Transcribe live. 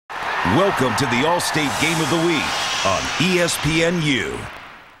Welcome to the All-State Game of the Week on ESPNU.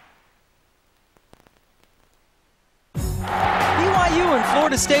 BYU and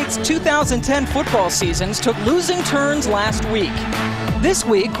Florida State's 2010 football seasons took losing turns last week. This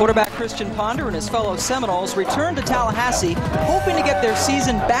week, quarterback Christian Ponder and his fellow Seminoles returned to Tallahassee, hoping to get their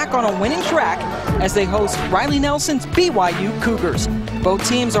season back on a winning track as they host Riley Nelson's BYU Cougars. Both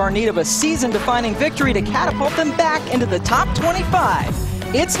teams are in need of a season-defining victory to catapult them back into the top 25.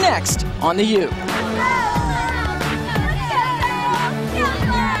 It's next on the U.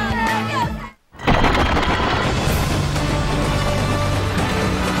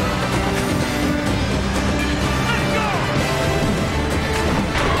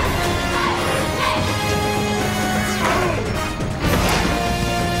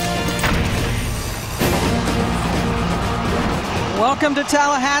 Welcome to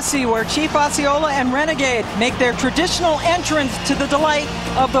Tallahassee, where Chief Osceola and Renegade make their traditional entrance to the delight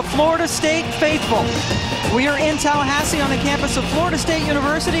of the Florida State faithful. We are in Tallahassee on the campus of Florida State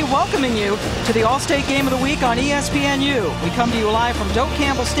University, welcoming you to the All-State Game of the Week on ESPNU. We come to you live from Doak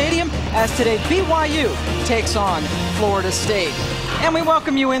Campbell Stadium as today BYU takes on Florida State. And we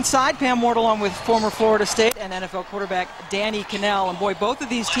welcome you inside. Pam Ward along with former Florida State and NFL quarterback Danny Cannell. And boy, both of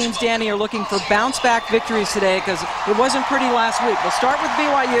these teams, Danny, are looking for bounce-back victories today because it wasn't pretty last week. We'll start with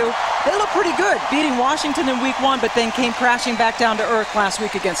BYU. They look pretty good, beating Washington in week 1, but then came crashing back down to earth last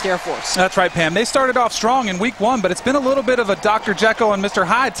week against Air Force. That's right, Pam. They started off strong in week 1, but it's been a little bit of a Dr. Jekyll and Mr.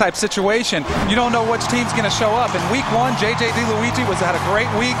 Hyde type situation. You don't know which team's going to show up. In week 1, J.J. DeLuigi had a great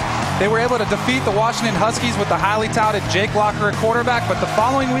week. They were able to defeat the Washington Huskies with the highly touted Jake Locker at quarterback, but the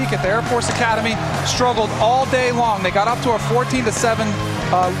following week at the Air Force Academy struggled all day long. They got up to a 14-7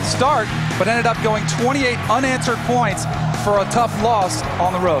 start, but ended up going 28 unanswered points for a tough loss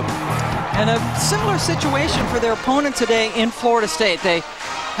on the road. And a similar situation for their opponent today in Florida State. They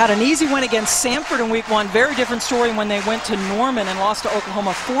had an easy win against Samford in week 1. Very different story when they went to Norman and lost to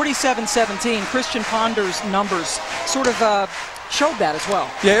Oklahoma 47-17. Christian Ponder's numbers sort of showed that as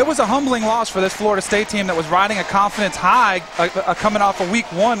well. Yeah, it was a humbling loss for this Florida State team that was riding a confidence high coming off a week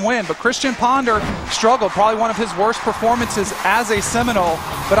 1 win. But Christian Ponder struggled, probably one of his worst performances as a Seminole.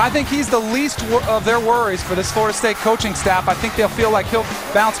 But I think he's the least of their worries for this Florida State coaching staff. I think they'll feel like he'll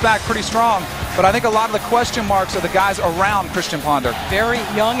bounce back pretty strong. But I think a lot of the question marks are the guys around Christian Ponder. Very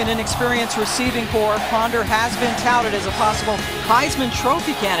young and inexperienced receiving corps. Ponder has been touted as a possible Heisman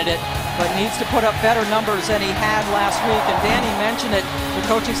Trophy candidate, but needs to put up better numbers than he had last week. And Danny mentioned it, the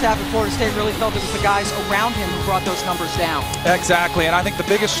coaching staff at Florida State really felt it was the guys around him who brought those numbers down. Exactly, and I think the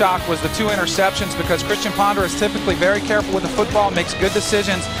biggest shock was the 2 interceptions because Christian Ponder is typically very careful with the football, makes good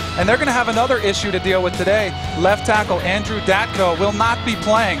decisions, and they're going to have another issue to deal with today. Left tackle Andrew Datko will not be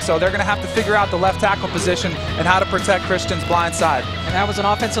playing, so they're going to have to figure out the left tackle position and how to protect Christian's blind side. And that was an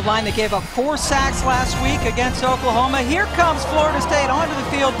offensive line that gave up 4 sacks last week against Oklahoma. Here comes Florida State onto the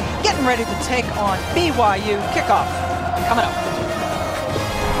field, getting ready to take on BYU. Kickoff coming up.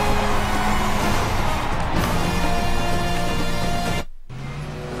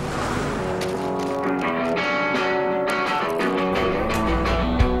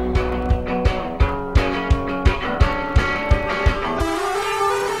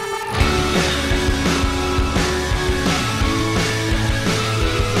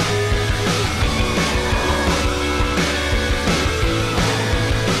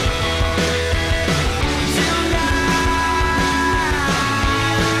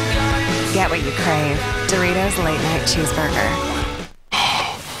 Get what you crave. Doritos Late Night Cheeseburger.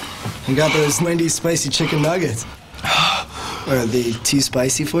 I got those Wendy's spicy chicken nuggets. Are they too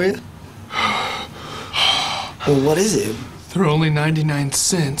spicy for you? Well, what is it? They're only 99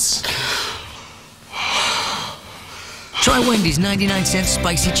 cents. Try Wendy's 99-cent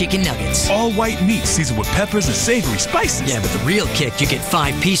spicy chicken nuggets. All white meat seasoned with peppers and savory spices. Yeah, but the real kick, you get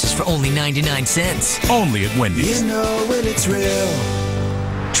 5 pieces for only 99 cents. Only at Wendy's. You know when it's real.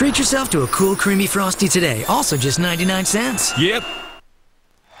 Treat yourself to a cool, creamy Frosty today. Also just 99 cents. Yep.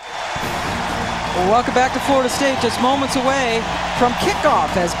 Well, welcome back to Florida State, just moments away from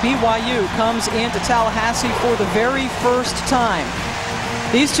kickoff as BYU comes into Tallahassee for the very first time.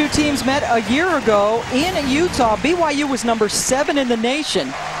 These two teams met a year ago in Utah. BYU was number 7 in the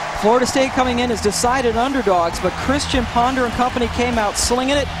nation. Florida State coming in as decided underdogs, but Christian Ponder and company came out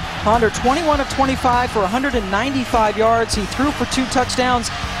slinging it. Ponder 21 of 25 for 195 yards. He threw for 2 touchdowns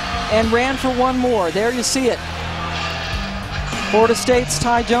and ran for 1 more. There you see it. Florida State's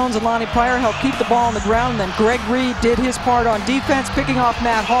Ty Jones and Lonnie Pryor helped keep the ball on the ground, and then Greg Reed did his part on defense, picking off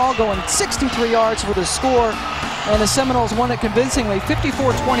Matt Hall, going 63 yards for the score. and the Seminoles won it convincingly,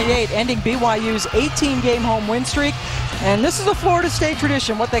 54-28, ending BYU's 18-game home win streak. And this is a Florida State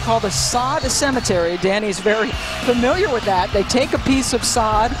tradition, what they call the sod cemetery. Danny's very familiar with that. They take a piece of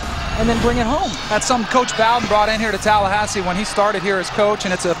sod and then bring it home. That's something Coach Bowden brought in here to Tallahassee when he started here as coach,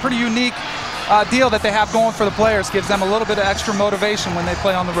 and it's a pretty unique deal that they have going for the players. Gives them a little bit of extra motivation when they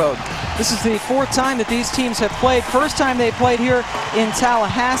play on the road. This is the 4th time that these teams have played. First time they played here in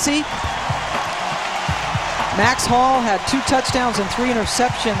Tallahassee. Max Hall had 2 touchdowns and 3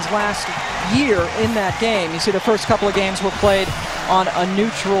 interceptions last year in that game. You see the first couple of games were played on a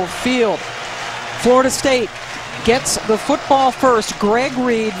neutral field. Florida State gets the football first. Greg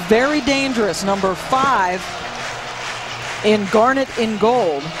Reed, very dangerous, number 5 in garnet in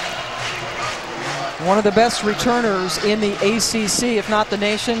gold. One of the best returners in the ACC, if not the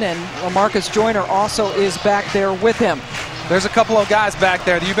nation, and Lamarcus Joyner also is back there with him. There's a couple of guys back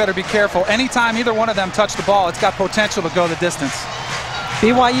there that you better be careful. Anytime either one of them touch the ball, it's got potential to go the distance.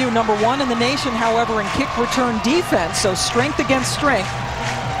 BYU number 1 in the nation, however, in kick return defense, so strength against strength.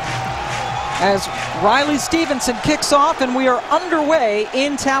 As Riley Stevenson kicks off, and we are underway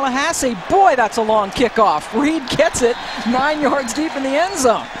in Tallahassee. Boy, that's a long kickoff. Reed gets it 9 yards deep in the end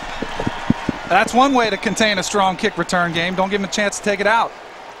zone. That's one way to contain a strong kick return game. Don't give him a chance to take it out.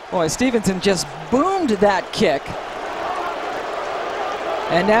 Boy, Stevenson just boomed that kick.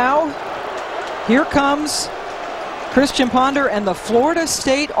 And now, here comes Christian Ponder and the Florida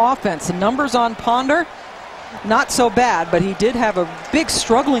State offense. The numbers on Ponder, not so bad, but he did have a big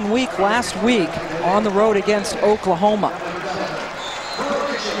struggling week last week on the road against Oklahoma.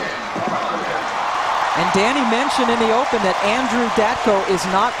 And Danny mentioned in the open that Andrew Datko is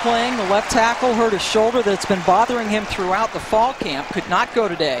not playing. The left tackle hurt his shoulder that's been bothering him throughout the fall camp. Could not go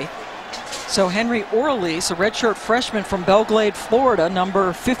today. So Henry Orlees, a redshirt freshman from Belglade, Florida,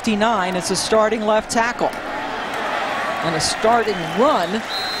 number 59, is the starting left tackle. And a starting run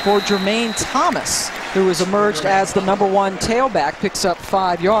for Jermaine Thomas, who has emerged as the number 1 tailback, picks up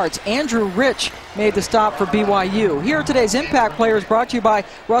 5 yards. Andrew Rich made the stop for BYU. Here are today's Impact Players, brought to you by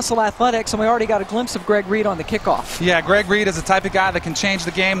Russell Athletics, and we already got a glimpse of Greg Reed on the kickoff. Yeah, Greg Reed is the type of guy that can change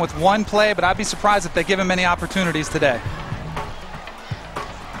the game with one play, but I'd be surprised if they give him many opportunities today.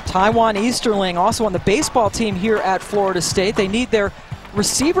 Taiwan Easterling also on the baseball team here at Florida State. They need their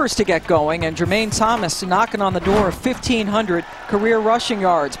receivers to get going, and Jermaine Thomas knocking on the door of 1,500 career rushing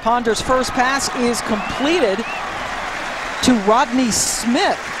yards. Ponder's first pass is completed to Rodney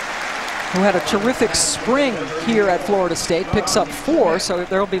Smith, who had a terrific spring here at Florida State. Picks up 4, so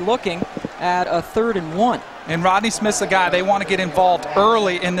they'll be looking at a 3rd and 1. And Rodney Smith's a guy they want to get involved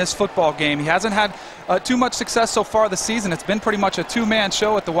early in this football game. He hasn't had too much success so far this season. It's been pretty much a 2-man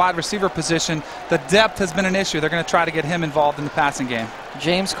show at the wide receiver position. The depth has been an issue. They're going to try to get him involved in the passing game.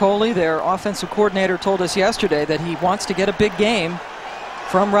 James Coley, their offensive coordinator, told us yesterday that he wants to get a big game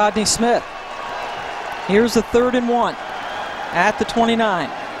from Rodney Smith. Here's the 3rd and 1 at the 29.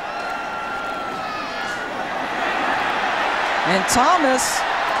 And Thomas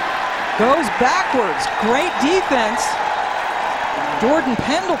goes backwards. Great defense. Jordan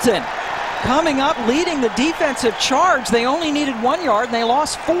Pendleton coming up, leading the defensive charge. They only needed 1 yard, and they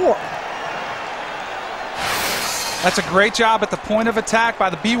lost 4. That's a great job at the point of attack by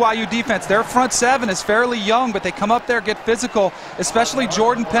the BYU defense. Their front 7 is fairly young, but they come up there, get physical, especially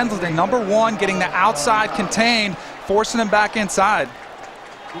Jordan Pendleton, number 1, getting the outside contained, forcing him back inside.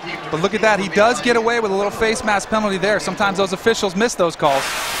 But look at that. He does get away with a little face mask penalty there. Sometimes those officials miss those calls.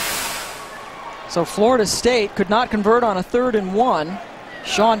 So Florida State could not convert on a 3rd and 1.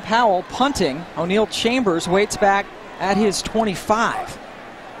 Sean Powell punting. O'Neal Chambers waits back at his 25.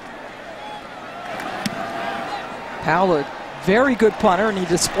 Powell, a very good punter, and he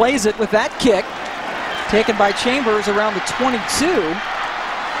displays it with that kick. Taken by Chambers around the 22.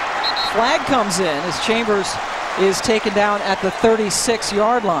 Flag comes in as Chambers is taken down at the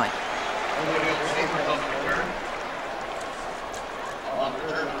 36-yard line.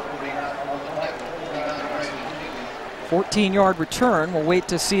 A 14-yard return. We'll wait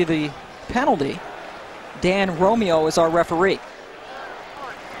to see the penalty. Dan Romeo is our referee.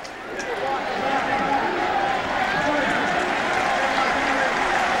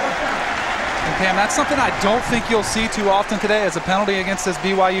 Pam, that's something I don't think you'll see too often today as a penalty against this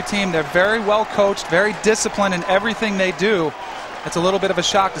BYU team. They're very well coached, very disciplined in everything they do. It's a little bit of a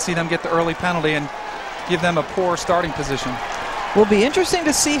shock to see them get the early penalty and give them a poor starting position. Will be interesting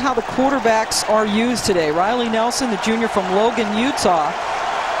to see how the quarterbacks are used today. Riley Nelson, the junior from Logan, Utah,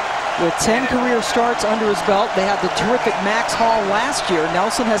 with 10 career starts under his belt. They had the terrific Max Hall last year.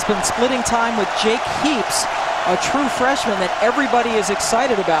 Nelson has been splitting time with Jake Heaps, a true freshman that everybody is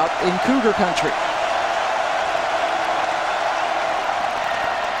excited about in Cougar country.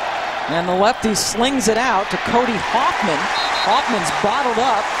 And the lefty slings it out to Cody Hoffman. Hoffman's bottled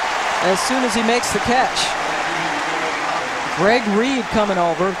up as soon as he makes the catch. Greg Reed coming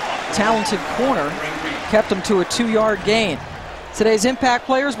over, talented corner, kept him to a 2-yard gain. Today's Impact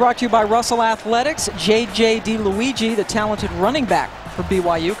Players brought to you by Russell Athletics. J.J. DeLuigi, the talented running back for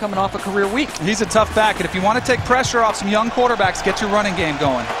BYU, coming off a career week. He's a tough back, and if you want to take pressure off some young quarterbacks, get your running game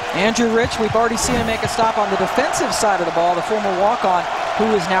going. Andrew Rich, we've already seen him make a stop on the defensive side of the ball, the former walk-on, who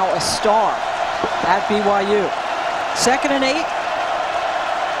is now a star at BYU. 2nd and 8.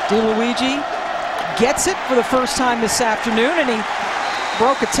 DeLuigi gets it for the first time this afternoon, and he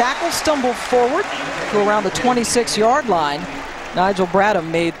broke a tackle, stumbled forward to around the 26-yard line. Nigel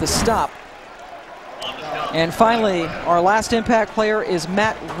Bradham made the stop. And finally, our last Impact player is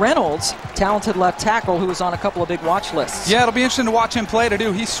Matt Reynolds, talented left tackle who is on a couple of big watch lists. Yeah, it'll be interesting to watch him play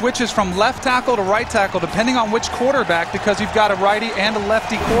today. He switches from left tackle to right tackle depending on which quarterback, because you've got a righty and a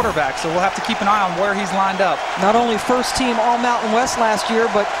lefty quarterback. So we'll have to keep an eye on where he's lined up. Not only first team All-Mountain West last year,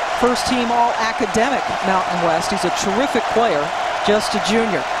 but first team All-Academic Mountain West. He's a terrific player, just a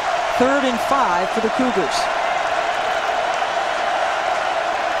junior. 3rd and 5 for the Cougars.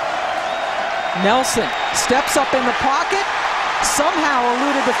 Nelson steps up in the pocket, somehow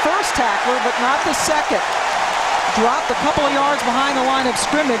eluded the first tackler, but not the second. Dropped a couple of yards behind the line of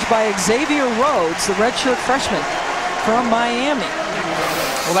scrimmage by Xavier Rhodes, the redshirt freshman from Miami.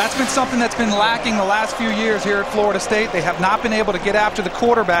 Well, that's been something that's been lacking the last few years here at Florida State. They have not been able to get after the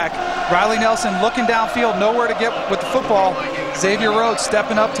quarterback. Riley Nelson looking downfield, nowhere to get with the football. Xavier Rhodes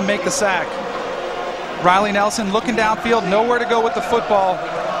stepping up to make the sack. Riley Nelson looking downfield, nowhere to go with the football.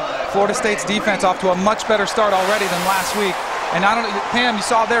 Florida State's defense off to a much better start already than last week. And I don't know, Pam, you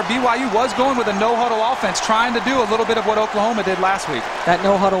saw there, BYU was going with a no-huddle offense, trying to do a little bit of what Oklahoma did last week. That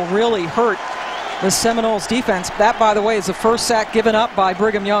no-huddle really hurt the Seminoles defense. That, by the way, is the first sack given up by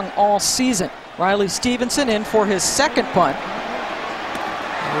Brigham Young all season. Riley Stevenson in for his second punt.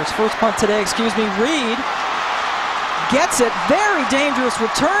 Or his first punt today, excuse me. Reed gets it. Very dangerous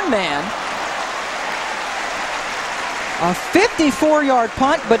return man. A 54-yard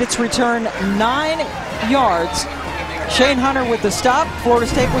punt, but it's returned 9 yards. Shane Hunter with the stop, Florida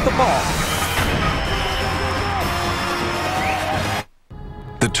State with the ball.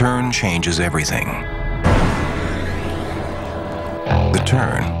 The turn changes everything. The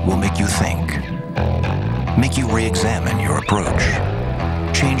turn will make you think, make you re-examine your approach,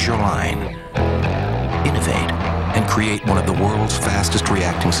 change your line, innovate, and create one of the world's fastest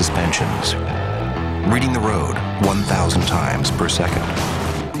reacting suspensions. Reading the road 1,000 times per second.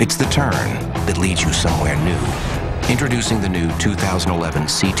 It's the turn that leads you somewhere new. Introducing the new 2011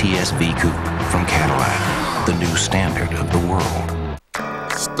 CTS V Coupe from Cadillac, the new standard of the world.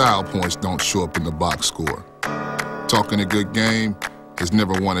 Style points don't show up in the box score. Talking a good game has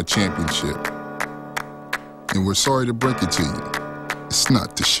never won a championship. And we're sorry to break it to you. It's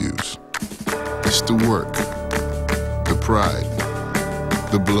not the shoes. It's the work, the pride,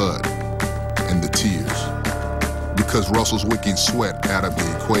 the blood, and the tears. Because Russell's wicking sweat out of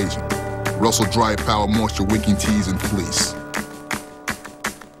the equation. Russell Dry Power Moisture Wicking Tees and Fleece.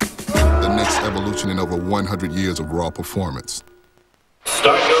 The next evolution in over 100 years of raw performance.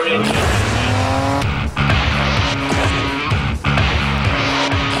 Start your engine.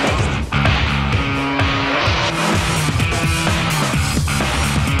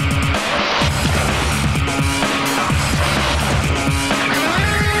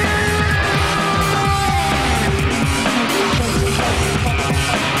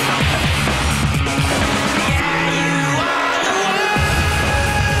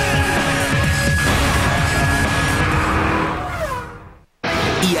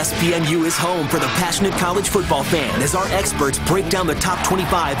 ESPNU is home for the passionate college football fan as our experts break down the top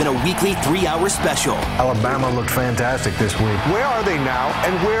 25 in a weekly 3-hour special. Alabama looked fantastic this week. Where are they now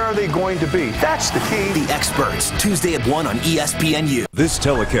and where are they going to be? That's the key. The Experts, Tuesday at 1 on ESPNU. This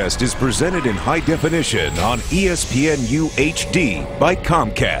telecast is presented in high definition on ESPNU HD by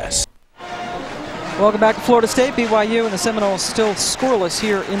Comcast. Welcome back to Florida State. BYU and the Seminoles still scoreless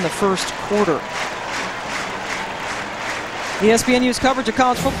here in the first quarter. ESPNU's coverage of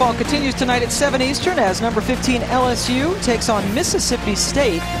college football continues tonight at 7 Eastern as number 15 LSU takes on Mississippi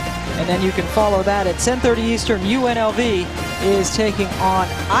State. And then you can follow that at 10:30 Eastern. UNLV is taking on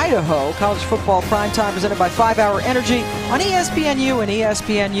Idaho. College football primetime presented by 5 Hour Energy on ESPNU and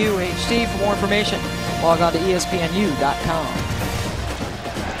ESPNU HD. For more information, log on to ESPNU.com.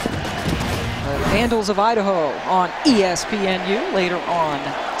 The Vandals of Idaho on ESPNU later on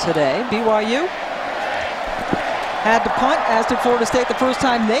today. BYU had to punt, as did Florida State the first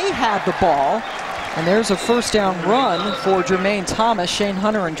time they had the ball. And there's a first down run for Jermaine Thomas. Shane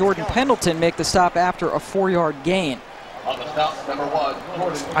Hunter and Jordan Pendleton make the stop after a 4-yard gain. On the stop, number 1,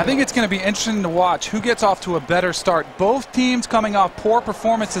 Jordan. I think it's going to be interesting to watch who gets off to a better start. Both teams coming off poor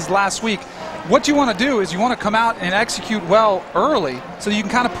performances last week. What you want to do is you want to come out and execute well early so you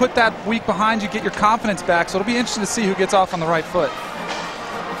can kind of put that week behind you, get your confidence back. So it'll be interesting to see who gets off on the right foot.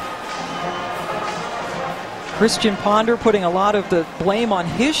 Christian Ponder putting a lot of the blame on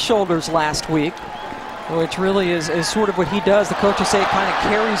his shoulders last week, which really is sort of what he does. The coaches say it kind of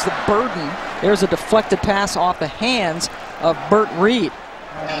carries the burden. There's a deflected pass off the hands of Burt Reed.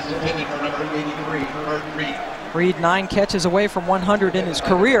 As intended for number 83, Burt Reed. Reed 9 catches away from 100 in his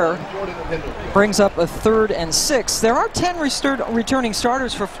career. Brings up a 3rd and 6. There are 10 returning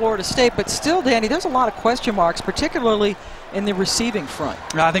starters for Florida State, but still, Danny, there's a lot of question marks, particularly in the receiving front.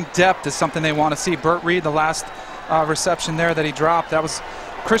 I think depth is something they want to see. Burt Reed, the last reception there that he dropped, that was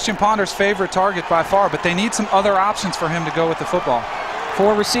Christian Ponder's favorite target by far, but they need some other options for him to go with the football.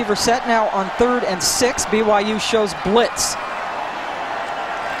 4 receiver set now on 3rd and 6. BYU shows blitz.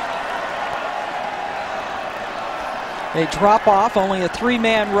 They drop off, only a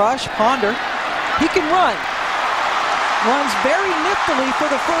 3-man rush. Ponder, he can run. Runs very niftily for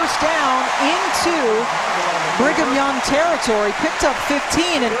the first down into Brigham Young territory. Picked up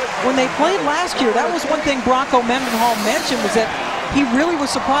 15, and when they played last year, that was one thing Bronco Mendenhall mentioned, was that he really was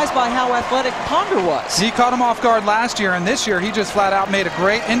surprised by how athletic Ponder was. He caught him off guard last year, and this year he just flat out made a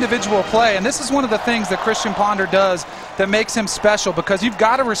great individual play. And this is one of the things that Christian Ponder does that makes him special, because you've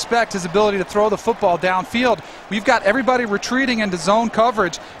got to respect his ability to throw the football downfield. We've got everybody retreating into zone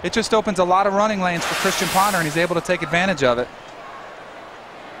coverage. It just opens a lot of running lanes for Christian Ponder, and he's able to take advantage of it.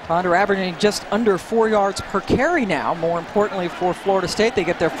 Ponder averaging just under 4 yards per carry now. More importantly for Florida State, they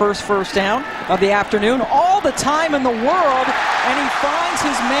get their first down of the afternoon. All the time in the world, and he finds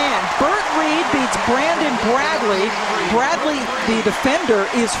his man. Burt Reed beats Brandon Bradley. Bradley, the defender,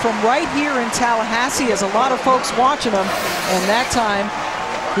 is from right here in Tallahassee. Has a lot of folks watching him, and that time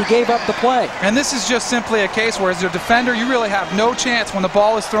he gave up the play. And this is just simply a case where, as a defender, you really have no chance when the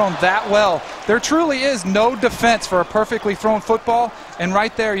ball is thrown that well. There truly is no defense for a perfectly thrown football. And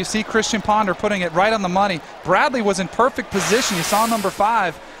right there, you see Christian Ponder putting it right on the money. Bradley was in perfect position. You saw number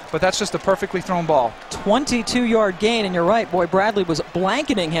 5, but that's just a perfectly thrown ball. 22-yard gain, and you're right, boy, Bradley was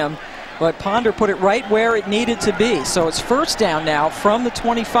blanketing him, but Ponder put it right where it needed to be. So it's first down now from the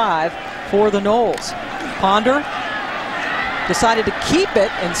 25 for the Noles. Ponder decided to keep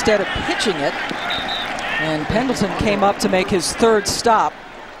it instead of pitching it, and Pendleton came up to make his 3rd stop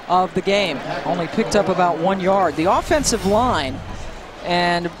of the game. Only picked up about 1 yard. The offensive line,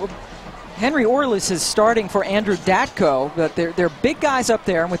 and Henry Orlees is starting for Andrew Datko, but they're big guys up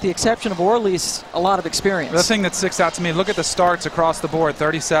there, and with the exception of Orlees, a lot of experience. The thing that sticks out to me, look at the starts across the board,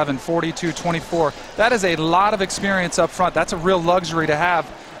 37, 42, 24. That is a lot of experience up front. That's a real luxury to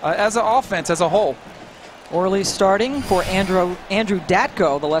have as an offense as a whole. Orlees starting for Andrew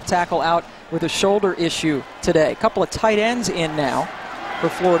Datko, the left tackle, out with a shoulder issue today. A couple of tight ends in now for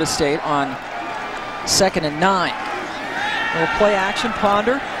Florida State on 2nd and 9. Little play action.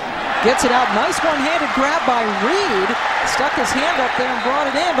 Ponder gets it out. Nice one-handed grab by Reed. Stuck his hand up there and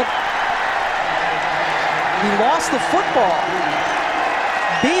brought it in, but he lost the football.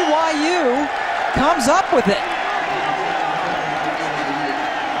 BYU comes up with it.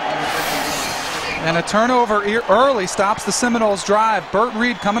 And a turnover early stops the Seminoles' drive. Burt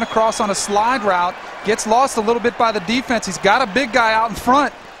Reed coming across on a slide route, gets lost a little bit by the defense. He's got a big guy out in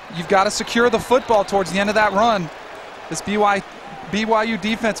front. You've got to secure the football towards the end of that run. This BYU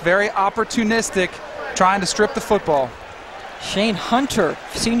defense, very opportunistic, trying to strip the football. Shane Hunter,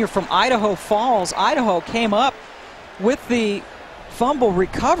 senior from Idaho Falls, Idaho, came up with the fumble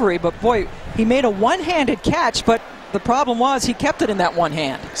recovery, but boy, he made a one-handed catch, but the problem was he kept it in that one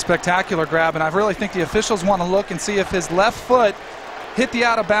hand. Spectacular grab, and I really think the officials want to look and see if his left foot hit the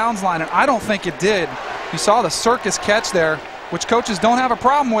out-of-bounds line, and I don't think it did. You saw the circus catch there, which coaches don't have a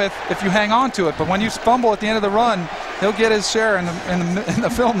problem with if you hang on to it, but when you fumble at the end of the run, he'll get his share in the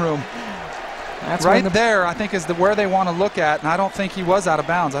film room. That's right there, I think, is where they want to look at, and I don't think he was out of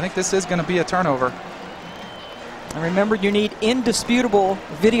bounds. I think this is going to be a turnover. And remember, you need indisputable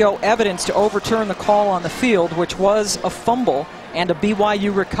video evidence to overturn the call on the field, which was a fumble and a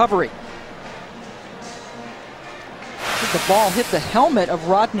BYU recovery. The ball hit the helmet of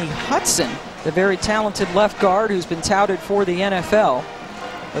Rodney Hudson, the very talented left guard who's been touted for the NFL.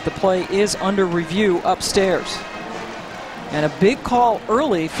 But the play is under review upstairs. And a big call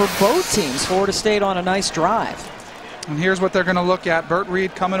early for both teams. Florida State on a nice drive. And here's what they're going to look at. Burt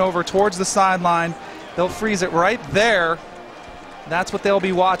Reed coming over towards the sideline. They'll freeze it right there. That's what they'll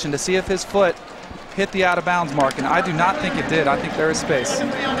be watching to see if his foot hit the out-of-bounds mark, and I do not think it did. I think there is space.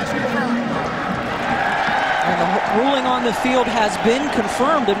 And the ruling on the field has been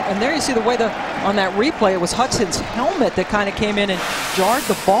confirmed, and there you see the way on that replay, it was Hudson's helmet that kind of came in and jarred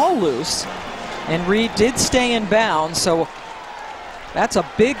the ball loose, and Reed did stay in bounds, so that's a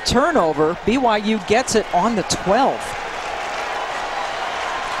big turnover. BYU gets it on the 12.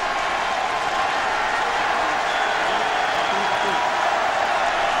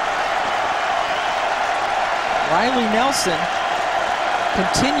 Riley Nelson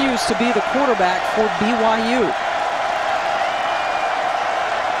continues to be the quarterback for BYU.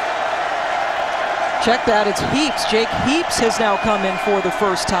 Check that, it's Heaps. Jake Heaps has now come in for the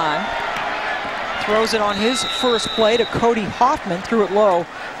first time. Throws it on his first play to Cody Hoffman, threw it low,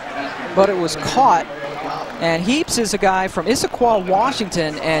 but it was caught. And Heaps is a guy from Issaquah,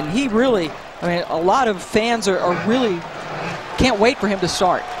 Washington, and he really, I mean, a lot of fans are really, can't wait for him to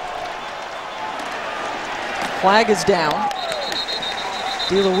start. Flag is down.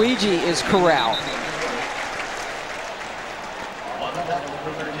 DeLuigi is corralled.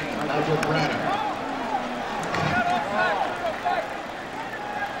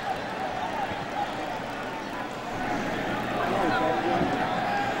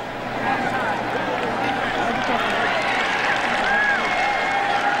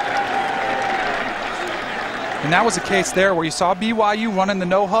 And that was a case there where you saw BYU running the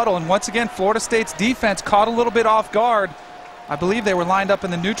no huddle, and once again Florida State's defense caught a little bit off guard. I believe they were lined up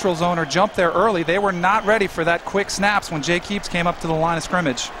in the neutral zone or jumped there early. They were not ready for that quick snaps when Jake Heaps came up to the line of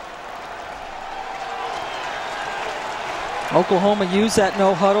scrimmage. Oklahoma used that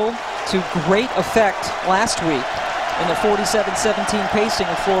no huddle to great effect last week in the 47-17 pacing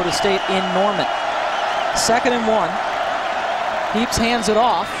of Florida State in Norman. 2nd and 1. Heaps hands it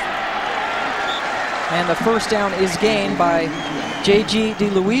off. And the first down is gained by J.G.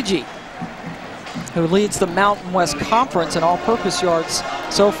 DeLuigi, who leads the Mountain West Conference in all-purpose yards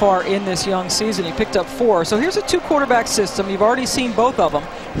so far in this young season. He picked up 4. So here's a 2-quarterback system. You've already seen both of them,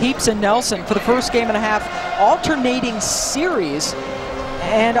 Heaps and Nelson, for the first game and a half, alternating series.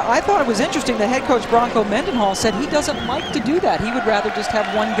 And I thought it was interesting that head coach Bronco Mendenhall said he doesn't like to do that. He would rather just have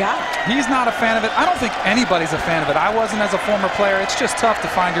one guy. He's not a fan of it. I don't think anybody's a fan of it. I wasn't as a former player. It's just tough to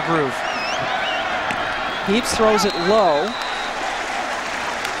find your groove. Heaps throws it low.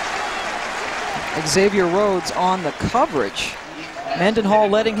 Xavier Rhodes on the coverage. Mendenhall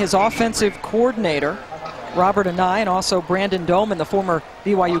letting his offensive coordinator, Robert Anai, and also Brandon Doman, the former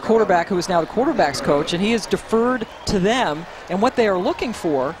BYU quarterback who is now the quarterback's coach, and he has deferred to them. And what they are looking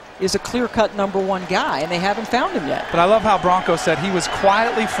for is a clear-cut #1 guy, and they haven't found him yet. But I love how Bronco said he was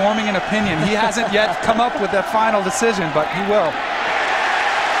quietly forming an opinion. He hasn't yet come up with that final decision, but he will.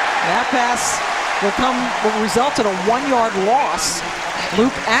 That pass will result in a 1-yard loss.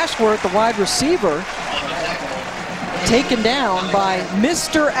 Luke Ashworth, the wide receiver, taken down by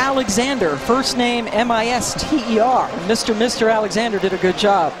Mr. Alexander. First name M-I-S-T-E-R. Mr. Alexander did a good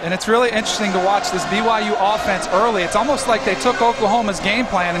job. And it's really interesting to watch this BYU offense early. It's almost like they took Oklahoma's game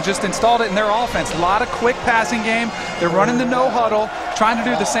plan and just installed it in their offense. A lot of quick passing game. They're running the no huddle, trying to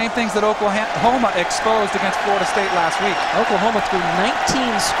do the same things that Oklahoma exposed against Florida State last week. Oklahoma threw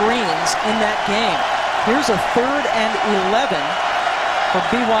 19 screens in that game. Here's a 3rd and 11 for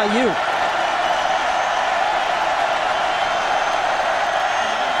BYU.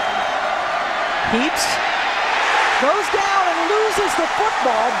 Heaps goes down and loses the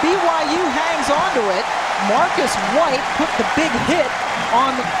football. BYU hangs onto it. Marcus White put the big hit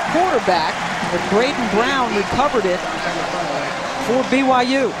on the quarterback, but Braden Brown recovered it for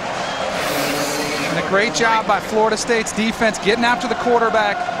BYU. And a great job by Florida State's defense getting after the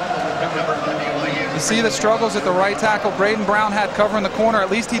quarterback. You see the struggles at the right tackle Braden Brown had covering the corner. At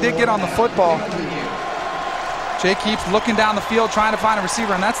least he did get on the football. Jake Heaps looking down the field trying to find a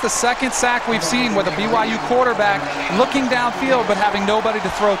receiver, and that's the 2nd sack we've seen with a BYU quarterback looking downfield but having nobody to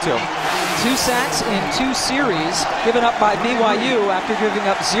throw to. 2 sacks in 2 series given up by BYU after giving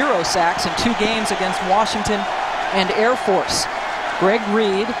up 0 sacks in 2 games against Washington and Air Force. Greg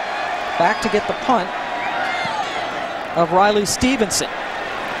Reed back to get the punt of Riley Stevenson.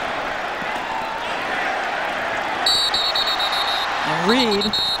 And Reed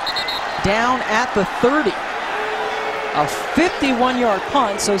down at the 30. A 51-yard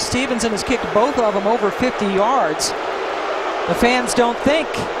punt, so Stevenson has kicked both of them over 50 yards. The fans don't think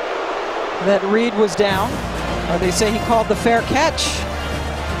that Reed was down, or they say he called the fair catch.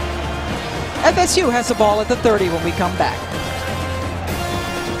 FSU has the ball at the 30 when we come back.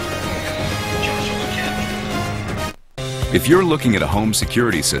 If you're looking at a home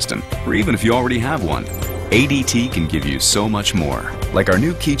security system, or even if you already have one, ADT can give you so much more, like our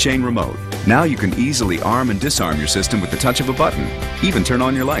new keychain remote. Now you can easily arm and disarm your system with the touch of a button, even turn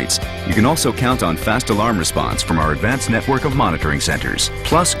on your lights. You can also count on fast alarm response from our advanced network of monitoring centers,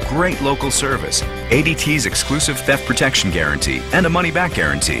 plus great local service, ADT's exclusive theft protection guarantee, and a money-back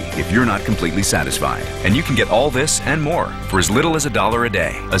guarantee if you're not completely satisfied. And you can get all this and more for as little as $1 a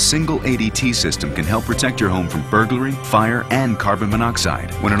day. A single ADT system can help protect your home from burglary, fire, and carbon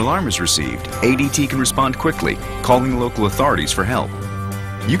monoxide. When an alarm is received, ADT can respond quickly, calling local authorities for help.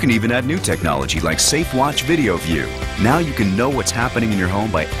 You can even add new technology like Safe Watch Video View. Now you can know what's happening in your home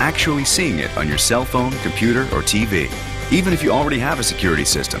by actually seeing it on your cell phone, computer, or TV. Even if you already have a security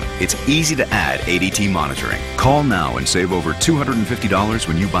system, it's easy to add ADT monitoring. Call now and save over $250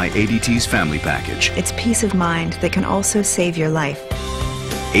 when you buy ADT's family package. It's peace of mind that can also save your life.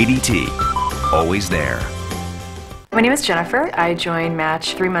 ADT, always there. My name is Jennifer. I joined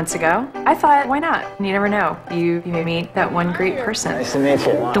Match 3 months ago. I thought, why not? You never know. You may meet that one great person. Nice to meet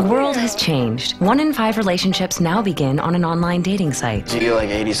you. The world has changed. 1 in 5 relationships now begin on an online dating site. Do you like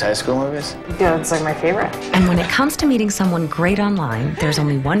 80s high school movies? Yeah, it's like my favorite. And when it comes to meeting someone great online, there's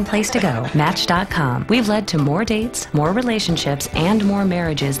only one place to go, Match.com. We've led to more dates, more relationships, and more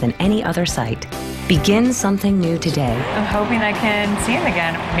marriages than any other site. Begin something new today. I'm hoping I can see him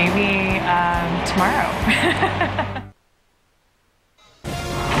again, maybe tomorrow.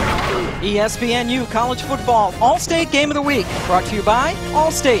 ESPNU College Football All-State Game of the Week, brought to you by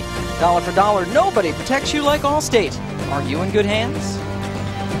Allstate. Dollar for dollar, nobody protects you like Allstate. Are you in good hands?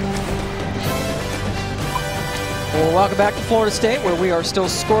 Well, welcome back to Florida State, where we are still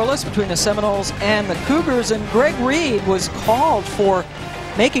scoreless between the Seminoles and the Cougars, and Greg Reed was called for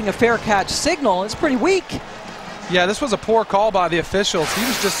making a fair catch signal. It's pretty weak. Yeah, this was a poor call by the officials. He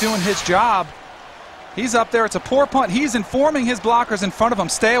was just doing his job. He's up there. It's a poor punt. He's informing his blockers in front of him,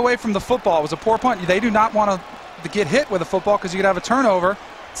 stay away from the football. It was a poor punt. They do not want to get hit with a football because you could have a turnover.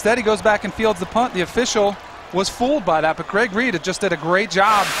 Instead, he goes back and fields the punt. The official was fooled by that, but Greg Reed just did a great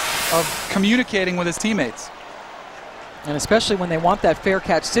job of communicating with his teammates. And especially when they want that fair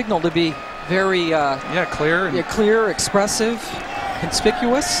catch signal to be very clear, expressive,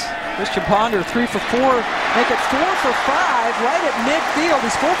 conspicuous. Christian Ponder 3 for 4, make it 4 for 5 right at midfield.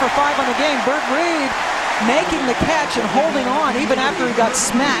 He's 4 for 5 on the game. Bert Reed making the catch and holding on even after he got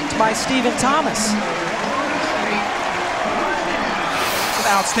smacked by Stephen Thomas. An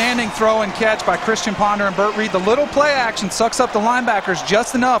outstanding throw and catch by Christian Ponder and Bert Reed. The little play action sucks up the linebackers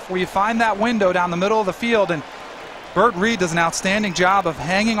just enough where you find that window down the middle of the field, and Bert Reed does an outstanding job of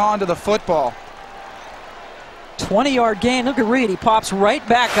hanging on to the football. 20-yard gain. Look at Reed. He pops right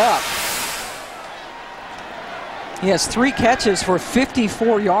back up. He has 3 catches for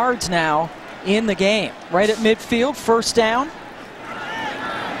 54 yards now in the game. Right at midfield, first down.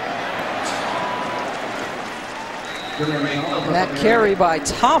 That carry by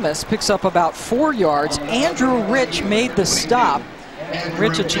Thomas picks up about 4 yards. Andrew Rich made the stop.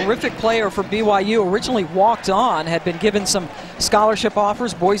 Rich, a terrific player for BYU, originally walked on, had been given some scholarship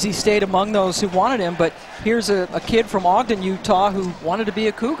offers. Boise State among those who wanted him, but here's a kid from Ogden, Utah, who wanted to be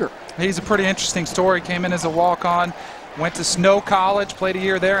a Cougar. He's a pretty interesting story. Came in as a walk-on, went to Snow College, played a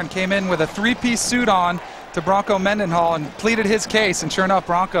year there, and came in with a 3-piece suit on to Bronco Mendenhall and pleaded his case. And sure enough,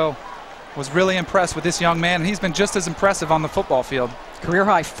 Bronco was really impressed with this young man, and he's been just as impressive on the football field.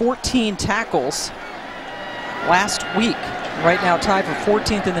 Career-high 14 tackles last week. Right now tied for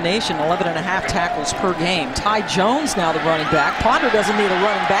 14th in the nation, 11.5 tackles per game. Ty Jones now the running back. Ponder doesn't need a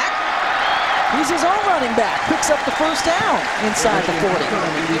running back. He's his own running back. Picks up the first down inside the 40.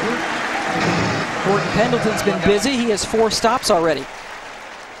 Gordon Pendleton's been busy. He has 4 stops already.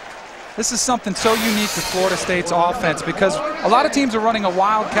 This is something so unique to Florida State's offense because a lot of teams are running a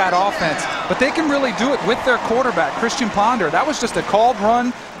wildcat offense, but they can really do it with their quarterback, Christian Ponder. That was just a called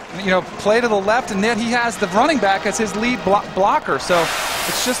run, play to the left, and then he has the running back as his lead blocker. So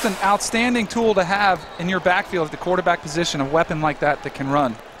it's just an outstanding tool to have in your backfield at the quarterback position, a weapon like that can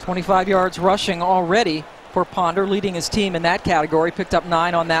run. 25 yards rushing already for Ponder, leading his team in that category. Picked up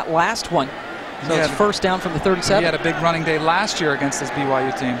 9 on that last one. So it's first down from the 37. He had a big running day last year against this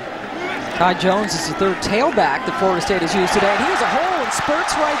BYU team. Ty Jones is the 3rd tailback that Florida State has used today. And he has a hole and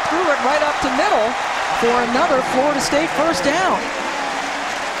spurts right through it, right up to middle for another Florida State first down.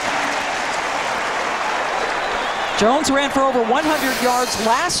 Jones ran for over 100 yards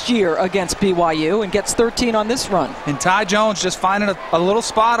last year against BYU and gets 13 on this run. And Ty Jones just finding a little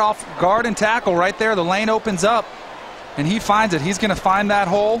spot off guard and tackle right there. The lane opens up, and he finds it. He's going to find that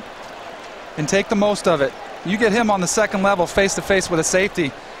hole and take the most of it. You get him on the second level face-to-face with a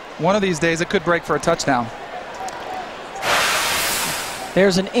safety. One of these days, it could break for a touchdown.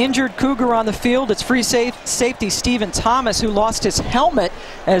 There's an injured Cougar on the field. It's free safety Stephen Thomas, who lost his helmet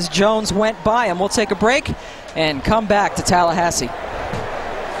as Jones went by him. We'll take a break and come back to Tallahassee.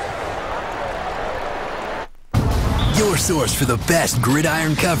 Your source for the best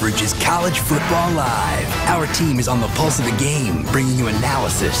gridiron coverage is College Football Live. Our team is on the pulse of the game, bringing you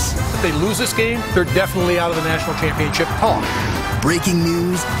analysis. If they lose this game, they're definitely out of the national championship talk. Breaking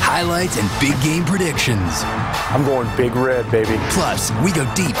news, highlights, and big game predictions. I'm going Big Red, baby. Plus, we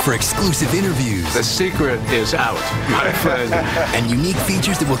go deep for exclusive interviews. The secret is out, my friend. And unique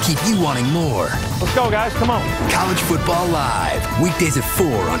features that will keep you wanting more. Let's go, guys. Come on. College Football Live, weekdays at 4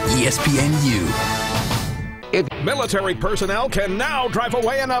 on ESPNU. Military personnel can now drive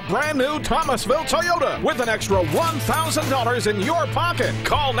away in a brand new Thomasville Toyota with an extra $1,000 in your pocket.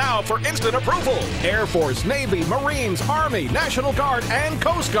 Call now for instant approval. Air Force, Navy, Marines, Army, National Guard, and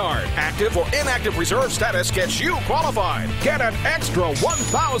Coast Guard. Active or inactive reserve status gets you qualified. Get an extra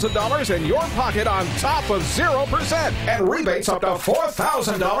 $1,000 in your pocket on top of 0% and rebates up to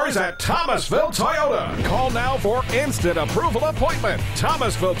 $4,000 at Thomasville Toyota. Call now for instant approval appointment.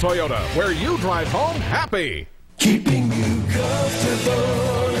 Thomasville Toyota, where you drive home happy. Keeping you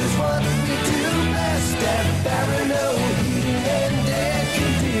comfortable is what we do best at Barano Heating and Air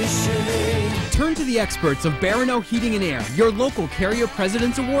Conditioning. Turn to the experts of Barano Heating and Air, your local Carrier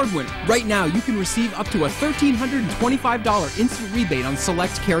President's Award winner. Right now, you can receive up to a $1,325 instant rebate on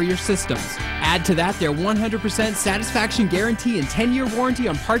select Carrier systems. Add to that their 100% satisfaction guarantee and 10-year warranty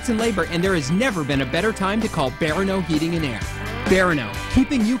on parts and labor, and there has never been a better time to call Barano Heating and Air. Barano,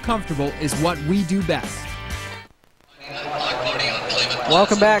 keeping you comfortable is what we do best.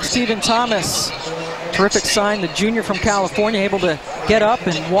 Welcome back, Stephen Thomas. Terrific sign, the junior from California, able to get up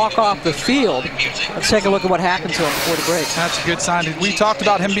and walk off the field. Let's take a look at what happened to him before the break. That's a good sign. We talked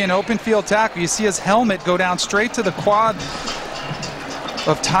about him being an open field tackle. You see his helmet go down straight to the quad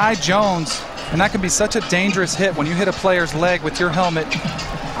of Ty Jones, and that can be such a dangerous hit when you hit a player's leg with your helmet.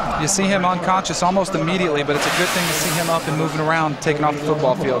 You see him unconscious almost immediately, but it's a good thing to see him up and moving around, taking off the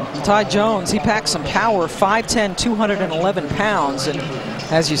football field. Ty Jones, he packs some power, 5'10", 211 pounds, and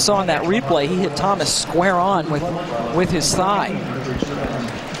as you saw in that replay, he hit Thomas square on with his thigh.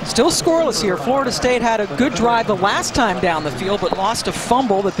 Still scoreless here. Florida State had a good drive the last time down the field, but lost a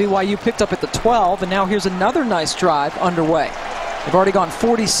fumble that BYU picked up at the 12, and now here's another nice drive underway. They've already gone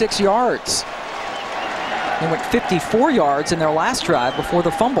 46 yards. They went 54 yards in their last drive before the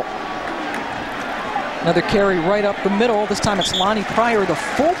fumble. Another carry right up the middle. This time it's Lonnie Pryor, the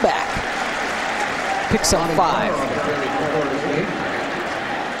fullback. Picks up 5.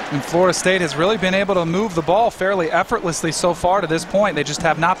 And Florida State has really been able to move the ball fairly effortlessly so far to this point. They just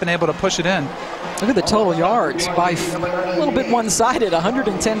have not been able to push it in. Look at the total yards by a little bit one-sided,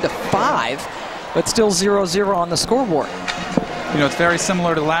 110 to 5, but still 0-0 on the scoreboard. You know, it's very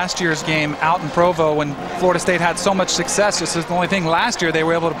similar to last year's game out in Provo when Florida State had so much success. This is the only thing last year they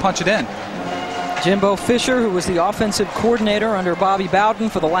were able to punch it in. Jimbo Fisher, who was the offensive coordinator under Bobby Bowden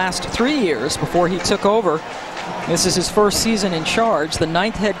for the last 3 years before he took over. This is his first season in charge, the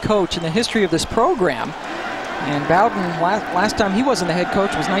 9th head coach in the history of this program. And Bowden, last time he wasn't the head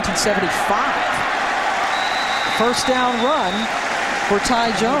coach was 1975. First down run for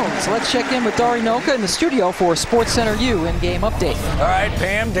Ty Jones. Let's check in with Dari Noka in the studio for SportsCenter U in-game update. All right,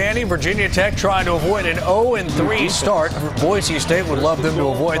 Pam, Danny, Virginia Tech trying to avoid an 0-3 start. Boise State would love them to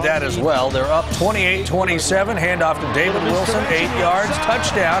avoid that as well. They're up 28-27. Handoff to David Wilson, 8 yards,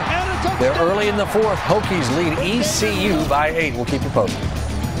 touchdown. They're early in the fourth. Hokies lead ECU by 8. We'll keep you posted.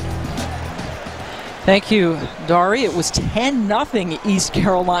 Thank you, Dari. It was 10-0 East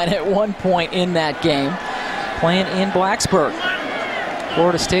Carolina at one point in that game, playing in Blacksburg.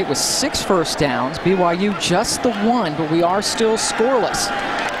 Florida State with 6 first downs. BYU just the 1, but we are still scoreless.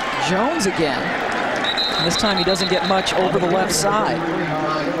 Jones again. And this time he doesn't get much over the left side.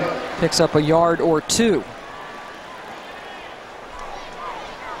 Picks up a yard or 2.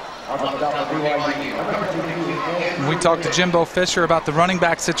 We talked to Jimbo Fisher about the running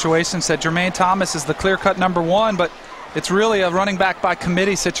back situation, said Jermaine Thomas is the clear-cut number 1, but it's really a running back by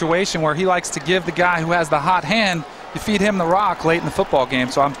committee situation where he likes to give the guy who has the hot hand, you feed him the rock late in the football game.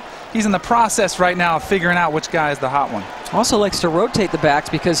 So he's in the process right now of figuring out which guy is the hot one. Also likes to rotate the backs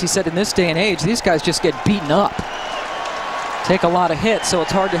because he said in this day and age, these guys just get beaten up. Take a lot of hits, so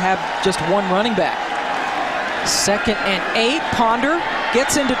it's hard to have just one running back. 2nd and 8. Ponder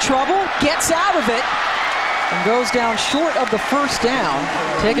gets into trouble, gets out of it, and goes down short of the first down.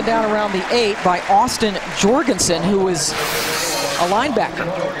 Taken down around the 8 by Austin Jorgensen, who is a linebacker.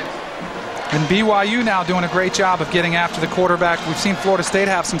 And BYU now doing a great job of getting after the quarterback. We've seen Florida State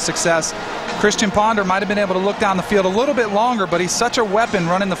have some success. Christian Ponder might have been able to look down the field a little bit longer, but he's such a weapon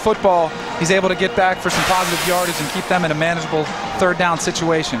running the football. He's able to get back for some positive yardage and keep them in a manageable third down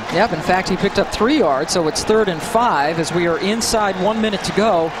situation. Yep, in fact, he picked up 3 yards, so it's 3rd and 5 as we are inside 1 minute to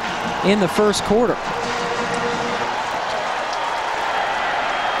go in the first quarter.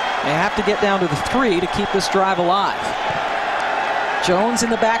 They have to get down to the 3 to keep this drive alive. Jones in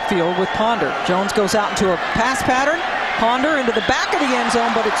the backfield with Ponder. Jones goes out into a pass pattern. Ponder into the back of the end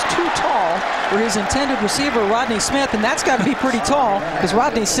zone, but it's too tall for his intended receiver, Rodney Smith, and that's got to be pretty tall because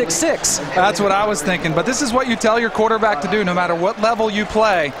Rodney's 6'6". That's what I was thinking, but this is what you tell your quarterback to do no matter what level you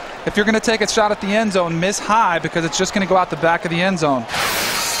play. If you're going to take a shot at the end zone, miss high because it's just going to go out the back of the end zone.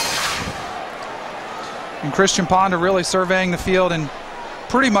 And Christian Ponder really surveying the field and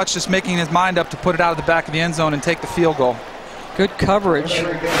pretty much just making his mind up to put it out of the back of the end zone and take the field goal. Good coverage.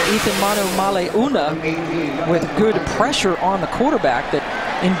 Ethan Manu Maleuna with good pressure on the quarterback that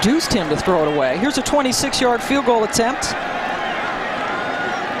induced him to throw it away. Here's a 26-yard field goal attempt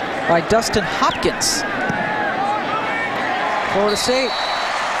by Dustin Hopkins. Florida State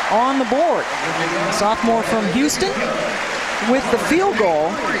on the board. Sophomore from Houston with the field goal.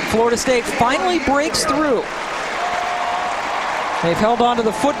 Florida State finally breaks through. They've held on to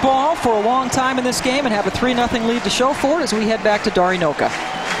the football for a long time in this game and have a 3-0 lead to show for it as we head back to Darinoka.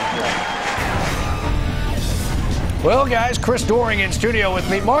 Well, guys, Chris Doring in studio with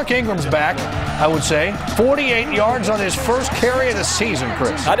me. Mark Ingram's back, I would say. 48 yards on his first carry of the season,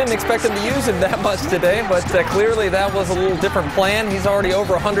 Chris. I didn't expect him to use him that much today, but clearly that was a little different plan. He's already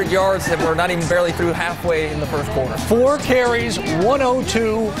over 100 yards, and we're not even barely through halfway in the first quarter. 4 carries,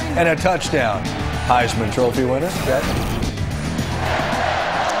 102, and a touchdown. Heisman Trophy winner. Okay.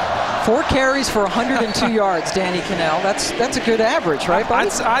 4 carries for 102 yards, Danny Cannell. That's a good average, right,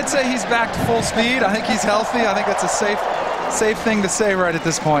 buddy? I'd say he's back to full speed. I think he's healthy. I think that's a safe thing to say right at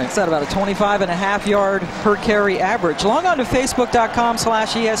this point. It's at about a 25.5 yard per carry average. Log on to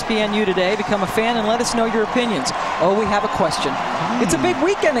Facebook.com/ESPNU today. Become a fan and let us know your opinions. Oh, we have a question. It's a big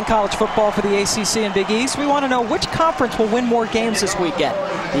weekend in college football for the ACC and Big East. We want to know which conference will win more games this weekend,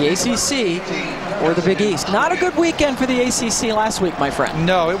 the ACC or the Big East. Not a good weekend for the ACC last week, my friend.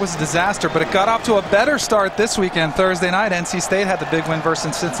 No, it was a disaster, but it got off to a better start this weekend. Thursday night, NC State had the big win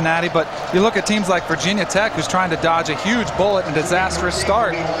versus Cincinnati, but you look at teams like Virginia Tech, who's trying to dodge a huge bullet and disastrous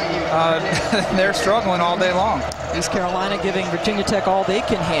start. They're struggling all day long. East Carolina giving Virginia Tech all they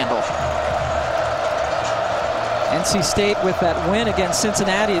can handle. NC State with that win against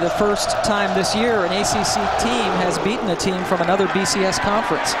Cincinnati, the first time this year an ACC team has beaten a team from another BCS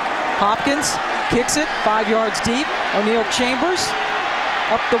conference. Hopkins kicks it 5 yards deep. O'Neal Chambers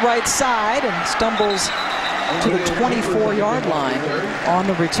up the right side and stumbles to the 24-yard line on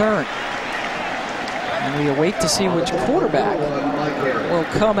the return. And we await to see which quarterback will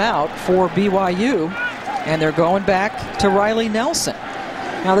come out for BYU. And they're going back to Riley Nelson.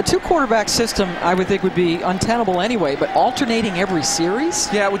 Now, the 2-quarterback system, I would think, would be untenable anyway, but alternating every series?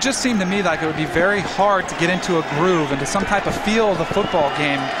 Yeah, it would just seem to me like it would be very hard to get into a groove and to some type of feel of the football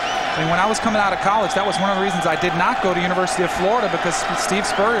game. I mean, when I was coming out of college, that was one of the reasons I did not go to University of Florida, because Steve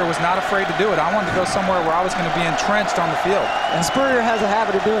Spurrier was not afraid to do it. I wanted to go somewhere where I was going to be entrenched on the field. And Spurrier has a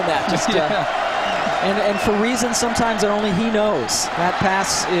habit of doing that. Just, and for reasons sometimes that only he knows. That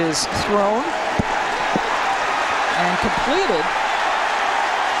pass is thrown and completed.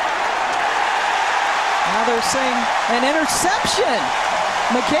 Now they're saying an interception.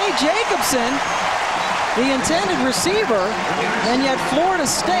 McKay Jacobson, the intended receiver, and yet Florida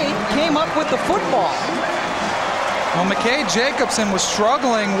State came up with the football. Well, McKay Jacobson was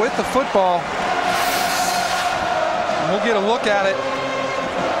struggling with the football. We'll get a look at it.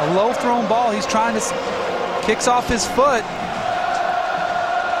 A low thrown ball. He's trying to kicks off his foot.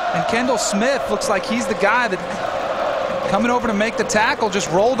 And Kendall Smith looks like he's the guy that coming over to make the tackle just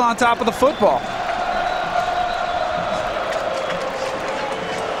rolled on top of the football.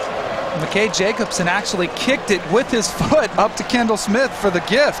 McKay Jacobson actually kicked it with his foot up to Kendall Smith for the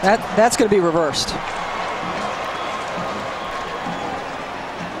gift. That's going to be reversed.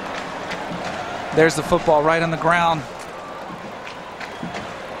 There's the football right on the ground.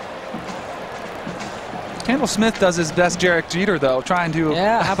 Kendall Smith does his best Jarek Jeter, though, trying to...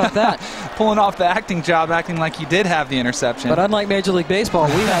 Yeah, how about that? Pulling off the acting job, acting like he did have the interception. But unlike Major League Baseball,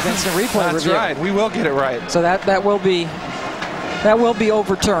 we have instant replay That's review. right. We will get it right. So that will be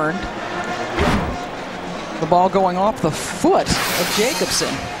overturned. The ball going off the foot of Jacobson.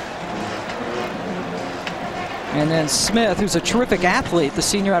 And then Smith, who's a terrific athlete, the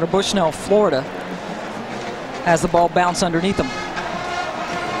senior out of Bushnell, Florida, has the ball bounce underneath him.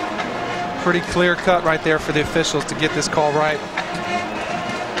 pretty clear cut right there for the officials to get this call right.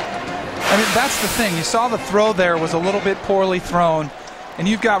 I mean, that's the thing. You saw the throw there was a little bit poorly thrown. And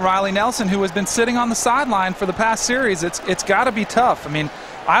you've got Riley Nelson, who has been sitting on the sideline for the past series. It's got to be tough. I mean,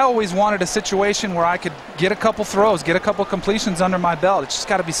 I always wanted a situation where I could get a couple throws, get a couple completions under my belt. It's just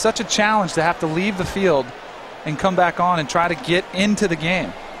got to be such a challenge to have to leave the field and come back on and try to get into the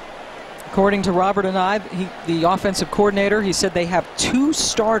game. According to Robert and I, the offensive coordinator, he said they have 2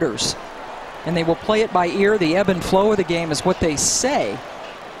 starters, and they will play it by ear. The ebb and flow of the game is what they say.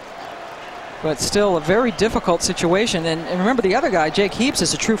 But still a very difficult situation. And remember, the other guy, Jake Heaps,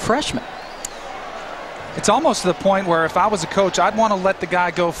 is a true freshman. It's almost to the point where if I was a coach, I'd want to let the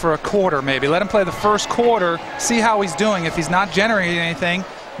guy go for a quarter maybe. Let him play the first quarter, see how he's doing. If he's not generating anything,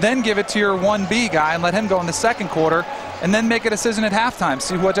 then give it to your 1B guy and let him go in the second quarter, and then make a decision at halftime.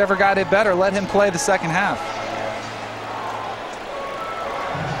 See whichever guy did better, let him play the second half.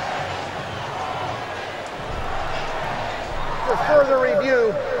 For further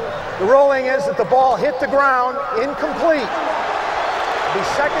review, the ruling is that the ball hit the ground incomplete. It'll be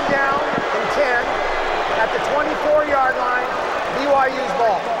second down and 10 at the 24-yard line, BYU's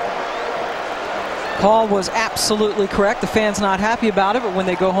ball. Call was absolutely correct. The fans not happy about it, but when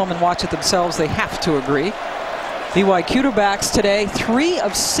they go home and watch it themselves, they have to agree. BYU quarterbacks today, 3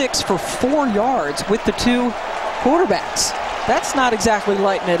 of 6 for 4 yards with the 2 quarterbacks. That's not exactly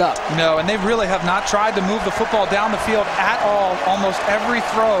lighting it up. No, and they really have not tried to move the football down the field at all. Almost every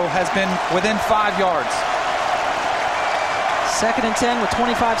throw has been within 5 yards. Second and 10 with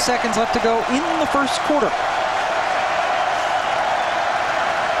 25 seconds left to go in the first quarter.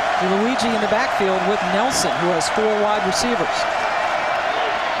 Luigi in the backfield with Nelson, who has 4 wide receivers.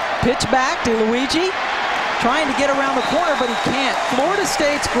 Pitch back to Luigi, trying to get around the corner, but he can't. Florida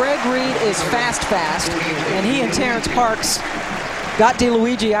State's Greg Reed is fast, and he and Terrence Parks got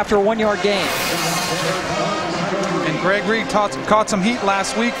DeLuigi after a 1-yard gain. And Greg Reed caught some heat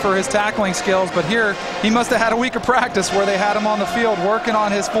last week for his tackling skills, but here he must have had a week of practice where they had him on the field working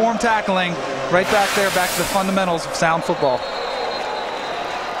on his form tackling right back there, back to the fundamentals of sound football.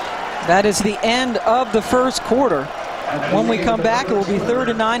 That is the end of the first quarter. When we come back, it will be 3rd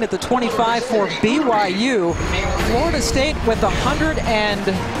and 9 at the 25 for BYU. Florida State with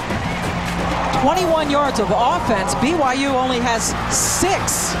 121 yards of offense. BYU only has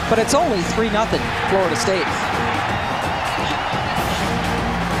 6, but it's only 3-0 Florida State.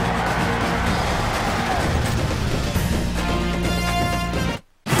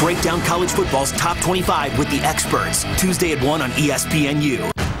 Break down college football's top 25 with the experts. Tuesday at 1 on ESPNU.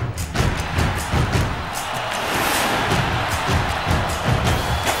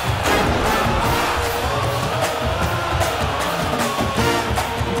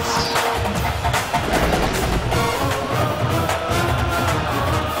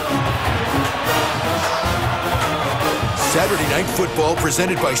 Saturday Night Football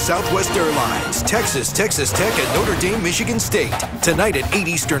presented by Southwest Airlines, Texas Tech, and Notre Dame, Michigan State. Tonight at 8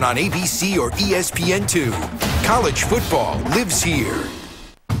 Eastern on ABC or ESPN2. College football lives here.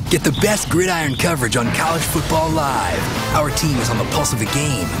 Get the best gridiron coverage on college football live. Our team is on the pulse of the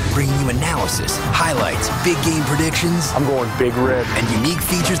game, bringing you analysis, highlights, big game predictions. I'm going big red. And unique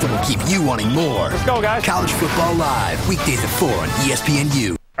features that will keep you wanting more. Let's go, guys. College football live, weekdays at 4 on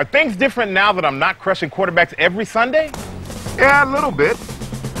ESPNU. Are things different now that I'm not crushing quarterbacks every Sunday? Yeah, a little bit.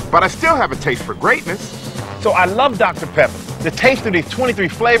 But I still have a taste for greatness. So I love Dr. Pepper. The taste of these 23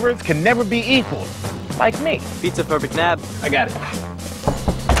 flavors can never be equaled. Like me. Pizza for McNabb. I got it.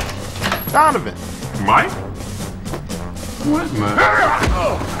 Donovan. Mike? What, man?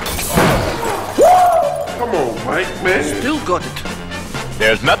 Come on, Mike, man. Still got it.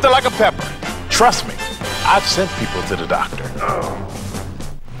 There's nothing like a pepper. Trust me. I've sent people to the doctor.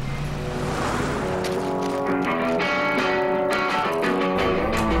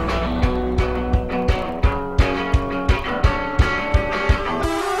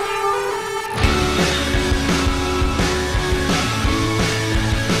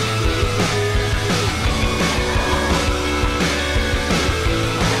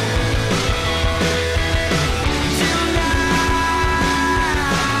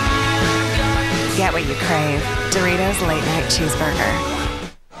 Get what you crave. Doritos Late Night Cheeseburger.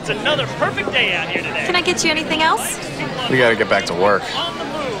 It's another perfect day out here today. Can I get you anything else? We gotta get back to work. On the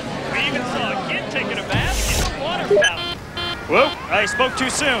move. We even saw a kid taking a bath in a water fountain. Whoa, I spoke too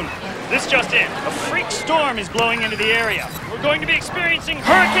soon. This just in. A freak storm is blowing into the area. We're going to be experiencing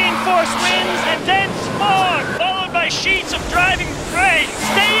hurricane-force winds and dense fog, followed by sheets of driving rain.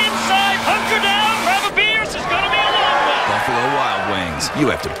 Stay inside, hunker down, grab a beer. This is going to be a long one. Buffalo Wild Wings. You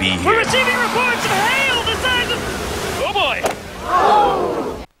have to be here. We're receiving reports of hail the size of... Oh, boy.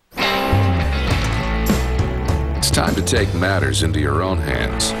 time to take matters into your own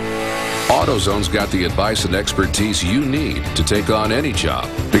hands. AutoZone's got the advice and expertise you need to take on any job,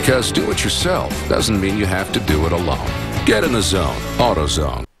 because do it yourself doesn't mean you have to do it alone. Get in the zone.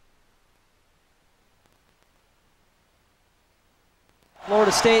 AutoZone.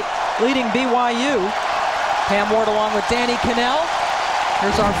 Florida State leading BYU. Cam Ward along with Danny Cannell.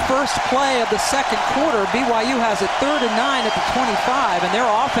 Here's our first play of the second quarter. BYU has it 3rd and 9 at the 25, and their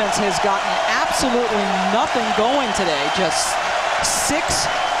offense has gotten absolutely nothing going today. Just 6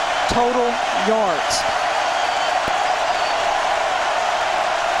 total yards.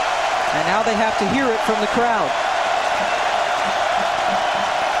 And now they have to hear it from the crowd.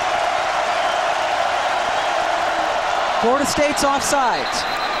 Florida State's offsides,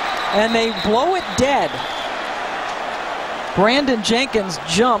 and they blow it dead. Brandon Jenkins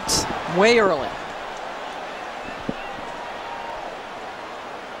jumped way early.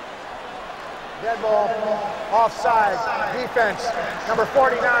 Dead ball, offside, defense, number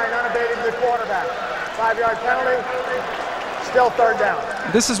 49, unabated to the quarterback. 5-yard penalty, still 3rd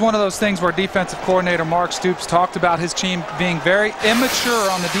down. This is one of those things where defensive coordinator Mark Stoops talked about his team being very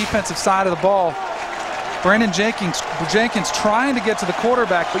immature on the defensive side of the ball. Brandon Jenkins trying to get to the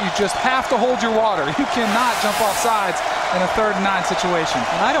quarterback, but you just have to hold your water. You cannot jump off sides in a 3rd and 9 situation.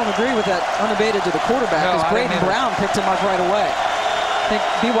 And I don't agree with that unabated to the quarterback, because Braden Brown picked him up right away. I think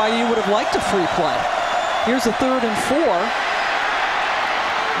BYU would have liked a free play. Here's a 3rd and 4.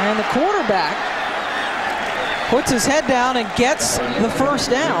 And the quarterback puts his head down and gets the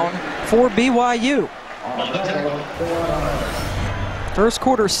first down for BYU. First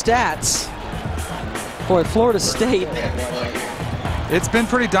quarter stats. Boy, Florida State. It's been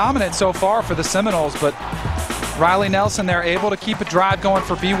pretty dominant so far for the Seminoles, but Riley Nelson, they're able to keep a drive going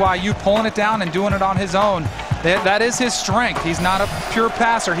for BYU, pulling it down and doing it on his own. That is his strength. He's not a pure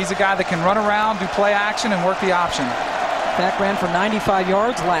passer. He's a guy that can run around, do play action, and work the option. Back ran for 95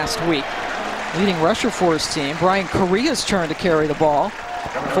 yards last week. Leading rusher for his team. Brian Correa's turn to carry the ball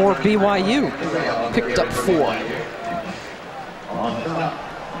for BYU. Picked up 4.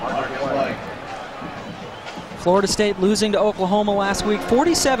 Florida State losing to Oklahoma last week,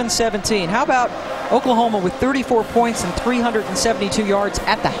 47-17. How about Oklahoma with 34 points and 372 yards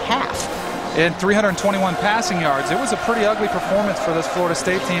at the half? And 321 passing yards. It was a pretty ugly performance for this Florida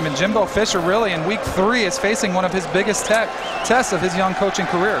State team. And Jimbo Fisher really in week 3 is facing one of his biggest tests of his young coaching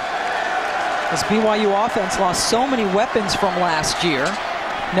career. This BYU offense lost so many weapons from last year.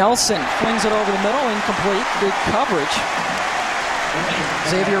 Nelson flings it over the middle, incomplete, good coverage.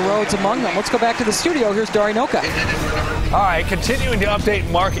 Xavier Rhodes among them. Let's go back to the studio. Here's Dari Noka. All right, continuing to update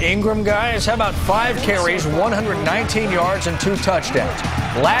Mark Ingram, guys. How about 5 carries, 119 yards, and 2 touchdowns?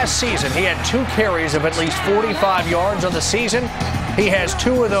 Last season, he had 2 carries of at least 45 yards on the season. He has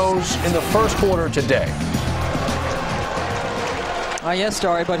 2 of those in the first quarter today. Yes,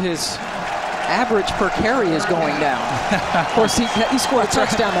 Dari, but his average per carry is going down. Of course, he scored a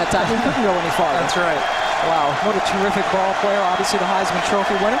touchdown that time. He couldn't go any farther. That's right. Wow, what a terrific ball player. Obviously the Heisman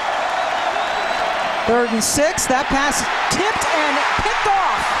Trophy winner. 3rd and 6. That pass tipped and picked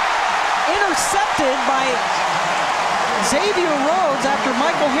off. Intercepted by Xavier Rhodes after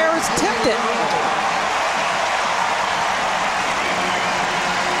Michael Harris tipped it.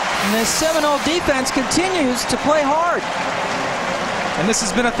 And the Seminole defense continues to play hard. And this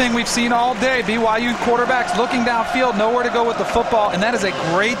has been a thing we've seen all day. BYU quarterbacks looking downfield, nowhere to go with the football. And that is a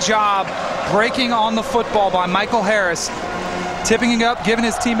great job breaking on the football by Michael Harris. Tipping it up, giving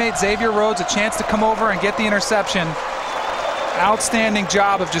his teammate Xavier Rhodes a chance to come over and get the interception. Outstanding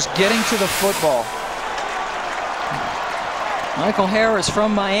job of just getting to the football. Michael Harris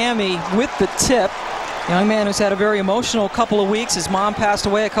from Miami with the tip. Young man who's had a very emotional couple of weeks. His mom passed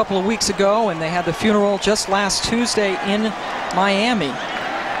away a couple of weeks ago, and they had the funeral just last Tuesday in Miami.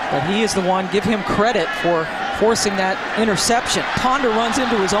 But he is the one, give him credit for forcing that interception. Ponder runs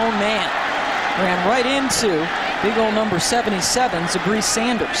into his own man. Ran right into big old number 77, Zabri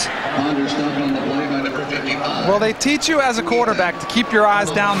Sanders. Ponder stopped on the play by number 55. Well, they teach you as a quarterback to keep your eyes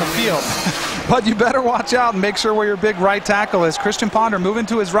down the field. But you better watch out and make sure where your big right tackle is. Christian Ponder moving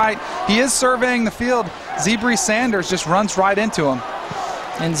to his right. He is surveying the field. Zabri Sanders just runs right into him.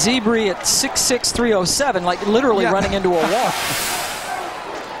 And Zabri at 6'6", 307, like literally running into a wall.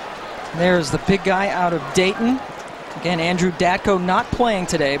 There's the big guy out of Dayton. Again, Andrew Datko not playing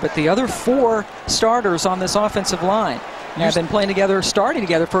today, but the other 4 starters on this offensive line have been playing together, starting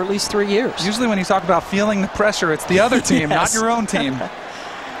together for at least 3 years. Usually when you talk about feeling the pressure, it's the other team, not your own team.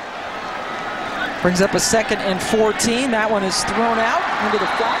 Brings up a 2nd and 14. That one is thrown out into the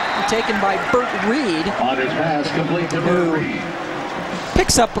flat and taken by Burt Reed, Ponders pass complete to Burt Reed. picks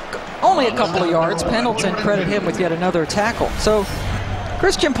picks up only a couple of yards. Pendleton credit him with yet another tackle. So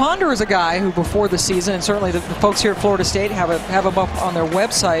Christian Ponder is a guy who before the season, and certainly the folks here at Florida State have him up on their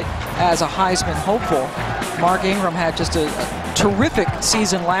website as a Heisman hopeful. Mark Ingram had just a terrific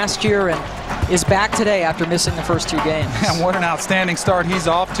season last year and is back today after missing the first 2 games. And what an outstanding start he's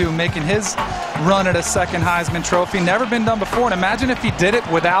off to, making his run at a second Heisman Trophy. Never been done before, and imagine if he did it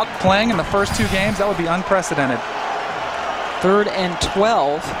without playing in the first 2 games. That would be unprecedented. 3rd and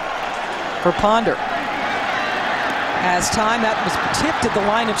 12 for Ponder. As time, that was tipped at the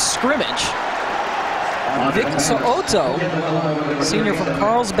line of scrimmage. Vic So'oto, senior from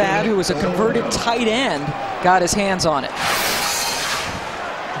Carlsbad, who was a converted tight end, got his hands on it.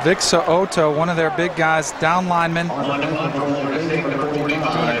 Vic So'oto, one of their big guys, down lineman, doing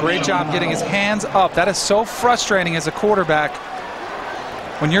a great job getting his hands up. That is so frustrating as a quarterback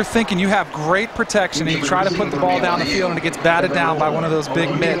when you're thinking you have great protection and you try to put the ball down the field and it gets batted down by one of those big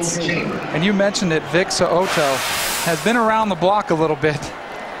mitts. And you mentioned it, Vic So'oto has been around the block a little bit.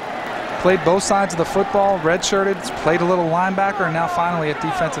 Played both sides of the football, redshirted, played a little linebacker, and now finally at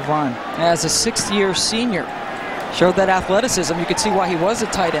defensive line. As a 6th-year senior, showed that athleticism. You could see why he was a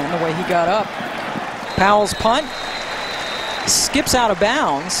tight end, the way he got up. Powell's punt skips out of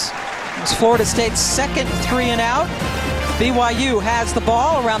bounds. It's Florida State's second 3-and-out. BYU has the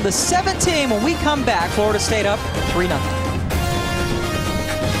ball around the 17. When we come back, Florida State up 3-0.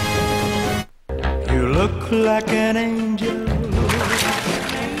 You look like an angel,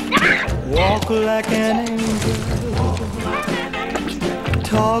 walk like an angel,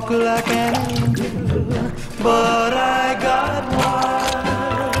 talk like an angel, but I got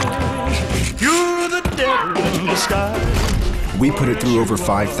wise. You're the devil in disguise. We put it through over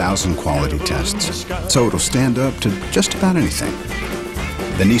 5,000 quality tests, so it'll stand up to just about anything.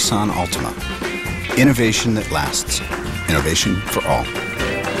 The Nissan Altima. Innovation that lasts. Innovation for all.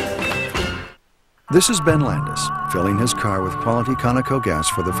 This is Ben Landis, filling his car with quality Conoco gas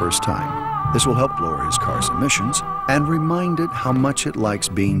for the first time. This will help lower his car's emissions and remind it how much it likes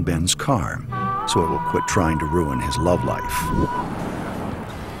being Ben's car, so it will quit trying to ruin his love life.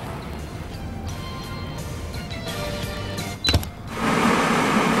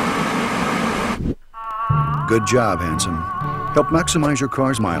 Good job, handsome. Help maximize your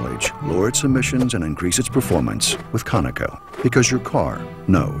car's mileage, lower its emissions, and increase its performance with Conoco, because your car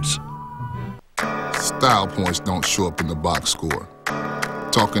knows. Style points don't show up in the box score.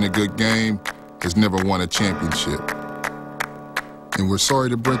 Talking a good game has never won a championship. And we're sorry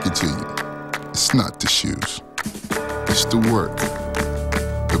to break it to you. It's not the shoes. It's the work,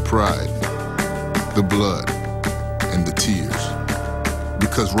 the pride, the blood, and the tears.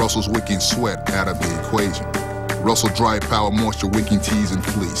 Because Russell's wicking sweat out of the equation. Russell Dry Power Moisture Wicking Tees and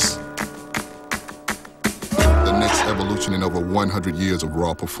Fleece. The next evolution in over 100 years of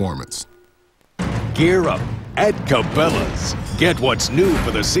raw performance. Gear up at Cabela's. Get what's new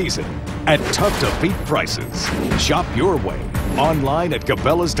for the season at tough-to-beat prices. Shop your way online at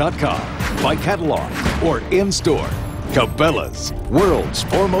Cabela's.com, by catalog, or in-store. Cabela's, world's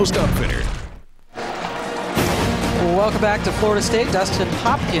foremost outfitter. Welcome back to Florida State. Dustin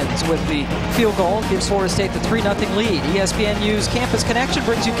Hopkins with the field goal gives Florida State the 3-0 lead. ESPNU's Campus Connection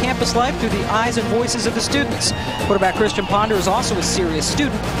brings you campus life through the eyes and voices of the students. Quarterback Christian Ponder is also a serious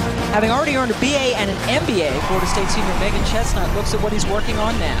student. Having already earned a BA and an MBA, Florida State senior Megan Chestnut looks at what he's working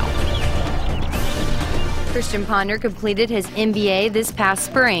on now. Christian Ponder completed his MBA this past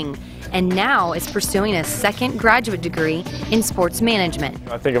spring and now is pursuing a second graduate degree in sports management.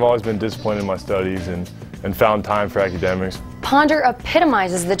 I think I've always been disciplined in my studies and found time for academics. Ponder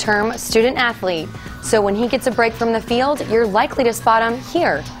epitomizes the term student athlete, so when he gets a break from the field, you're likely to spot him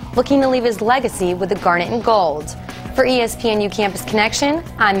here, looking to leave his legacy with the garnet and gold. For ESPNU Campus Connection,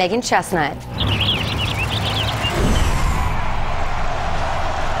 I'm Megan Chestnut.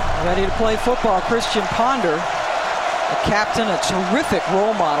 Ready to play football, Christian Ponder, a captain, a terrific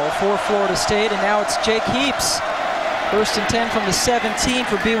role model for Florida State, and now it's Jake Heaps. 1st and 10 from the 17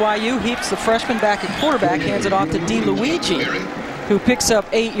 for BYU. Heaps, the freshman back at quarterback, hands it off to DeLuigi, who picks up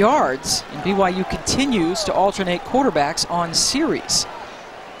 8 yards. And BYU continues to alternate quarterbacks on series.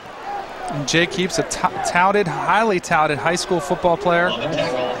 And Jake Heaps, a touted, highly touted high school football player.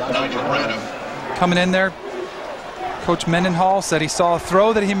 Coming in there, Coach Mendenhall said he saw a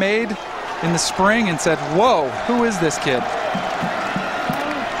throw that he made in the spring and said, whoa, who is this kid?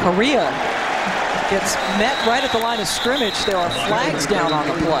 Correa gets met right at the line of scrimmage. There are flags down on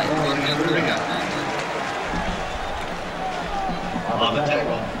the play. On the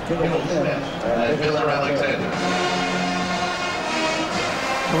tackle, Alexander.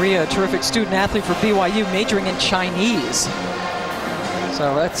 Correa, a terrific student athlete for BYU, majoring in Chinese.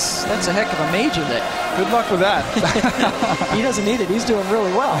 So that's a heck of a major there. Good luck with that. He doesn't need it. He's doing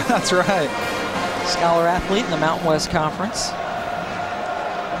really well. That's right. Scholar athlete in the Mountain West Conference.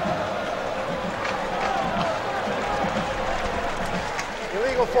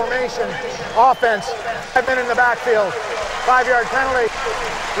 Illegal formation, offense, 5 men in the backfield, 5-yard penalty,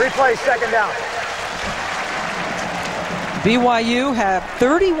 replay, second down. BYU have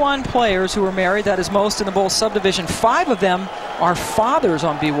 31 players who are married. That is most in the Bowl subdivision. 5 of them are fathers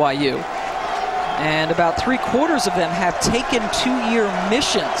on BYU. And about 3/4 of them have taken 2-year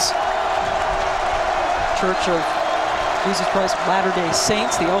missions. Church of Jesus Christ of Latter-day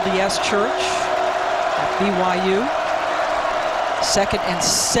Saints, the LDS Church at BYU. 2nd and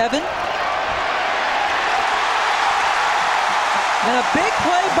 7. And a big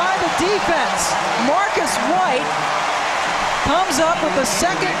play by the defense. Marcus White comes up with the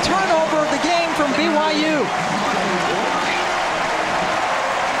 2nd turnover of the game from BYU.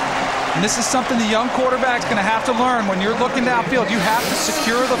 And this is something the young quarterback's going to have to learn. When you're looking downfield, you have to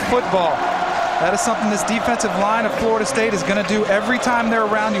secure the football. That is something this defensive line of Florida State is going to do every time they're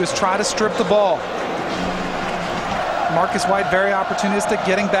around you, is try to strip the ball. Marcus White, very opportunistic,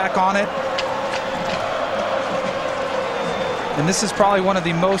 getting back on it. And this is probably one of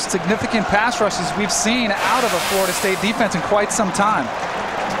the most significant pass rushes we've seen out of a Florida State defense in quite some time.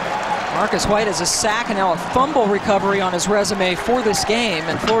 Marcus White has a sack and now a fumble recovery on his resume for this game.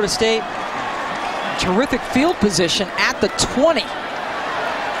 And Florida State, terrific field position at the 20.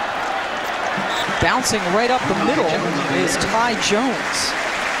 Bouncing right up the middle is Ty Jones,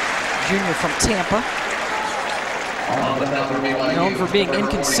 junior from Tampa. Known for being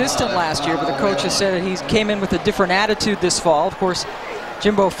inconsistent last year, but the coach has said that he came in with a different attitude this fall. Of course,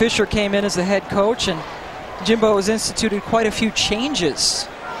 Jimbo Fisher came in as the head coach, and Jimbo has instituted quite a few changes.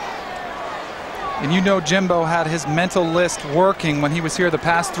 And you know Jimbo had his mental list working when he was here the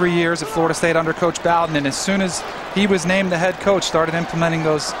past 3 years at Florida State under Coach Bowden, and as soon as he was named the head coach, started implementing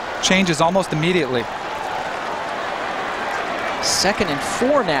those changes almost immediately. 2nd and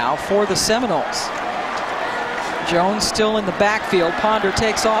 4 now for the Seminoles. Jones still in the backfield. Ponder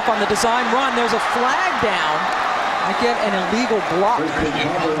takes off on the design run. There's a flag down. I get an illegal block.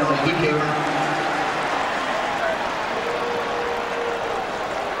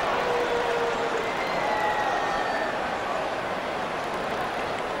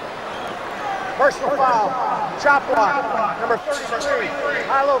 Personal foul, chop block, number 33,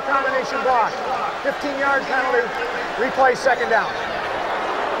 high-low combination block, 15-yard penalty, replay, second down.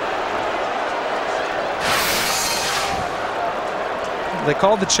 They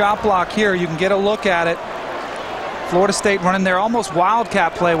called the chop block here. You can get a look at it. Florida State running their almost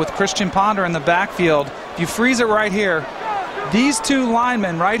wildcat play with Christian Ponder in the backfield. If you freeze it right here, these 2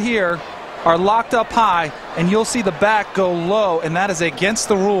 linemen right here are locked up high, and you'll see the back go low, and that is against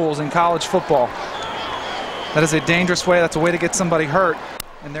the rules in college football. That is a dangerous way. That's a way to get somebody hurt,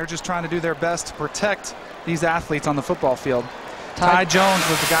 and they're just trying to do their best to protect these athletes on the football field. Ty Jones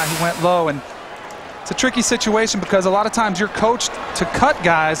was the guy who went low, and it's a tricky situation because a lot of times you're coached to cut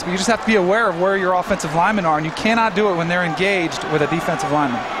guys, but you just have to be aware of where your offensive linemen are, and you cannot do it when they're engaged with a defensive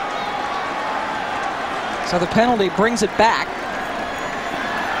lineman. So the penalty brings it back.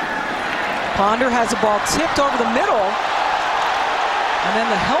 Ponder has the ball tipped over the middle, and then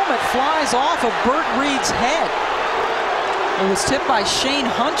the helmet flies off of Burt Reed's head. It was tipped by Shane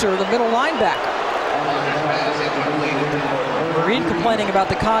Hunter, the middle linebacker. Reed complaining about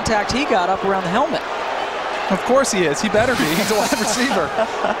the contact he got up around the helmet. Of course he is. He better be. He's a wide receiver.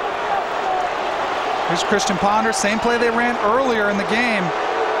 Here's Christian Ponder. Same play they ran earlier in the game.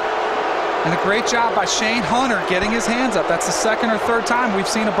 And a great job by Shane Hunter getting his hands up. That's the 2nd or 3rd time we've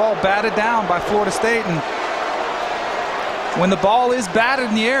seen a ball batted down by Florida State. And when the ball is batted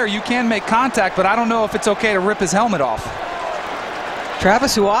in the air, you can make contact, but I don't know if it's okay to rip his helmet off.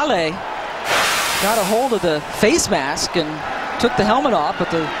 Travis Uale got a hold of the face mask and took the helmet off, but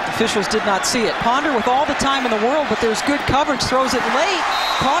the officials did not see it. Ponder with all the time in the world, but there's good coverage, throws it late.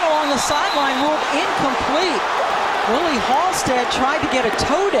 Caught along the sideline, ruled incomplete. Willie Halstead tried to get a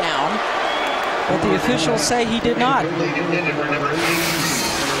toe down, but the officials say he did not.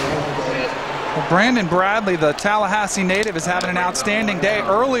 Well, Brandon Bradley, the Tallahassee native, is having an outstanding day.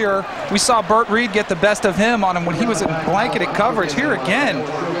 Earlier, we saw Burt Reed get the best of him on him when he was in blanketed coverage. Here again,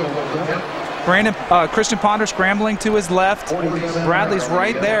 Christian Ponder scrambling to his left. Bradley's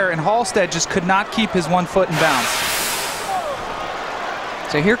right there, and Halstead just could not keep his 1 foot in bounds.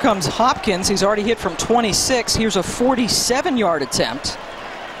 So here comes Hopkins. He's already hit from 26. Here's a 47-yard attempt.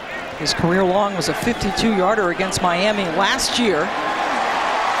 His career long was a 52-yarder against Miami last year.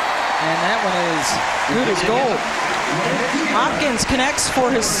 And that one is good as gold. Hopkins connects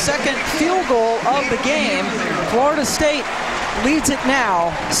for his second field goal of the game. Florida State leads it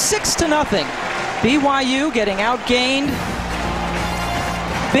now 6-0. BYU getting outgained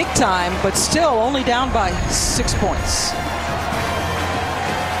big time, but still only down by 6 points.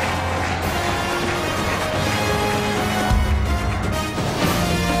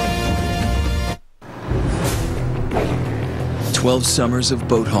 "12 summers of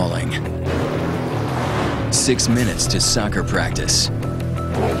boat hauling, 6 minutes to soccer practice,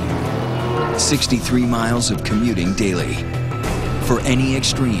 63 miles of commuting daily. For any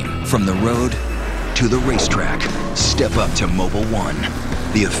extreme, from the road to the racetrack, step up to Mobil 1,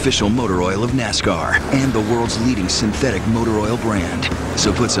 the official motor oil of NASCAR and the world's leading synthetic motor oil brand.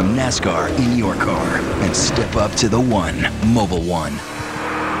 So put some NASCAR in your car and step up to the one, Mobil 1.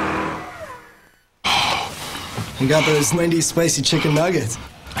 I got those Wendy's spicy chicken nuggets.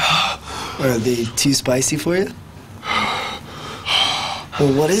 Are they too spicy for you?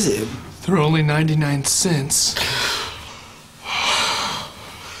 Well, what is it? They're only 99 cents.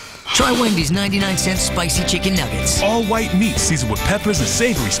 Try Wendy's 99-cent spicy chicken nuggets. All white meat seasoned with peppers and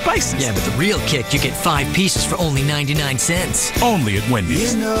savory spices. Yeah, but the real kick, you get 5 pieces for only 99 cents. Only at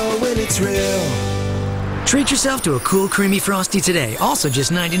Wendy's. You know when it's real. Treat yourself to a cool, creamy Frosty today. Also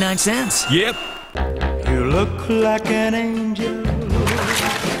just 99 cents. Yep. You look like an angel.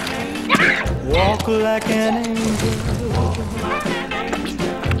 Walk like an angel.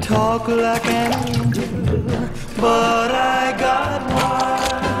 Talk like an angel. But I got wise.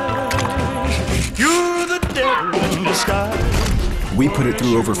 You're the devil in disguise. We put it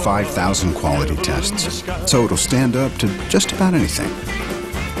through over 5,000 quality tests, so it'll stand up to just about anything.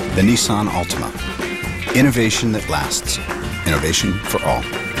 The Nissan Altima. Innovation that lasts. Innovation for all.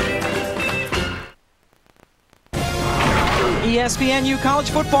 ESPNU College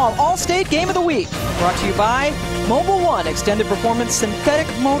Football All-State Game of the Week. Brought to you by Mobil 1 Extended Performance Synthetic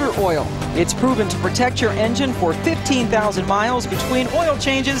Motor Oil. It's proven to protect your engine for 15,000 miles between oil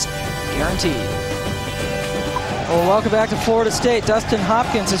changes, guaranteed. Well, welcome back to Florida State. Dustin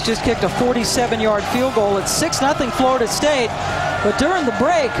Hopkins has just kicked a 47-yard field goal. It's 6-0 Florida State. But during the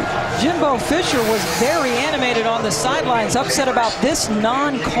break, Jimbo Fisher was very animated on the sidelines, upset about this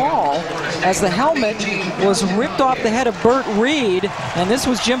non-call as the helmet was ripped off the head of Burt Reed, and this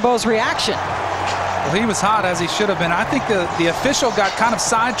was Jimbo's reaction. Well, he was hot, as he should have been. I think the official got kind of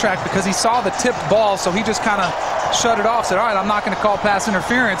sidetracked because he saw the tipped ball, so he just kind of shut it off, said, all right, I'm not going to call pass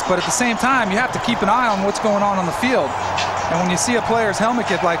interference, but at the same time, you have to keep an eye on what's going on the field. And when you see a player's helmet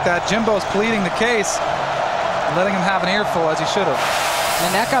get like that, Jimbo's pleading the case, letting him have an earful as he should have.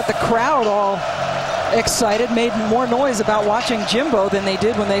 And that got the crowd all excited, made more noise about watching Jimbo than they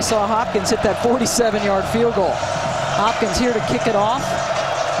did when they saw Hopkins hit that 47-yard field goal. Hopkins here to kick it off.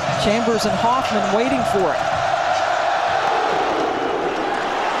 Chambers and Hoffman waiting for it.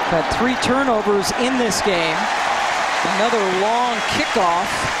 Had 3 turnovers in this game. Another long kickoff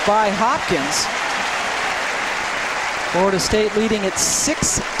by Hopkins. Florida State leading it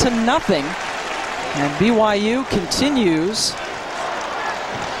 6-0. And BYU continues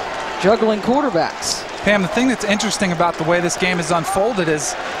juggling quarterbacks. Pam, the thing that's interesting about the way this game is unfolded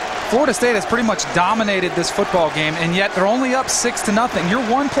is Florida State has pretty much dominated this football game, and yet they're only up 6-0. You're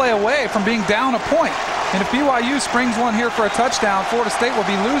one play away from being down a point. And if BYU springs one here for a touchdown, Florida State will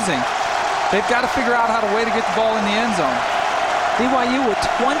be losing. They've got to figure out how to way to get the ball in the end zone. BYU with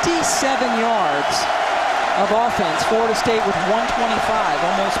 27 yards of offense. Florida State with 125,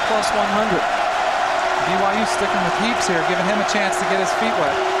 almost plus 100. BYU sticking with Heaps here, giving him a chance to get his feet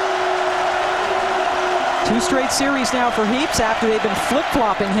wet. 2 straight series now for Heaps after they've been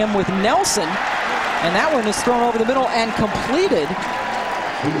flip-flopping him with Nelson. And that one is thrown over the middle and completed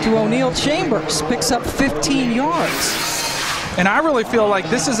to O'Neal Chambers. Picks up 15 yards. And I really feel like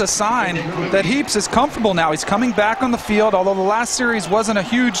this is a sign that Heaps is comfortable now. He's coming back on the field. Although the last series wasn't a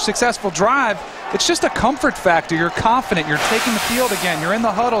huge successful drive, it's just a comfort factor. You're confident. You're taking the field again. You're in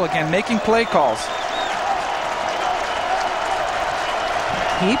the huddle again, making play calls.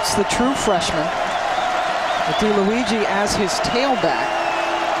 Heaps, the true freshman, with DeLuigi as his tailback.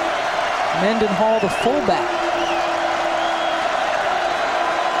 Mendenhall, the fullback.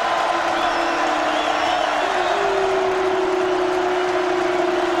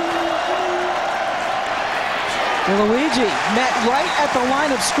 DeLuigi met right at the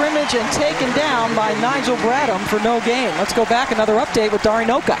line of scrimmage and taken down by Nigel Bradham for no gain. Let's go back, another update with Dari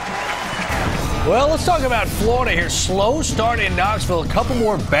Noka. Well, let's talk about Florida here. Slow start in Knoxville. A couple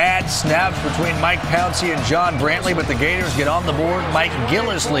more bad snaps between Mike Pouncey and John Brantley, but the Gators get on the board. Mike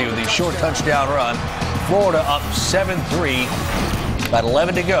Gillisley with a short touchdown run. Florida up 7-3. About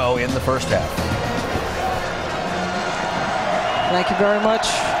 11 to go in the first half. Thank you very much.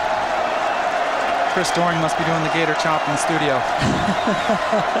 Chris Doring must be doing the gator chomp in the studio.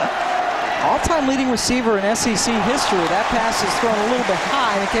 All-time leading receiver in SEC history. That pass is thrown a little bit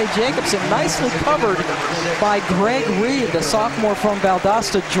high. McKay Jacobson nicely covered by Greg Reed, the sophomore from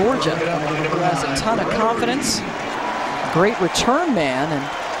Valdosta, Georgia, who has a ton of confidence. Great return man, and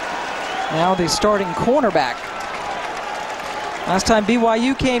now the starting cornerback. Last time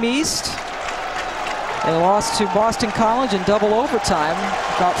BYU came east, they lost to Boston College in double overtime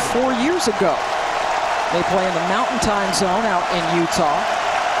about 4 years ago. They play in the Mountain Time Zone out in Utah.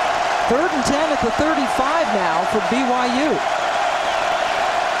 3rd and 10 at the 35 now for BYU.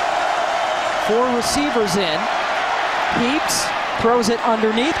 4 receivers in. Heaps throws it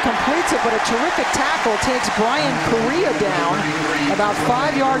underneath, completes it, but a terrific tackle takes Brian Correa down about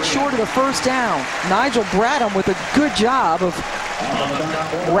 5 yards short of the first down. Nigel Bradham with a good job of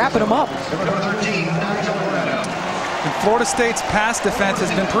wrapping him up. And Florida State's pass defense has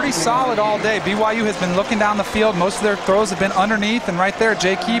been pretty solid all day. BYU has been looking down the field. Most of their throws have been underneath, and right there,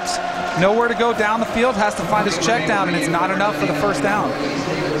 Jay Keeps nowhere to go down the field, has to find his check down, and it's not enough for the first down.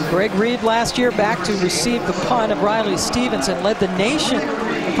 Greg Reed last year back to receive the punt of Riley Stevenson, led the nation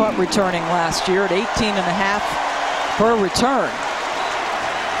in punt returning last year at 18.5 per return.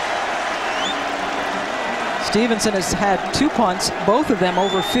 Stevenson has had 2 punts, both of them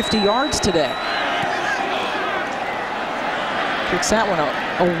over 50 yards today. Kicks that one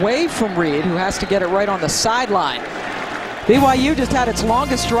away from Reed, who has to get it right on the sideline. BYU just had its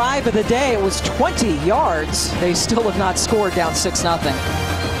longest drive of the day. It was 20 yards. They still have not scored, down 6-0.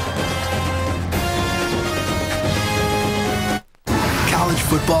 College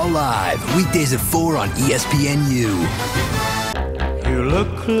Football Live, weekdays at 4 on ESPNU. You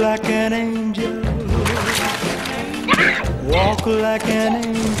look like an angel, walk like an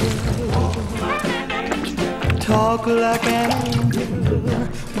angel, talk like an angel,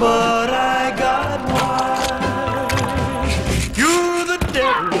 but I got wise. You're the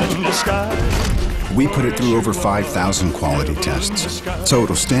devil in disguise. We put it through over 5,000 quality tests, so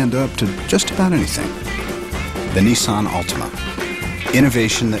it'll stand up to just about anything. The Nissan Altima.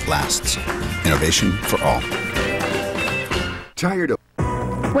 Innovation that lasts. Innovation for all. Tired of...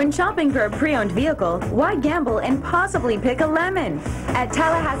 When shopping for a pre-owned vehicle, why gamble and possibly pick a lemon? At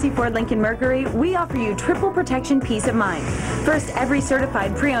Tallahassee Ford Lincoln Mercury, we offer you triple protection peace of mind. First, every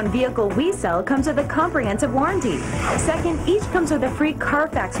certified pre-owned vehicle we sell comes with a comprehensive warranty. Second, each comes with a free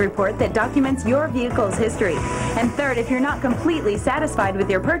Carfax report that documents your vehicle's history. And third, if you're not completely satisfied with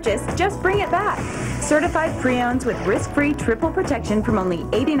your purchase, just bring it back. Certified pre-owns with risk-free triple protection from only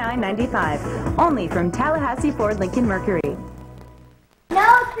 $89.95. Only from Tallahassee Ford Lincoln Mercury. No,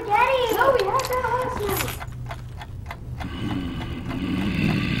 spaghetti! No, we had that last night.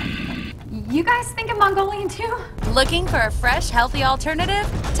 You guys think of Mongolian too? Looking for a fresh, healthy alternative?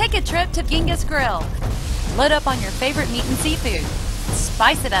 Take a trip to Genghis Grill. Load up on your favorite meat and seafood.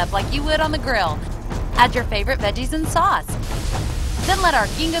 Spice it up like you would on the grill. Add your favorite veggies and sauce. Then let our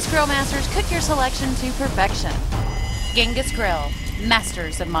Genghis Grill masters cook your selection to perfection. Genghis Grill,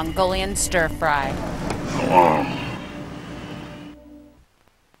 masters of Mongolian stir fry.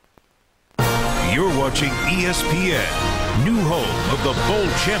 You're watching ESPN, new home of the Bowl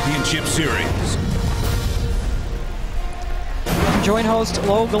Championship Series. Join host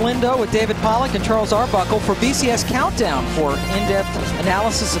Lo Galindo with David Pollack and Charles Arbuckle for BCS Countdown for in-depth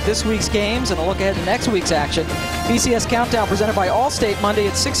analysis of this week's games and a look ahead to next week's action. BCS Countdown presented by Allstate Monday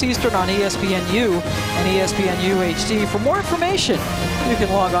at 6 Eastern on ESPNU and ESPNU HD. For more information, you can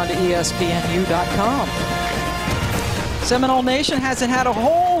log on to ESPNU.com. Seminole Nation hasn't had a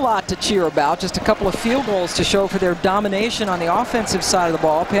whole lot to cheer about, just a couple of field goals to show for their domination on the offensive side of the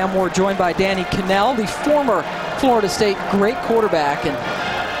ball. Pam Moore joined by Danny Cannell, the former Florida State great quarterback, and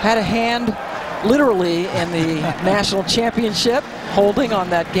had a hand literally in the national championship, holding on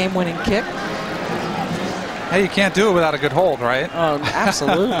that game-winning kick. Hey, you can't do it without a good hold, right? Oh,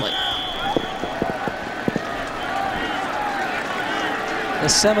 absolutely. The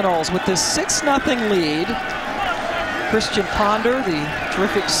Seminoles with this 6-0 lead. Christian Ponder, the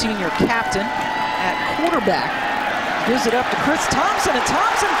terrific senior captain at quarterback, gives it up to Chris Thompson, and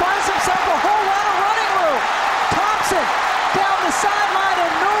Thompson finds himself a whole lot of running room. Thompson down the sideline,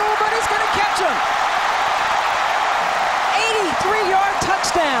 and nobody's going to catch him. 83-yard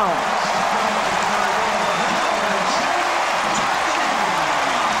touchdown.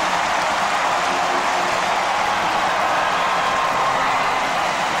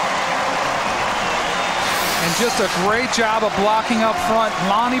 And just a great job of blocking up front.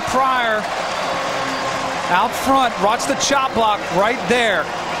 Lonnie Pryor out front. Watch the chop block right there.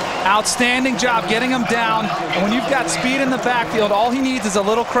 Outstanding job getting him down. And when you've got speed in the backfield, all he needs is a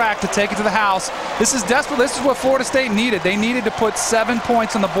little crack to take it to the house. This is desperate. This is what Florida State needed. They needed to put 7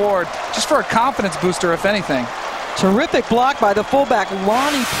 points on the board just for a confidence booster, if anything. Terrific block by the fullback,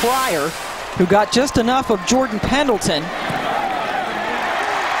 Lonnie Pryor, who got just enough of Jordan Pendleton.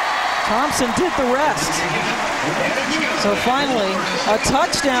 Thompson did the rest. So finally, a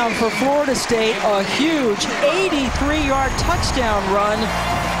touchdown for Florida State, a huge 83-yard touchdown run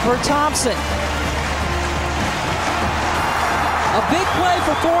for Thompson. A big play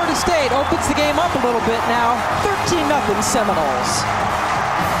for Florida State, opens the game up a little bit now, 13-0 Seminoles.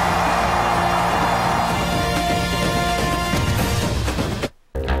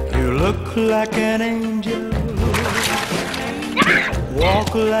 You look like an angel,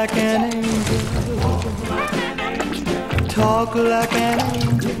 walk like an angel, talk like an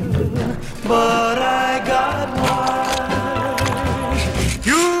angel, but I got wise.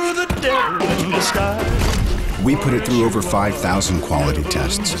 You're the devil in disguise. We put it through over 5,000 quality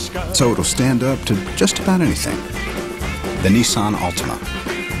tests, so it'll stand up to just about anything. The Nissan Altima.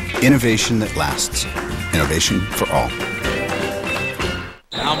 Innovation that lasts. Innovation for all.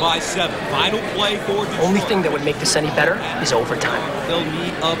 Down by 7. Final play for Detroit. Only thing that would make this any better is overtime. They'll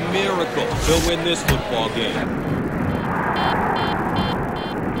need a miracle to win this football game.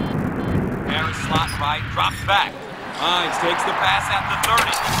 Harris slot right, drops back. Hines takes the pass at the 30.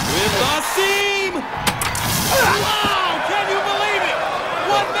 With the seam! Wow! Can you believe it?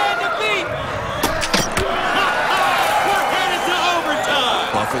 One man to beat! We're headed to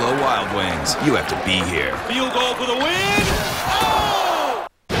overtime! Buffalo Wild Wings, you have to be here. Field goal for the win!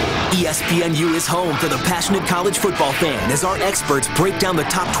 ESPNU is home for the passionate college football fan as our experts break down the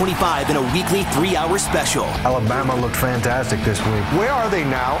top 25 in a weekly 3-hour special. Alabama looked fantastic this week. Where are they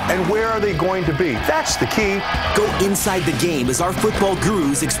now, and where are they going to be? That's the key. Go inside the game as our football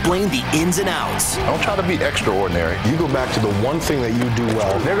gurus explain the ins and outs. Don't try to be extraordinary. You go back to the one thing that you do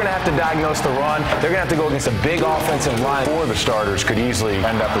well. They're going to have to diagnose the run. They're going to have to go against a big offensive line. 4 of the starters could easily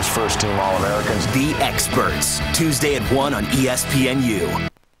end up as first-team All-Americans. The Experts, Tuesday at 1 on ESPNU.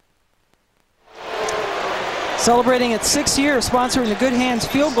 Celebrating its 6th year sponsoring the Good Hands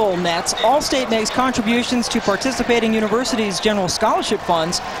Field Goal Nets, Allstate makes contributions to participating universities' general scholarship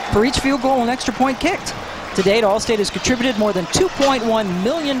funds for each field goal and extra point kicked. To date, Allstate has contributed more than $2.1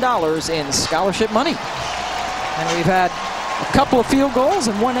 million in scholarship money. And we've had a couple of field goals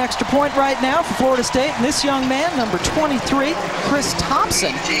and 1 extra point right now for Florida State. And this young man, number 23, Chris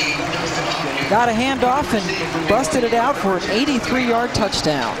Thompson, got a handoff and busted it out for an 83-yard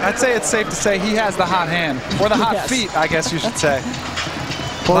touchdown. I'd say it's safe to say he has the hot hand, or the hot feet, I guess you should say.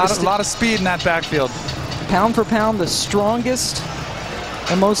 A lot of speed in that backfield. Pound for pound, the strongest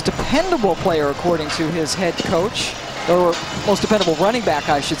and most dependable player, according to his head coach, or most dependable running back,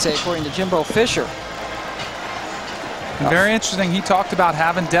 I should say, according to Jimbo Fisher. And very interesting, he talked about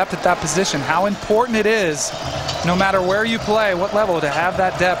having depth at that position, how important it is, no matter where you play, what level, to have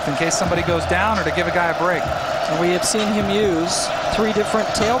that depth in case somebody goes down or to give a guy a break. And we have seen him use 3 different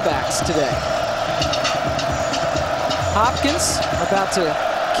tailbacks today. Hopkins about to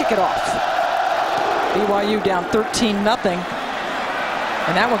kick it off. BYU down 13-0.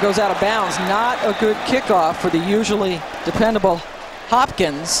 And that one goes out of bounds. Not a good kickoff for the usually dependable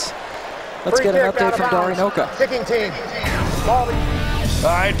Hopkins. Let's get an update from Darinoka. Kicking team. All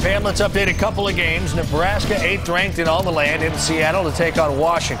right, Pam, let's update a couple of games. Nebraska 8th ranked in all the land in Seattle to take on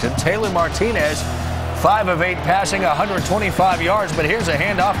Washington. Taylor Martinez, 5 of 8 passing, 125 yards. But here's a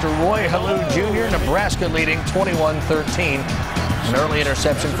handoff to Roy Halou Jr. Nebraska leading 21-13. An early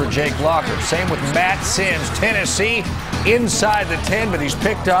interception for Jake Locker. Same with Matt Sims. Tennessee inside the 10, but he's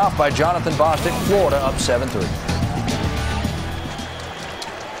picked off by Jonathan Bostic. Florida up 7-3.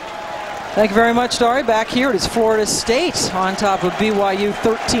 Thank you very much, Dari. Back here, it is Florida State on top of BYU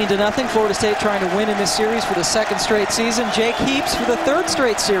 13-0. Florida State trying to win in this series for the 2nd straight season. Jake Heaps for the 3rd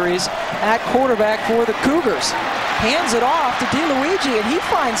straight series at quarterback for the Cougars. Hands it off to DeLuigi, and he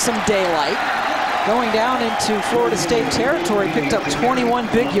finds some daylight. Going down into Florida State territory, picked up 21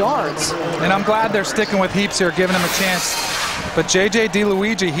 big yards. And I'm glad they're sticking with Heaps here, giving him a chance. But J.J.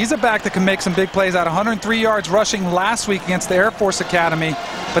 DeLuigi, he's a back that can make some big plays out. 103 yards rushing last week against the Air Force Academy.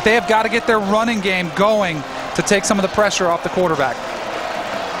 But they have got to get their running game going to take some of the pressure off the quarterback.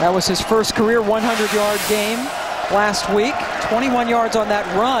 That was his first career 100-yard game last week. 21 yards on that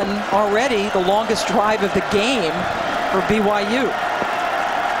run already, the longest drive of the game for BYU.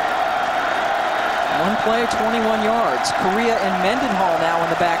 One play, 21 yards. Correa and Mendenhall now in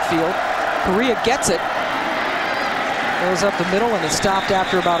the backfield. Correa gets it. Goes up the middle and is stopped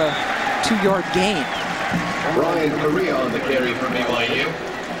after about a 2-yard gain. Ryan Correa on the carry for BYU.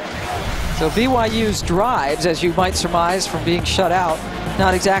 So BYU's drives, as you might surmise from being shut out,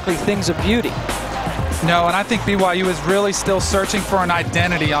 not exactly things of beauty. No, and I think BYU is really still searching for an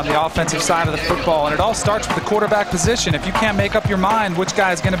identity on the offensive side of the football, and it all starts with the quarterback position. If you can't make up your mind which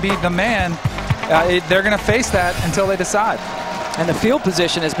guy is going to be the man, they're going to face that until they decide. And the field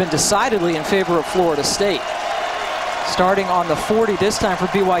position has been decidedly in favor of Florida State. Starting on the 40 this time for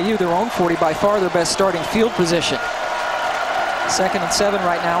BYU, their own 40, by far their best starting field position. 2nd and 7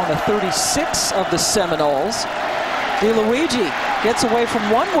 right now on the 36 of the Seminoles. DeLuigi gets away from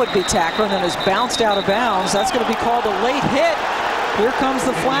one would-be tackler and then is bounced out of bounds. That's going to be called a late hit. Here comes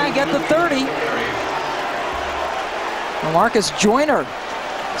the flag at the 30. Marcus Joyner,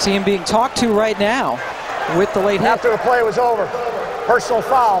 see him being talked to right now with the late hit. After the play was over, personal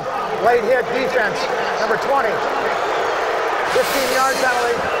foul, late hit defense, number 20. 15-yard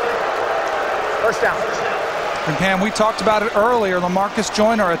penalty, first down. And Pam, we talked about it earlier. LaMarcus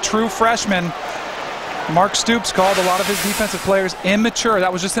Joyner, a true freshman. Mark Stoops called a lot of his defensive players immature.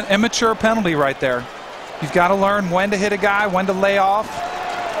 That was just an immature penalty right there. You've got to learn when to hit a guy, when to lay off.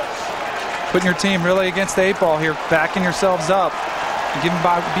 Putting your team really against the 8 ball here, backing yourselves up, and giving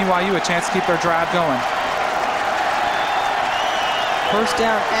BYU a chance to keep their drive going. First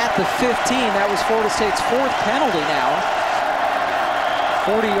down at the 15. That was Florida State's 4th penalty now.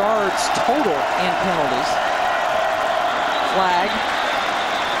 40 yards total in penalties. Flag.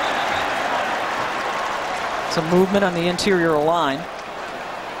 Some movement on the interior line.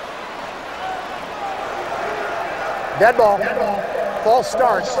 Dead ball. False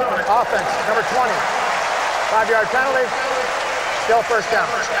start. Offense, number 20. 5-yard penalty. Still first down.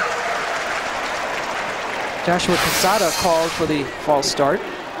 Joshua Casada called for the false start.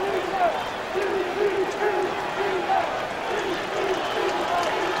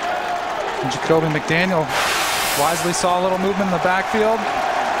 And Jacoby McDaniel wisely saw a little movement in the backfield.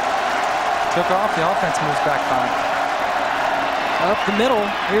 Took off, the offense moves back 5. Up the middle,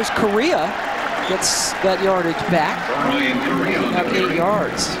 here's Correa. Gets that yardage back. Up 8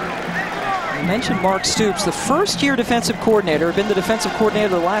 yards. You mentioned Mark Stoops, the first-year defensive coordinator, been the defensive coordinator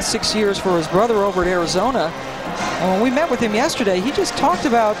the last 6 years for his brother over at Arizona. And when we met with him yesterday, he just talked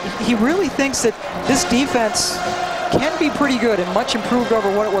about, he really thinks that this defense can be pretty good and much improved over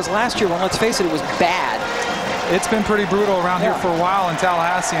what it was last year when, let's face it, was bad. It's been pretty brutal around here for a while in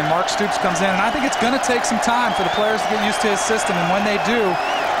Tallahassee, and Mark Stoops comes in, and I think it's going to take some time for the players to get used to his system, and when they do,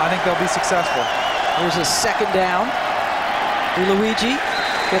 I think they'll be successful. Here's a 2nd down. DeLuigi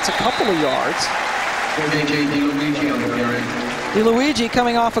gets a couple of yards. DeLuigi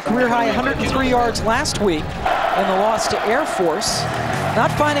coming off a career-high 103 yards last week in the loss to Air Force.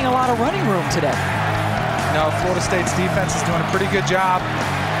 Not finding a lot of running room today. No, Florida State's defense is doing a pretty good job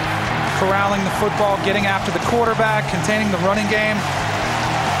corralling the football, getting after the quarterback, containing the running game.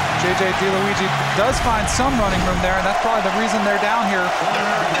 J.J. DeLuigi does find some running room there, and that's probably the reason they're down here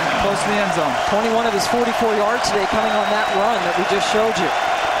close to the end zone. 21 of his 44 yards today coming on that run that we just showed you.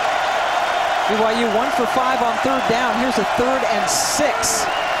 BYU 1 for 5 on 3rd down. Here's a 3rd and 6.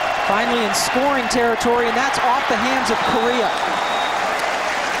 Finally in scoring territory, and that's off the hands of Correa.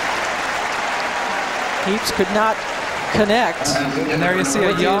 Heaps could not connect. And there you see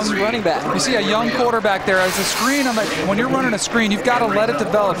a young running back. You see a young quarterback there. As a screen, when you're running a screen, you've got to let it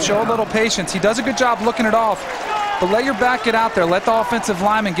develop. Show a little patience. He does a good job looking it off. But let your back get out there. Let the offensive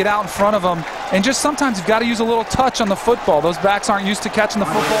lineman get out in front of him. And just sometimes you've got to use a little touch on the football. Those backs aren't used to catching the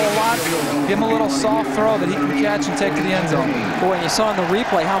football a lot. Give him a little soft throw that he can catch and take to the end zone. Boy, and you saw in the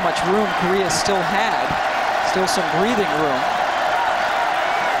replay how much room Correa still had. Still some breathing room.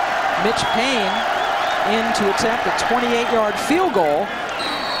 Mitch Payne in to attempt a 28-yard field goal.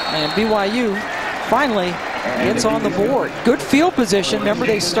 And BYU finally gets on the board. Good field position. Remember,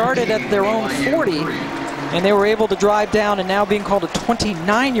 they started at their own 40, and they were able to drive down, and now being called a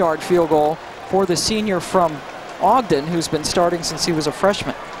 29-yard field goal for the senior from Ogden, who's been starting since he was a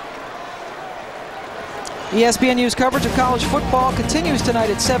freshman. ESPN News coverage of college football continues tonight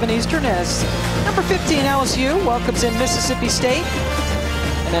at 7 Eastern as number 15 LSU welcomes in Mississippi State.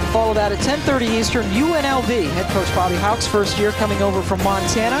 And then follow that at 10:30 Eastern, UNLV. Head coach Bobby Hauck's first year coming over from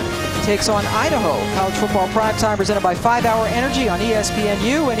Montana takes on Idaho. College football primetime presented by 5 Hour Energy on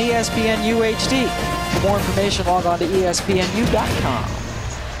ESPNU and ESPNU HD. For more information, log on to ESPNU.com.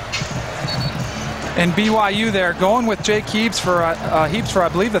 And BYU there going with Jake Heaps for I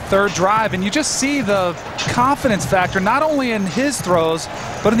believe the 3rd drive, and you just see the confidence factor not only in his throws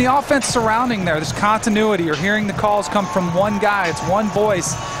but in the offense surrounding there. There's continuity. You're hearing the calls come from one guy. It's one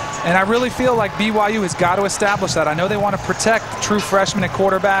voice, and I really feel like BYU has got to establish that. I know they want to protect the true freshman at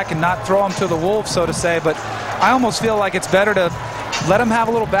quarterback and not throw him to the wolves, so to say, but I almost feel like it's better to let him have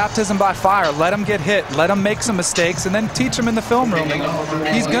a little baptism by fire. Let him get hit. Let him make some mistakes, and then teach him in the film room.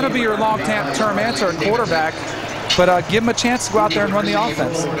 He's going to be your long-term answer at quarterback, but give him a chance to go out there and run the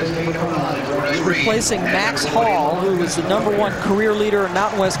offense. Replacing Max Hall, who was the #1 career leader in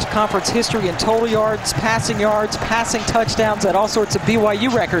Mountain West Conference history in total yards, passing touchdowns, and all sorts of BYU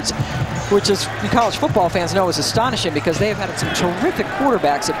records, which is, you college football fans know, is astonishing because they have had some terrific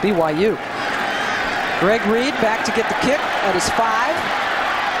quarterbacks at BYU. Greg Reed back to get the kick at his 5.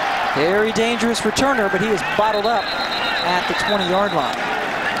 Very dangerous returner, but he is bottled up at the 20-yard line.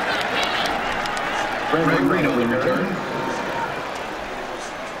 Greg Reed on the return.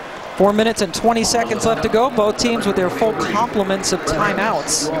 4 minutes and 20 seconds left to go. Both teams with their full complements of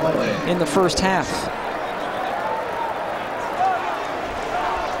timeouts in the first half.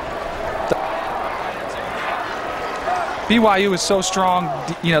 BYU is so strong,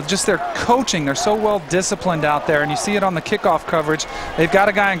 you know, just their coaching. They're so well disciplined out there, and you see it on the kickoff coverage. They've got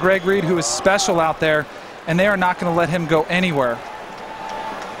a guy in Greg Reed who is special out there, and they are not going to let him go anywhere.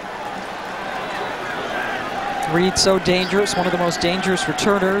 Reed so dangerous, one of the most dangerous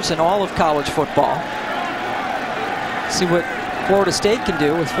returners in all of college football. See what Florida State can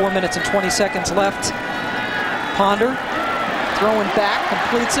do with 4 minutes and 20 seconds left. Ponder throwing back,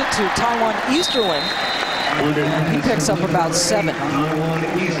 completes it to Taiwan Easterling. He picks up about 7.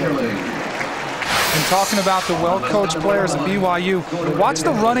 And talking about the well-coached players at BYU, watch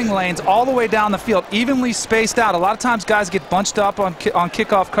the running lanes all the way down the field, evenly spaced out. A lot of times guys get bunched up on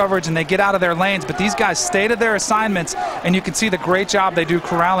kickoff coverage and they get out of their lanes, but these guys stay to their assignments, and you can see the great job they do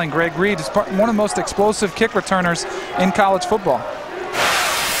corralling Greg Reed. He's one of the most explosive kick returners in college football.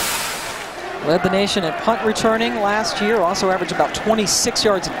 Led the nation in punt returning last year, also averaged about 26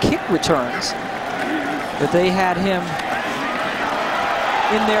 yards of kick returns. But they had him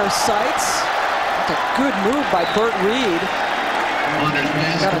in their sights. That's a good move by Burt Reed.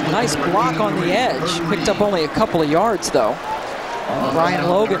 Got a nice block on the edge. Picked up only a couple of yards, though. Brian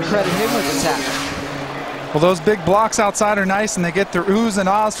Logan credit him with the tackle. Well, those big blocks outside are nice, and they get their oohs and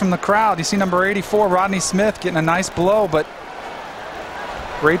ahs from the crowd. You see number 84, Rodney Smith, getting a nice blow, but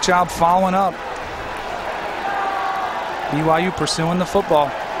great job following up. BYU pursuing the football.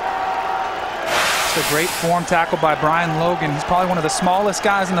 It's a great form tackle by Brian Logan. He's probably one of the smallest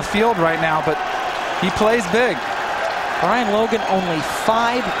guys in the field right now, but he plays big. Brian Logan only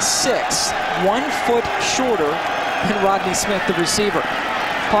 5'6", 1 foot shorter than Rodney Smith, the receiver.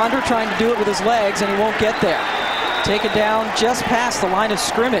 Ponder trying to do it with his legs, and he won't get there. Taken down just past the line of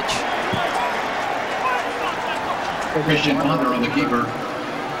scrimmage. Christian Ponder on the keeper.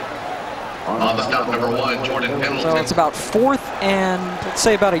 On the stop, number 1, Jordan Pendleton. So it's about 4th and, let's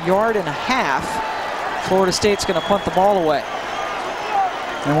say, about 1.5 yards. Florida State's going to punt the ball away.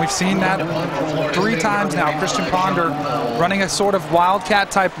 And we've seen that 3 times now. Christian Ponder running a sort of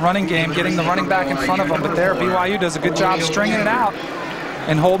wildcat-type running game, getting the running back in front of him. But there, BYU does a good job stringing it out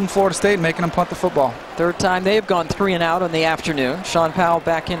and holding Florida State and making them punt the football. 3rd time they've gone 3 and out in the afternoon. Sean Powell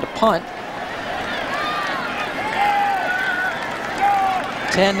back into punt.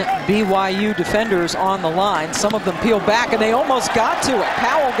 10 BYU defenders on the line. Some of them peel back, and they almost got to it.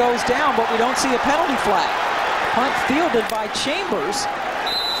 Powell goes down, but we don't see a penalty flag. Punt fielded by Chambers,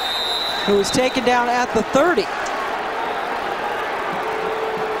 who was taken down at the 30.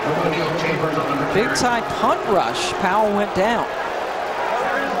 Big time punt rush. Powell went down.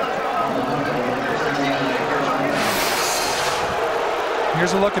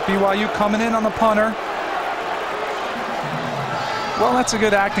 Here's a look at BYU coming in on the punter. Well, that's a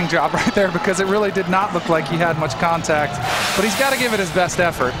good acting job right there, because it really did not look like he had much contact. But he's got to give it his best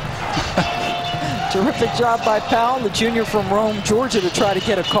effort. Terrific job by Powell, the junior from Rome, Georgia, to try to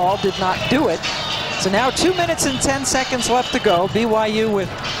get a call. Did not do it. So now 2 minutes and 10 seconds left to go. BYU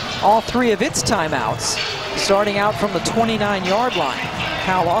with all 3 of its timeouts, starting out from the 29-yard line.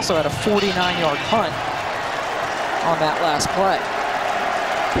 Powell also had a 49-yard punt on that last play.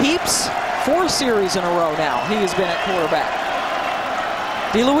 Heaps, 4 series in a row now. He has been at quarterback.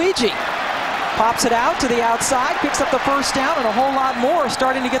 DeLuigi pops it out to the outside, picks up the first down, and a whole lot more,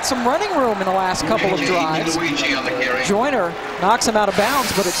 starting to get some running room in the last couple of drives. Joyner knocks him out of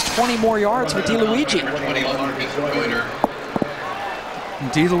bounds, but it's 20 more yards for DeLuigi.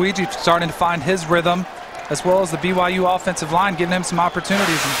 DeLuigi starting to find his rhythm, as well as the BYU offensive line giving him some opportunities.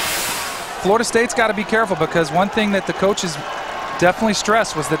 And Florida State's got to be careful, because one thing that the coaches definitely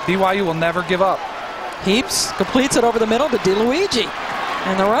stressed was that BYU will never give up. Heaps completes it over the middle to DeLuigi.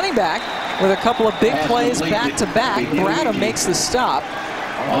 And the running back, with a couple of big plays back-to-back, Bradham makes the stop.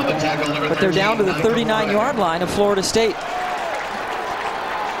 But they're down to the 39-yard line of Florida State.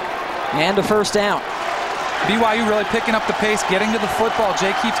 And a first down. BYU really picking up the pace, getting to the football.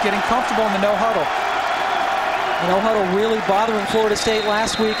 Jay keeps getting comfortable in the no huddle. The no huddle really bothering Florida State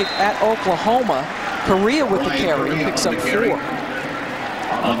last week at Oklahoma. Korea with the carry, picks up 4.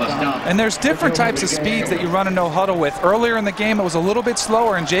 And there's different types of speeds that you run a no huddle with. Earlier in the game, it was a little bit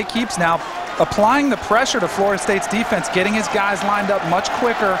slower, and Jay Keeps now applying the pressure to Florida State's defense, getting his guys lined up much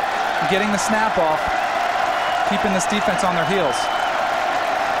quicker, getting the snap off, keeping this defense on their heels.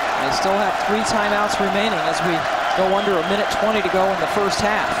 They still have 3 timeouts remaining as we go under 1:20 to go in the first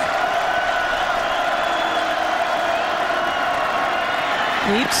half.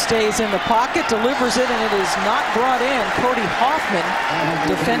 Keeps stays in the pocket, delivers it, and it is not brought in. Cody Hoffman,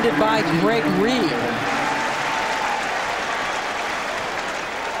 defended by Greg Reed.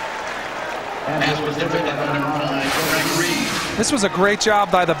 This was a great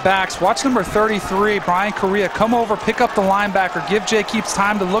job by the backs. Watch number 33, Brian Correa, come over, pick up the linebacker, give Jay Keeps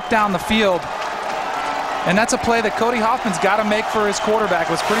time to look down the field. And that's a play that Cody Hoffman's got to make for his quarterback.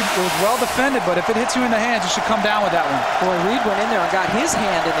 It was well defended, but if it hits you in the hands, you should come down with that one. Boy, Reed went in there and got his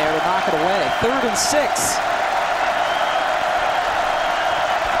hand in there to knock it away. 3rd and 6.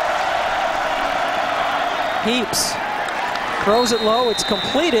 Heaps throws it low. It's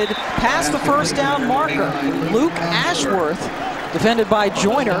completed past the first down marker. Luke Ashworth, defended by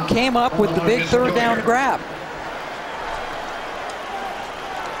Joyner, came up with the big 3rd down grab.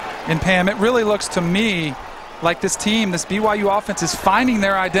 And Pam, it really looks to me like this team, this BYU offense, is finding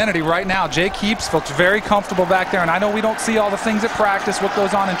their identity right now. Jay Keeps looks very comfortable back there, and I know we don't see all the things at practice, what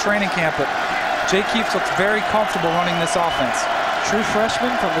goes on in training camp, but Jay Keeps looks very comfortable running this offense. True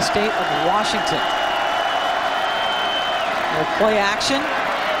freshman from the state of Washington. We'll play action,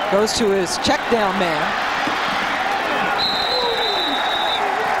 goes to his check down man.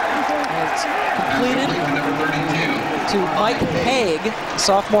 It's completed to Mike Haig,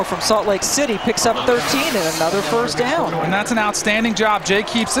 sophomore from Salt Lake City, picks up 13 and another first down. And that's an outstanding job. Jay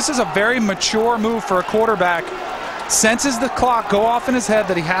Keeps, this is a very mature move for a quarterback. Senses the clock go off in his head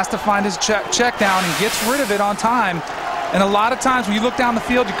that he has to find his check down and gets rid of it on time. And a lot of times when you look down the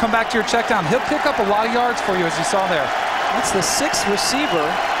field, you come back to your check down, he'll pick up a lot of yards for you, as you saw there. That's the 6th receiver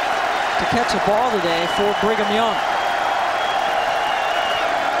to catch a ball today for Brigham Young.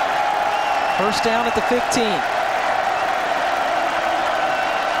 First down at the 15.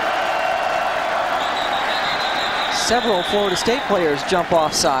 Several Florida State players jump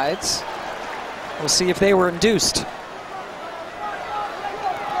off sides. We'll see if they were induced.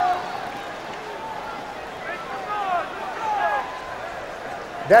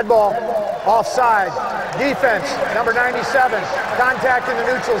 Dead ball, offside, defense, number 97, contact in the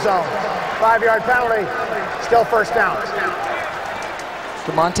neutral zone. 5-yard penalty, still first down.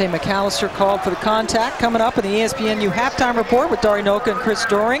 DeMonte McAllister called for the contact. Coming up in the ESPNU halftime report with Dari Noka and Chris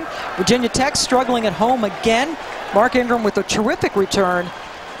Doring. Virginia Tech struggling at home again. Mark Ingram with a terrific return.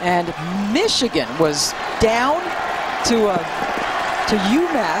 And Michigan was down to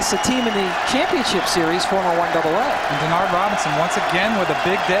UMass, a team in the championship series, former 1AA. And Denard Robinson once again with a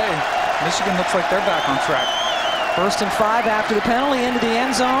big day. Michigan looks like they're back on track. 1st and 5 after the penalty, into the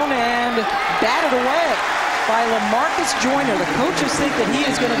end zone and batted away by LaMarcus Joyner. The coaches think that he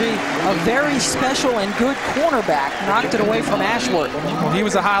is going to be a very special and good cornerback. Knocked it away from Ashworth. Well, he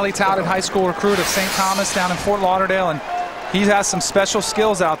was a highly touted high school recruit at St. Thomas down in Fort Lauderdale, and he has some special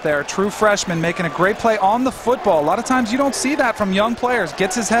skills out there. True freshman making a great play on the football. A lot of times you don't see that from young players.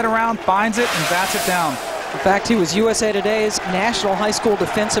 Gets his head around, finds it, and bats it down. In fact, he was USA Today's National High School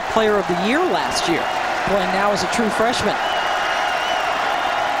Defensive Player of the Year last year, playing now as a true freshman.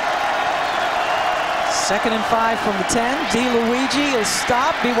 2nd and 5 from the 10. DeLuigi is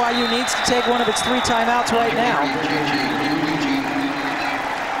stopped. BYU needs to take one of its 3 timeouts right now.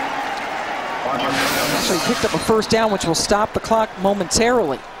 Actually picked up a first down, which will stop the clock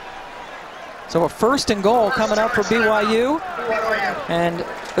momentarily. So a 1st and goal coming up for BYU, and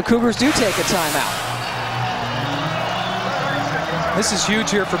the Cougars do take a timeout. This is huge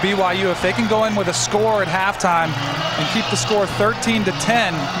here for BYU. If they can go in with a score at halftime and keep the score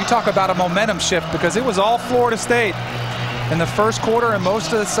 13-10, you talk about a momentum shift, because it was all Florida State in the first quarter and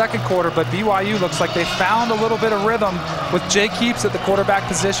most of the second quarter, but BYU looks like they found a little bit of rhythm with Jay Keeps at the quarterback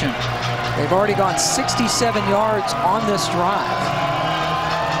position. They've already gone 67 yards on this drive.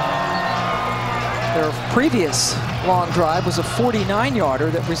 Their previous long drive was a 49-yarder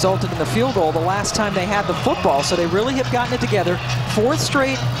that resulted in the field goal the last time they had the football, so they really have gotten it together. 4th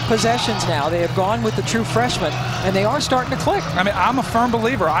straight possessions now. They have gone with the true freshman, and they are starting to click. I mean, I'm a firm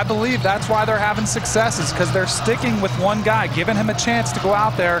believer. I believe that's why they're having successes, because they're sticking with one guy, giving him a chance to go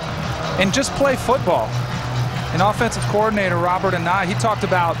out there and just play football. An offensive coordinator, Robert Anai, he talked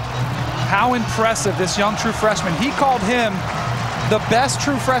about how impressive this young true freshman. He called him the best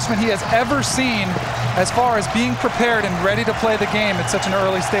true freshman he has ever seen as far as being prepared and ready to play the game at such an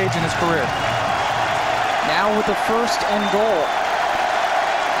early stage in his career. Now with the 1st and goal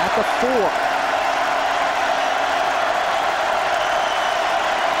at the 4.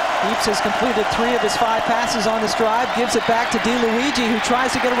 Heaps has completed 3 of his 5 passes on this drive, gives it back to DiLuigi, who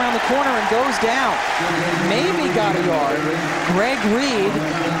tries to get around the corner and goes down. Maybe got a yard. Greg Reed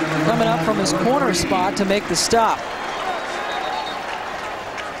coming up from his corner spot to make the stop.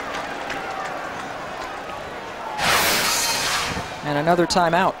 And another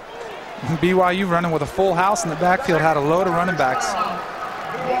timeout. BYU running with a full house in the backfield, had a load of running backs.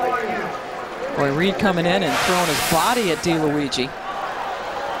 Boy, Reed coming in and throwing his body at DiLuigi.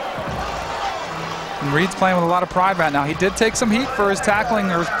 And Reed's playing with a lot of pride right now. He did take some heat for his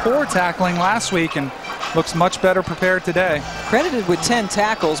tackling, or his poor tackling last week, and looks much better prepared today. Credited with 10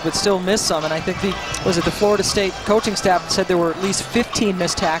 tackles, but still missed some. And I think the Florida State coaching staff said there were at least 15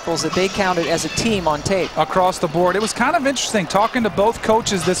 missed tackles that they counted as a team on tape. Across the board. It was kind of interesting talking to both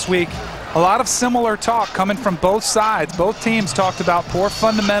coaches this week. A lot of similar talk coming from both sides. Both teams talked about poor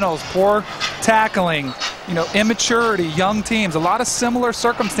fundamentals, poor tackling, you know, immaturity, young teams. A lot of similar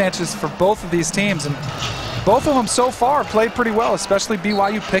circumstances for both of these teams. And both of them so far played pretty well, especially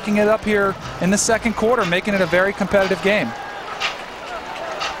BYU picking it up here in the 2nd quarter, making it a very competitive game.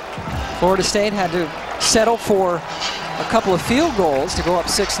 Florida State had to settle for a couple of field goals to go up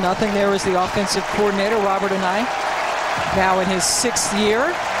 6-0. There is the offensive coordinator, Robert Anae, now in his 6th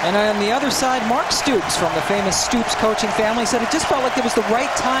year. And on the other side, Mark Stoops from the famous Stoops coaching family said it just felt like it was the right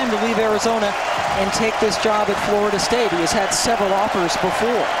time to leave Arizona and take this job at Florida State. He has had several offers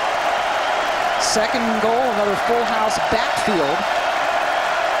before. 2nd and goal, another full house backfield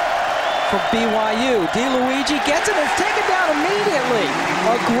for BYU. DiLuigi gets it and is taken down immediately.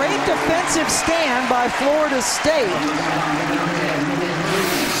 A great defensive stand by Florida State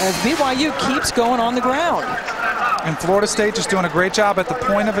as BYU keeps going on the ground. And Florida State just doing a great job at the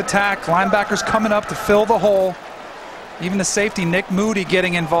point of attack. Linebackers coming up to fill the hole. Even the safety, Nick Moody,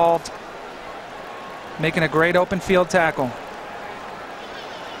 getting involved, making a great open field tackle.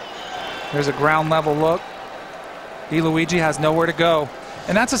 There's a ground level look. DiLuigi has nowhere to go.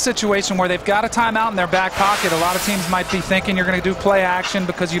 And that's a situation where they've got a timeout in their back pocket. A lot of teams might be thinking you're going to do play action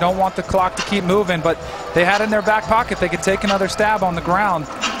because you don't want the clock to keep moving, but they had it in their back pocket. They could take another stab on the ground.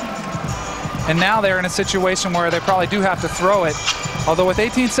 And now they're in a situation where they probably do have to throw it. Although with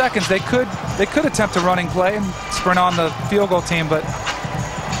 18 seconds, they could attempt a running play and sprint on the field goal team, but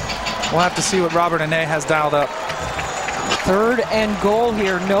we'll have to see what Robert Anae has dialed up. 3rd and goal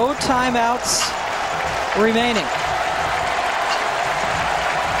here. No timeouts remaining.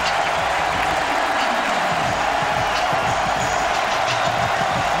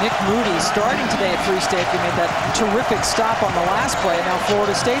 Nick Moody starting today at Free State. They made that terrific stop on the last play. Now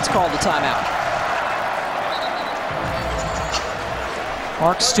Florida State's called a timeout.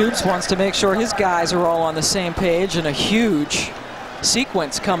 Mark Stoops wants to make sure his guys are all on the same page, and a huge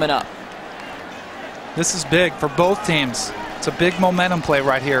sequence coming up. This is big for both teams. It's a big momentum play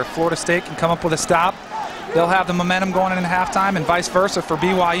right here. Florida State can come up with a stop. They'll have the momentum going into halftime, and vice versa for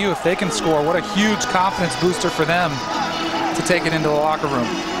BYU if they can score. What a huge confidence booster for them to take it into the locker room.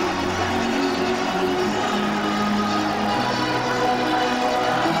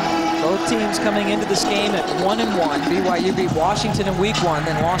 Both teams coming into this game at 1-1. BYU beat Washington in week 1,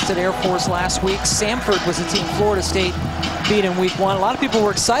 then lost at Air Force last week. Samford was the team Florida State beat in week 1. A lot of people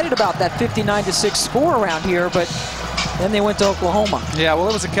were excited about that 59-6 score around here, but then they went to Oklahoma. Yeah, well,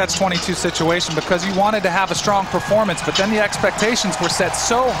 it was a catch-22 situation because you wanted to have a strong performance, but then the expectations were set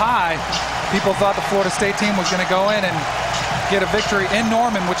so high, people thought the Florida State team was going to go in and get a victory in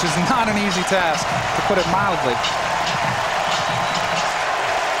Norman, which is not an easy task, to put it mildly.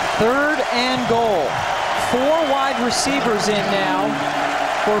 3rd and goal. 4 wide receivers in now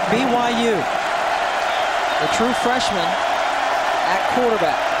for BYU. The true freshman at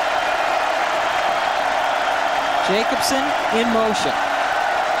quarterback. Jacobson in motion.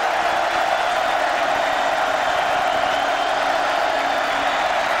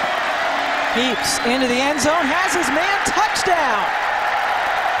 Heaps into the end zone, has his man, touchdown!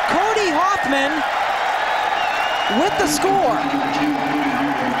 Cody Hoffman with the score.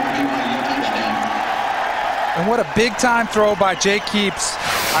 And what a big-time throw by Jake Heaps.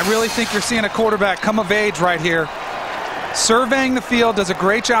 I really think you're seeing a quarterback come of age right here. Surveying the field, does a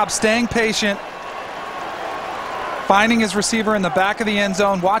great job staying patient, finding his receiver in the back of the end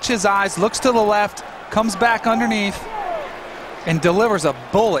zone. Watch his eyes, looks to the left, comes back underneath, and delivers a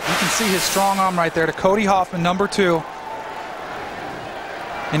bullet. You can see his strong arm right there to Cody Hoffman, number 2.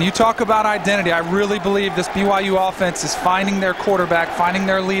 And you talk about identity. I really believe this BYU offense is finding their quarterback, finding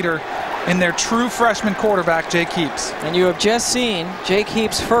their leader in their true freshman quarterback, Jake Heaps. And you have just seen Jake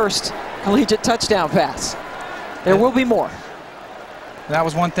Heaps' first collegiate touchdown pass. There will be more. That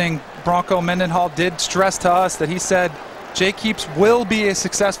was one thing Bronco Mendenhall did stress to us, that he said Jake Heaps will be a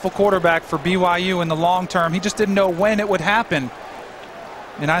successful quarterback for BYU in the long term. He just didn't know when it would happen.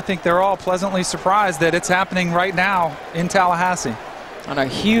 And I think they're all pleasantly surprised that it's happening right now in Tallahassee. On a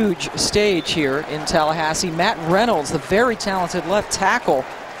huge stage here in Tallahassee, Matt Reynolds, the very talented left tackle,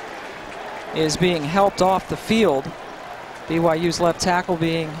 is being helped off the field. BYU's left tackle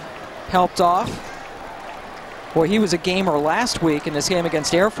being helped off. Boy, he was a gamer last week in this game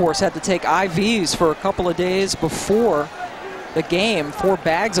against Air Force. Had to take IVs for a couple of days before the game. 4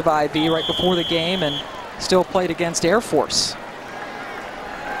 bags of IV right before the game, and still played against Air Force.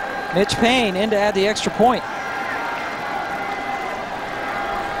 Mitch Payne in to add the extra point.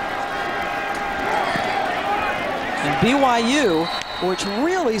 And BYU, which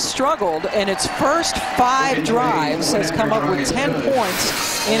really struggled in its first 5 drives, has come up with 10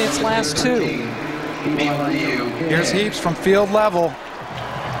 points in its last 2. Here's Heaps from field level.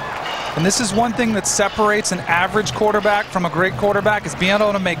 And this is one thing that separates an average quarterback from a great quarterback, is being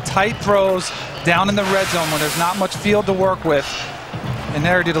able to make tight throws down in the red zone when there's not much field to work with. And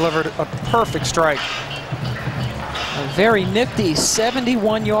there he delivered a perfect strike. A very nifty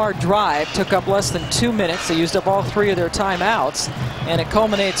 71-yard drive. Took up less than 2 minutes. They used up all 3 of their timeouts. And it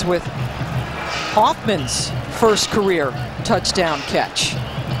culminates with Hoffman's first career touchdown catch.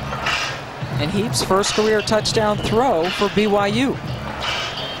 And Heaps' first career touchdown throw for BYU.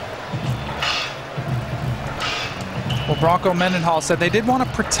 Well, Bronco Mendenhall said they did want to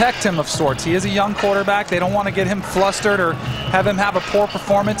protect him of sorts. He is a young quarterback. They don't want to get him flustered or have him have a poor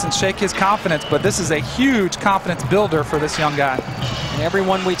performance and shake his confidence, but this is a huge confidence builder for this young guy. And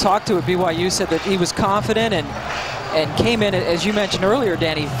everyone we talked to at BYU said that he was confident and came in, as you mentioned earlier,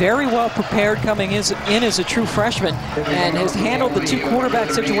 Danny, very well prepared coming in as a true freshman, and has handled the 2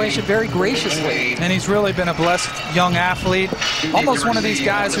 quarterback situation very graciously. And he's really been a blessed young athlete. Almost one of these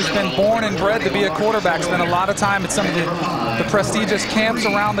guys who's been born and bred to be a quarterback. Spent a lot of time at some of the prestigious camps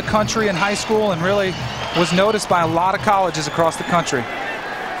around the country in high school, and really was noticed by a lot of colleges across the country.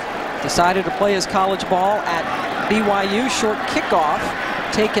 Decided to play his college ball at BYU. Short kickoff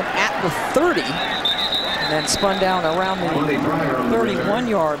taken at the 30. And then spun down around the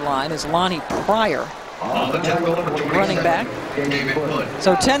 31-yard line is Lonnie Pryor, running back.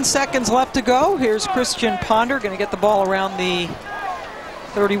 So 10 seconds left to go. Here's Christian Ponder, going to get the ball around the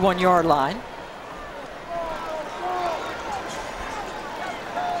 31-yard line.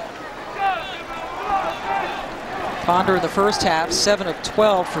 Ponder in the first half, 7 of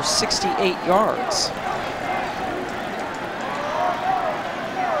 12 for 68 yards.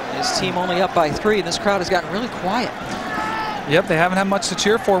 His team only up by 3, and this crowd has gotten really quiet. Yep, they haven't had much to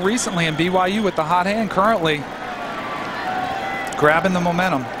cheer for recently, and BYU with the hot hand currently grabbing the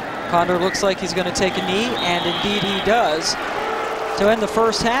momentum. Ponder looks like he's going to take a knee, and indeed he does, to end the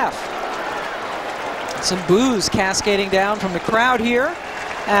first half. Some boos cascading down from the crowd here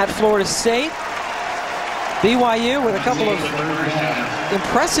at Florida State. BYU with a couple of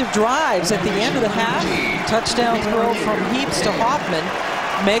impressive drives at the end of the half. Touchdown throw from Heaps to Hoffman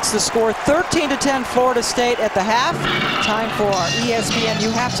makes the score 13-10 Florida State at the half. Time for our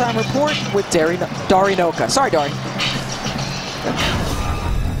ESPNU halftime report with Dari Noka. Sorry, Dari.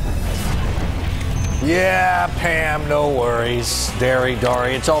 Yeah, Pam, no worries. Dari,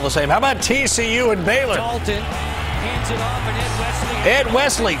 it's all the same. How about TCU and Baylor? Dalton hands it off, and Ed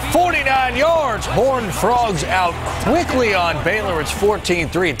Wesley, 49 yards. Horned Frogs out quickly on Baylor. It's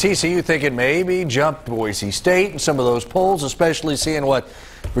 14-3. And TCU thinking maybe jump Boise State in some of those polls, especially seeing what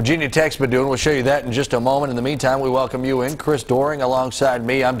Virginia Tech's been doing. We'll show you that in just a moment. In the meantime, we welcome you in. Chris Doering alongside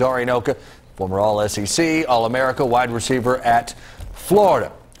me. I'm Dari Noka, former All-SEC, All-America wide receiver at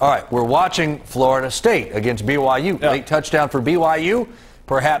Florida. All right, we're watching Florida State against BYU. Late touchdown for BYU.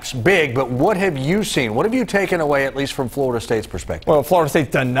 Perhaps big, but what have you seen? What have you taken away, at least from Florida State's perspective? Well, Florida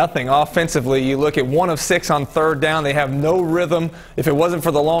State's done nothing offensively. You look at 1 of 6 on 3rd down. They have no rhythm. If it wasn't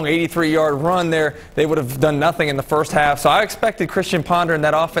for the long 83-yard run there, they would have done nothing in the first half. So I expected Christian Ponder and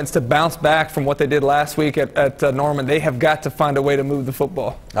that offense to bounce back from what they did last week at Norman. They have got to find a way to move the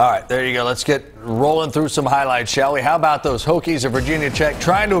football. All right, there you go. Let's get rolling through some highlights, shall we? How about those Hokies of Virginia Tech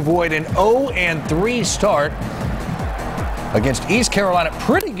trying to avoid an 0-3 start against East Carolina.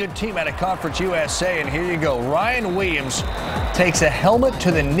 Pretty good team out of Conference USA. And here you go. Ryan Williams takes a helmet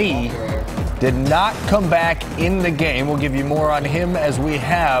to the knee. Did not come back in the game. We'll give you more on him as we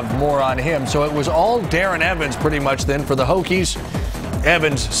have more on him. So it was all Darren Evans pretty much then for the Hokies.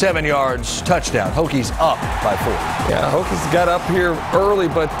 Evans, 7 yards, touchdown. Hokies up by 4. Yeah, Hokies got up here early,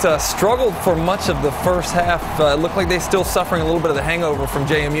 but struggled for much of the first half. It looked like they're still suffering a little bit of the hangover from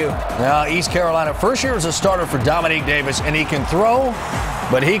JMU. Now, East Carolina, first year as a starter for Dominique Davis, and he can throw,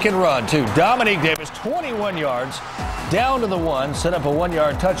 but he can run, too. Dominique Davis, 21 yards, down to the 1, set up a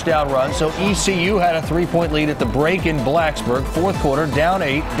 1-yard touchdown run. So ECU had a 3-point lead at the break in Blacksburg. Fourth quarter, down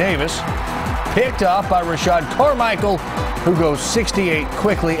 8. Davis picked off by Rashad Carmichael, who goes 68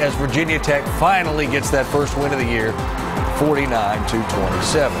 quickly as Virginia Tech finally gets that first win of the year,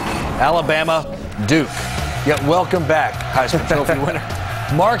 49-27. Alabama, Duke. Yet welcome back, Heisman Trophy winner.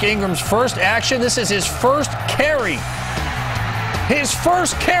 Mark Ingram's first action. This is his first carry. His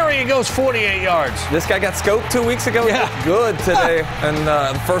first carry, he goes 48 yards. This guy got scoped 2 weeks ago. Yeah. He looked good today, and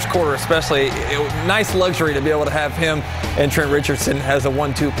the first quarter especially. Nice luxury to be able to have him and Trent Richardson as a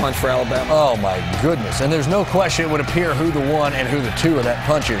 1-2 punch for Alabama. Oh, my goodness. And there's no question it would appear who the 1 and who the 2 of that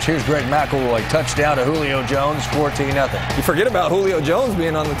punch is. Here's Greg McElroy, touchdown to Julio Jones, 14-0. You forget about Julio Jones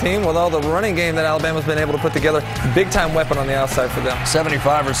being on the team with all the running game that Alabama's been able to put together. Big-time weapon on the outside for them.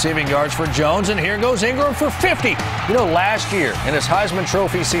 75 receiving yards for Jones, and here goes Ingram for 50. You know, last year in his Heisman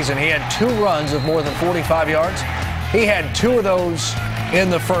Trophy season, he had 2 runs of more than 45 yards. He had 2 of those in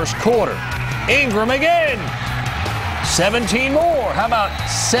the first quarter. Ingram again. 17 more. How about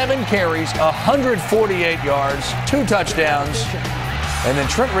 7 carries, 148 yards, 2 touchdowns. And then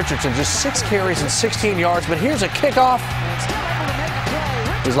Trent Richardson, just 6 carries and 16 yards. But here's a kickoff.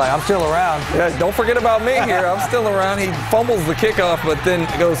 He's like, I'm still around. Yeah, don't forget about me here. I'm still around. He fumbles the kickoff, but then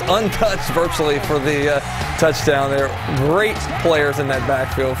goes untouched virtually for the touchdown there. Great players in that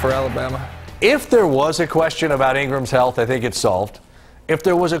backfield for Alabama. If there was a question about Ingram's health, I think it's solved. If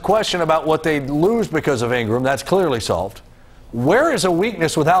there was a question about what they'd lose because of Ingram, that's clearly solved. Where is a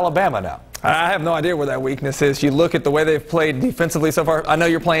weakness with Alabama now? I have no idea where that weakness is. You look at the way they've played defensively so far. I know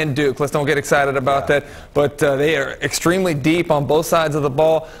you're playing Duke. Let's don't get excited about that. But they are extremely deep on both sides of the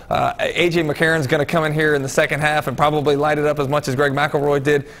ball. A.J. McCarron's going to come in here in the second half and probably light it up as much as Greg McElroy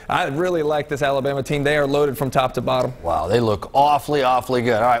did. I really like this Alabama team. They are loaded from top to bottom. Wow, they look awfully, awfully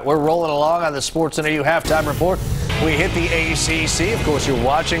good. All right, we're rolling along on the Sports and AU Halftime Report. We hit the ACC. Of course, you're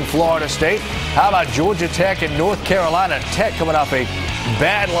watching Florida State. How about Georgia Tech and North Carolina? Tech coming off a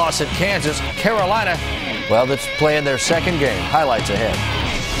bad loss at Kansas. Carolina, well, that's playing their second game. Highlights ahead.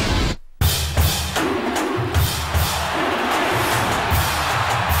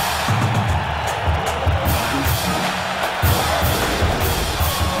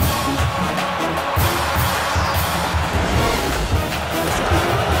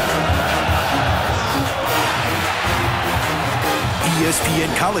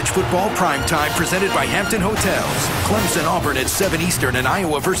 ESPN College Football Primetime presented by Hampton Hotels. Clemson Auburn at 7 Eastern and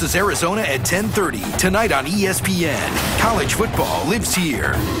Iowa versus Arizona at 10:30. Tonight on ESPN. College football lives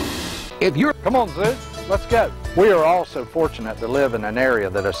here. If you're... Come on, Zeus. Let's go. We are all so fortunate to live in an area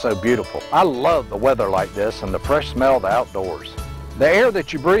that is so beautiful. I love the weather like this and the fresh smell of the outdoors. The air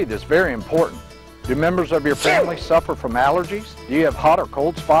that you breathe is very important. Do members of your family suffer from allergies? Do you have hot or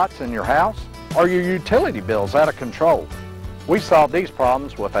cold spots in your house? Are your utility bills out of control? We solve these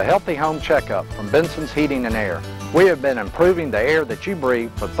problems with a healthy home checkup from Benson's Heating and Air. We have been improving the air that you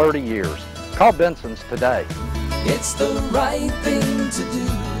breathe for 30 years. Call Benson's today. It's the right thing to do.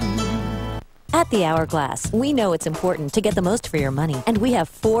 At the Hourglass, we know it's important to get the most for your money, and we have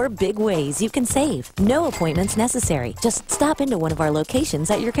 4 big ways you can save. No appointments necessary. Just stop into one of our locations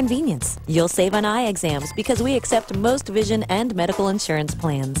at your convenience. You'll save on eye exams because we accept most vision and medical insurance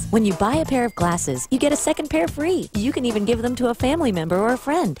plans. When you buy a pair of glasses, you get a second pair free. You can even give them to a family member or a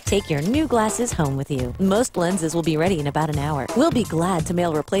friend. Take your new glasses home with you. Most lenses will be ready in about an hour. We'll be glad to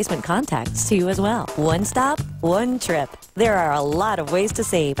mail replacement contacts to you as well. One stop, one trip. There are a lot of ways to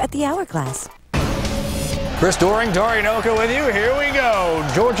save at the Hourglass. Chris Doring, Dorinoka with you. Here we go.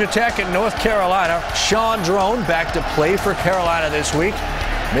 Georgia Tech and North Carolina. Sean Drone back to play for Carolina this week.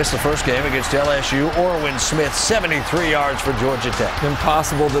 Missed the first game against LSU. Orwin Smith, 73 yards for Georgia Tech.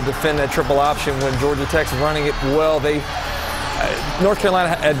 Impossible to defend that triple option when Georgia Tech's running it well. North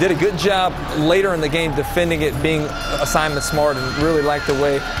Carolina did a good job later in the game defending it, being assignment smart, and really liked the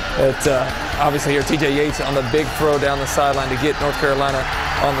way that obviously here TJ Yates on the big throw down the sideline to get North Carolina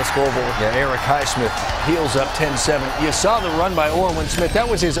on the scoreboard. Yeah, Eric Highsmith heels up 10-7. You saw the run by Orwin Smith. That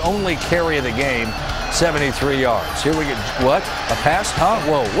was his only carry of the game, 73 yards. Here we get, what? A pass? Huh?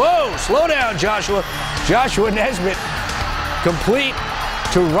 Whoa, whoa, slow down, Joshua. Joshua Nesbitt complete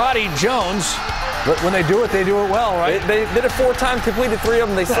to Roddy Jones. But when they do it well, right? They did it 4 times, completed 3 of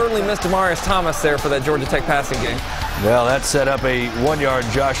them. They certainly missed Demarius Thomas there for that Georgia Tech passing game. Well, that set up a 1-yard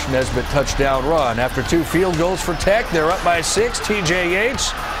Josh Nesbitt touchdown run. After 2 field goals for Tech, they're up by 6. TJ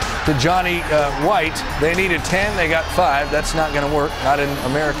Yates to Johnny White. They needed 10. They got 5. That's not going to work. Not in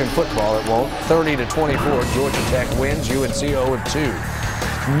American football, it won't. 30-24. Georgia Tech wins. UNC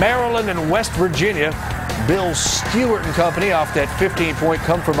 0-2. Maryland and West Virginia. Bill Stewart and company off that 15-point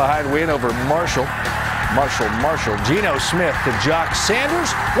come-from-behind win over Marshall. Geno Smith to Jock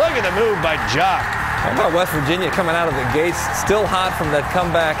Sanders. Look at the move by Jock. How about West Virginia coming out of the gates, still hot from that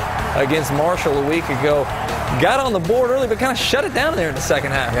comeback against Marshall a week ago. Got on the board early, but kind of shut it down there in the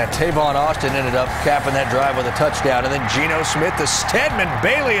second half. Yeah, Tavon Austin ended up capping that drive with a touchdown. And then Geno Smith to Stedman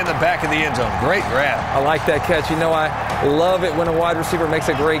Bailey in the back of the end zone. Great grab. I like that catch. You know, I love it when a wide receiver makes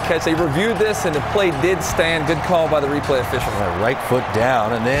a great catch. They reviewed this, and the play did stand. Good call by the replay official. Right foot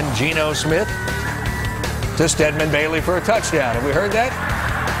down. And then Geno Smith to Stedman Bailey for a touchdown. Have we heard that?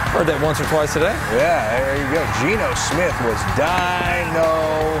 Heard that once or twice today. Yeah, there you go. Geno Smith was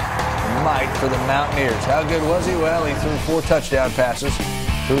dynamite for the Mountaineers. How good was he? Well, he threw 4 touchdown passes,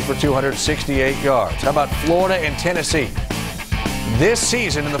 threw for 268 yards. How about Florida and Tennessee? This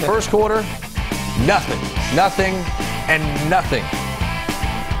season in the first quarter, nothing, and nothing.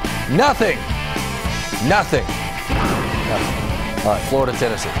 Nothing. All right, Florida,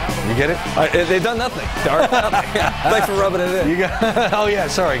 Tennessee. You get it? They've done nothing. Thanks for rubbing it in. Oh, yeah,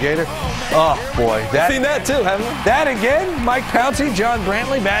 sorry, Gator. Oh, boy. Seen that, too, haven't we? That again? Mike Pouncey, John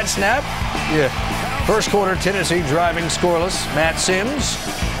Brantley, bad snap. Yeah. First quarter, Tennessee driving scoreless. Matt Sims,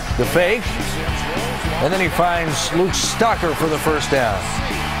 the fake. And then he finds Luke Stocker for the first down.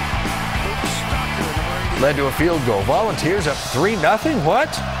 Led to a field goal. Volunteers up 3-0. What?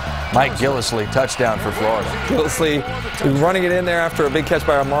 Mike Gillislee, touchdown for Florida. Gillislee running it in there after a big catch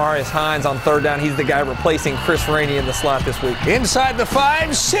by Amarius Hines on 3rd down. He's the guy replacing Chris Rainey in the slot this week. Inside the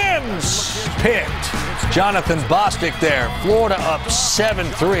 5, Sims picked. Jonathan Bostic there. Florida up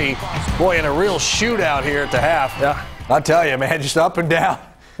 7-3. Boy, in a real shootout here at the half. Yeah. I'll tell you, man, just up and down.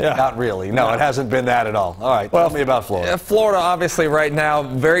 Yeah. Not really. No, it hasn't been that at all. All right, tell me about Florida. Florida, obviously, right now,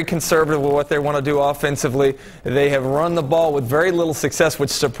 very conservative with what they want to do offensively. They have run the ball with very little success, which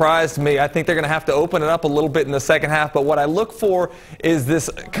surprised me. I think they're going to have to open it up a little bit in the second half. But what I look for is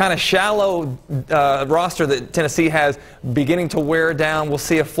this kind of shallow roster that Tennessee has beginning to wear down. We'll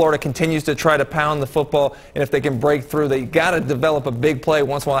see if Florida continues to try to pound the football and if they can break through. They got to develop a big play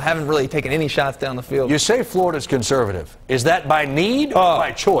once in a while. I haven't really taken any shots down the field. You say Florida's conservative. Is that by need or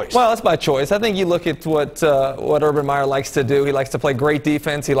by choice? Well, it's by choice. I think you look at what Urban Meyer likes to do. He likes to play great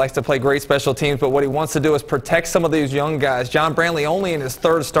defense. He likes to play great special teams. But what he wants to do is protect some of these young guys. John Brantley only in his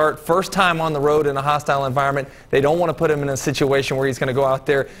 3rd start, first time on the road in a hostile environment. They don't want to put him in a situation where he's going to go out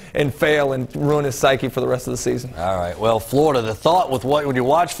there and fail and ruin his psyche for the rest of the season. All right. Well, Florida, the thought with when you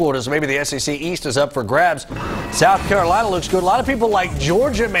watch Florida is maybe the SEC East is up for grabs. South Carolina looks good. A lot of people like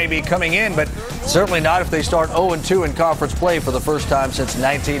Georgia maybe coming in, but certainly not if they start 0-2 in conference play for the first time since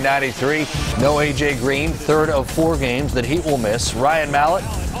 1993. No A.J. Green, 3rd of 4 games that he will miss. Ryan Mallett,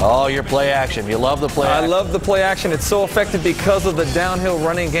 oh, your play action. You love the play action. I love the play action. It's so effective because of the downhill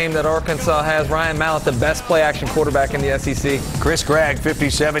running game that Arkansas has. Ryan Mallett, the best play action quarterback in the SEC. Chris Gregg,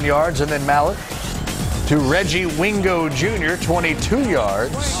 57 yards, and then Mallett to Reggie Wingo Jr., 22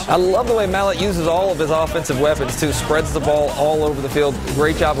 yards. I love the way Mallett uses all of his offensive weapons, too. Spreads the ball all over the field.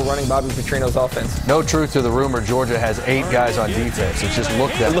 Great job of running Bobby Petrino's offense. No truth to the rumor Georgia has 8 guys on defense. It's just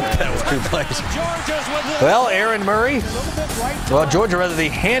looked at with 2 plays. Well, Aaron Murray. Well, Georgia rather the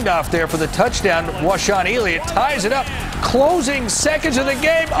handoff there for the touchdown. Washaun Elliott ties it up. Closing seconds of the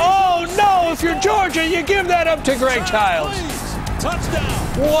game. Oh, no, if you're Georgia, you give that up to Greg Childs. Touchdown.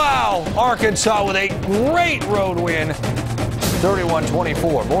 Wow. Arkansas with a great road win.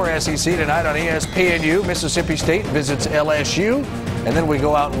 31-24. More SEC tonight on ESPNU. Mississippi State visits LSU. And then we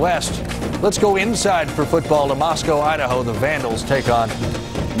go out west. Let's go inside for football to Moscow, Idaho. The Vandals take on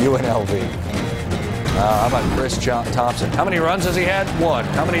UNLV. How about Chris Thompson? How many runs has he had? 1.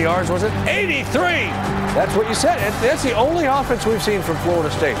 How many yards was it? 83! That's what you said. That's the only offense we've seen from Florida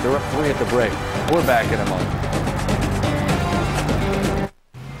State. They're up 3 at the break. We're back in a moment.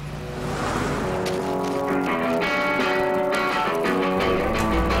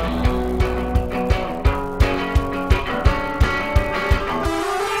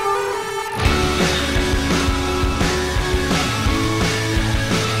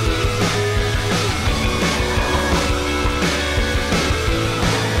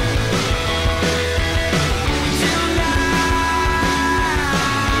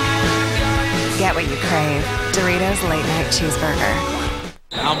 Get what you crave. Doritos Late Night Cheeseburger.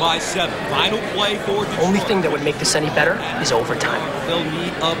 Down by 7. Final play for Detroit. Only thing that would make this any better is overtime. They'll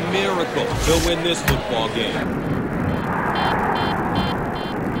need a miracle to win this football game.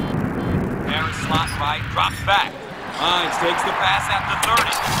 Aaron slots right, drops back. Hines takes the pass at the 30.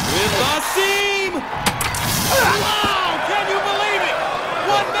 With the seam! Wow! Can you believe it?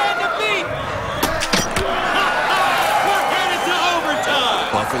 One man to beat! We're headed to overtime!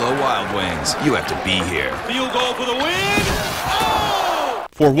 Buffalo Wild Wings, you have to be here. Field goal for the win! Oh!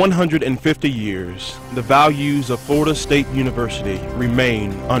 For 150 years, the values of Florida State University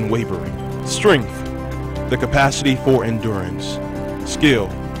remain unwavering. Strength, the capacity for endurance.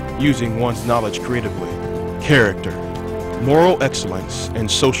 Skill, using one's knowledge creatively. Character, moral excellence, and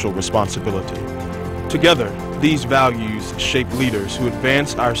social responsibility. Together, these values shape leaders who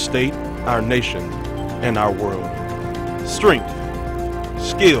advance our state, our nation, and our world. Strength,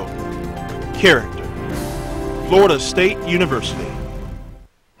 skill, character. Florida State University.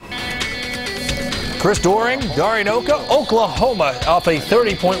 Chris Doring, Darinoka, Oklahoma off a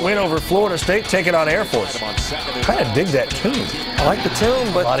 30-point win over Florida State, taking on Air Force. Kind of dig that tune. I like the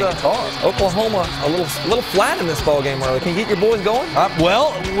tune, but Oklahoma a little flat in this ball game early. Can you get your boys going?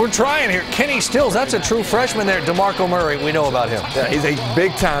 Well, we're trying here. Kenny Stills, that's a true freshman there. DeMarco Murray, we know about him. Yeah, he's a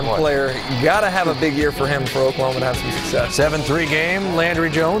big-time player. You got to have a big year for him for Oklahoma to have some success. 7-3 game.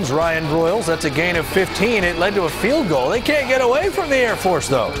 Landry Jones, Ryan Broyles. That's a gain of 15. It led to a field goal. They can't get away from the Air Force,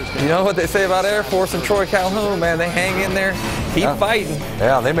 though. You know what they say about Air Force and Troy Calhoun, man? They hang in there, keep fighting.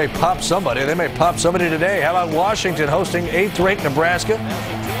 Yeah, they may pop somebody. They may pop somebody today. How about Washington hosting 8th-ranked Nebraska?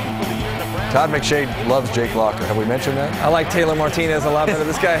 Todd McShay loves Jake Locker. Have we mentioned that? I like Taylor Martinez a lot better.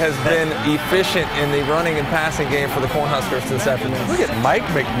 This guy has been efficient in the running and passing game for the Cornhuskers this afternoon. Look at Mike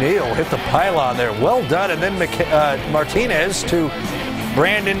McNeil hit the pylon there. Well done. And then Martinez to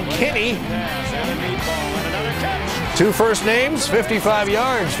Brandon Kinney. 2 first names, 55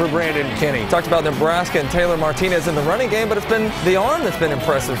 yards for Brandon Kinney. Talked about Nebraska and Taylor Martinez in the running game, but it's been the arm that's been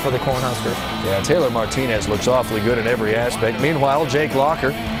impressive for the Cornhuskers. Yeah, Taylor Martinez looks awfully good in every aspect. Meanwhile, Jake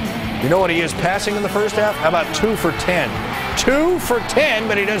Locker, you know what he is passing in the first half? How about 2 for 10? 2 for 10,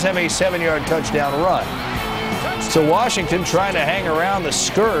 but he does have a 7-yard touchdown run. So Washington trying to hang around the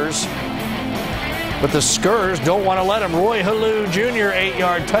Skurs, but the Skurs don't want to let him. Roy Halou Jr.,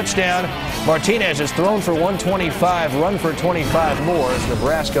 8-yard touchdown. Martinez has thrown for 125, run for 25 more as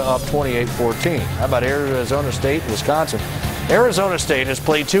Nebraska up 28-14. How about Arizona State, Wisconsin? Arizona State has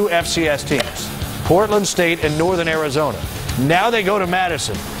played 2 FCS teams, Portland State and Northern Arizona. Now they go to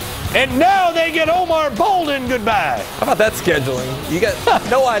Madison. And now they get Omar Bolden goodbye. How about that scheduling? You got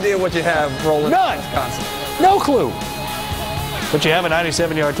no idea what you have rolling None. in Wisconsin. No clue. But you have a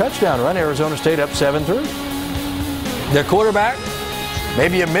 97-yard touchdown run. Arizona State up 7-3. Their quarterback,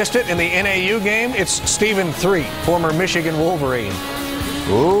 maybe you missed it in the NAU game. It's Stephen 3, former Michigan Wolverine.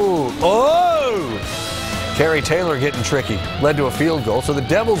 Ooh. Oh! Kerry Taylor getting tricky. Led to a field goal. So the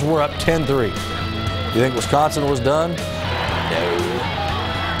Devils were up 10-3. You think Wisconsin was done? No.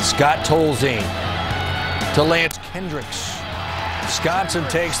 Scott Tolzien to Lance Kendricks. Wisconsin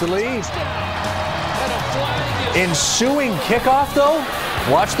takes the lead. Ensuing kickoff, though.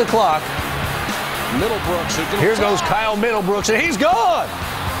 Watch the clock. Here goes Kyle Middlebrooks, and he's gone.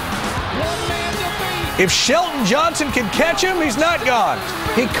 If Shelton Johnson can catch him, he's not gone.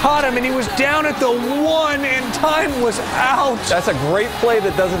 He caught him, and he was down at the 1, and time was out. That's a great play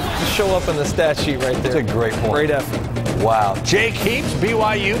that doesn't show up in the stat sheet right there. That's a great point. Great effort. Wow. Jake Heaps,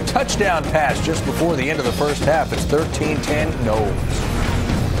 BYU, touchdown pass just before the end of the first half. It's 13-10, Noles.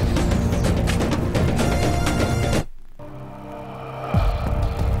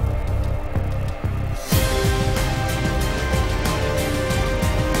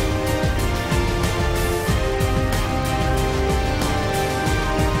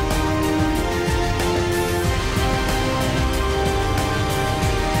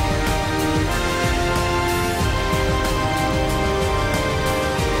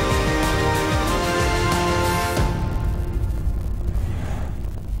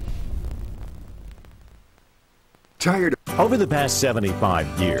 Tired. Over the past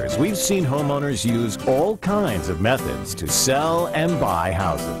 75 years, we've seen homeowners use all kinds of methods to sell and buy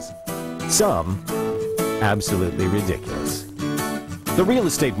houses. Some absolutely ridiculous. The real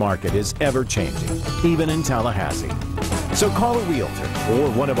estate market is ever-changing, even in Tallahassee. So call a realtor or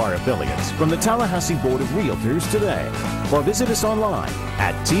one of our affiliates from the Tallahassee Board of Realtors today, or visit us online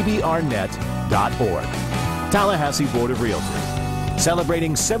at tbrnet.org. Tallahassee Board of Realtors,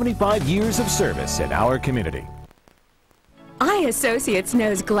 celebrating 75 years of service in our community. Eye Associates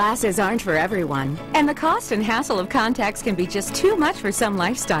knows glasses aren't for everyone, and the cost and hassle of contacts can be just too much for some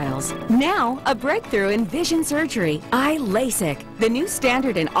lifestyles. Now, a breakthrough in vision surgery, Eye LASIK. The new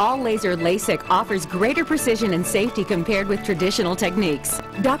standard in all-laser LASIK offers greater precision and safety compared with traditional techniques.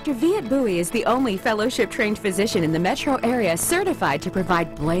 Dr. Viet Bui is the only fellowship-trained physician in the metro area certified to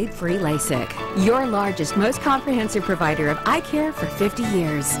provide blade-free LASIK. Your largest, most comprehensive provider of eye care for 50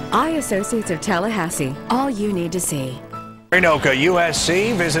 years. Eye Associates of Tallahassee. All you need to see. Orinoco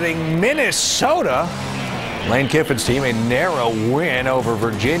USC visiting Minnesota. Lane Kiffin's team a narrow win over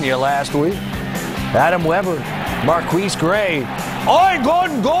Virginia last week. Adam Weber, Marquise Gray.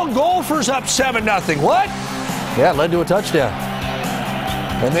 Golden Gophers up 7-0. What? Yeah, it led to a touchdown.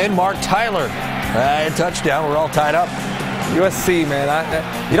 And then Mark Tyler, a touchdown. We're all tied up. USC, man,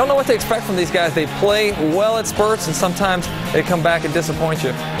 you don't know what to expect from these guys. They play well at spurts, and sometimes they come back and disappoint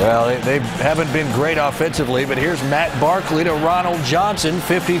you. Well, they haven't been great offensively, but here's Matt Barkley to Ronald Johnson,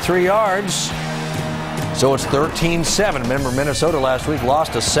 53 yards. So it's 13-7. Remember, Minnesota last week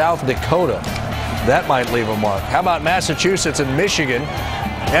lost to South Dakota. That might leave a mark. How about Massachusetts and Michigan?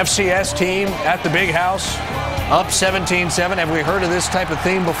 FCS team at the Big House, up 17-7. Have we heard of this type of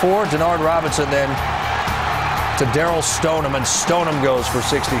theme before? Denard Robinson then to Daryl Stoneham, and Stoneham goes for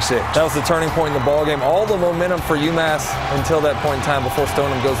 66. That was the turning point in the ballgame. All the momentum for UMass until that point in time before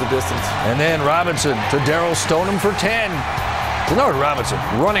Stoneham goes the distance. And then Robinson to Daryl Stoneham for 10. Denard Robinson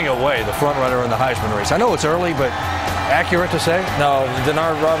running away, the front runner in the Heisman race. I know it's early, but accurate to say? No,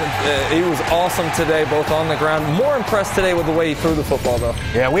 Denard Robinson, he was awesome today, both on the ground. More impressed today with the way he threw the football, though.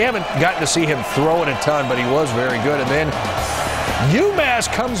 Yeah, we haven't gotten to see him throw it a ton, but he was very good. And then UMass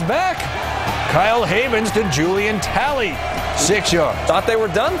comes back. Kyle Havens to Julian Talley, 6 yards. Thought they were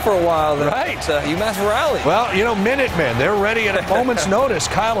done for a while. Right. UMass rally. Well, you know, Minutemen, they're ready at a moment's notice.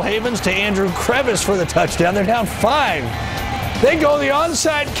 Kyle Havens to Andrew Crevice for the touchdown. They're down 5. They go the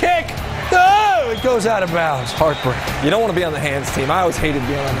onside kick. Oh, it goes out of bounds. Heartbreak. You don't want to be on the hands team. I always hated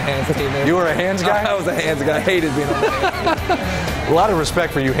being on the hands team. Man. You were a hands guy? I was a hands guy. I hated being on the hands team. A lot of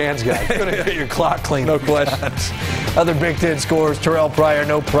respect for you hands guys. Couldn't get your clock clean. No question. Other Big Ten scores, Terrell Pryor,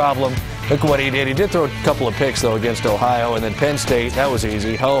 no problem. Look what he did. He did throw a couple of picks, though, against Ohio. And then Penn State, that was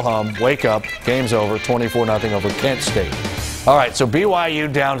easy. Ho-hum, wake up, game's over, 24-0 over Kent State. All right, so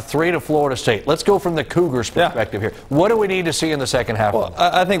BYU down 3 to Florida State. Let's go from the Cougars' perspective here. What do we need to see in the second half? Well,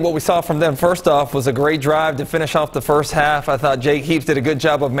 I think what we saw from them, first off, was a great drive to finish off the first half. I thought Jake Heaps did a good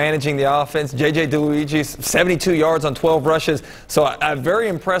job of managing the offense. J.J. DeLuigi, 72 yards on 12 rushes. So I'm very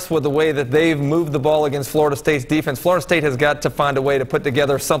impressed with the way that they've moved the ball against Florida State's defense. Florida State has got to find a way to put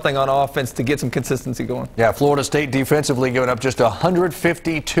together something on offense to get some consistency going. Yeah, Florida State defensively giving up just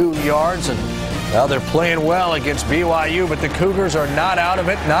 152 yards. And well, they're playing well against BYU, but the Cougars are not out of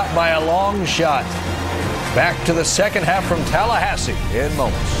it, not by a long shot. Back to the second half from Tallahassee in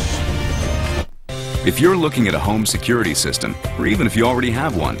moments. If you're looking at a home security system, or even if you already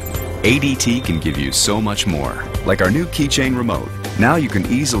have one, ADT can give you so much more. Like our new keychain remote. Now you can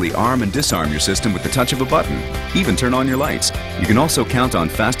easily arm and disarm your system with the touch of a button. Even turn on your lights. You can also count on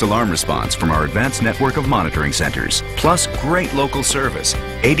fast alarm response from our advanced network of monitoring centers. Plus great local service,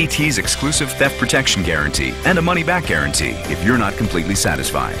 ADT's exclusive theft protection guarantee, and a money-back guarantee if you're not completely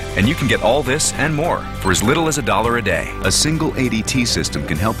satisfied. And you can get all this and more for as little as $1 a day. A single ADT system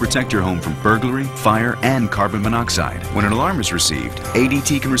can help protect your home from burglary, fire, and carbon monoxide. When an alarm is received,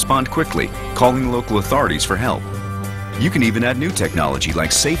 ADT can respond quickly, calling the local authorities for help. You can even add new technology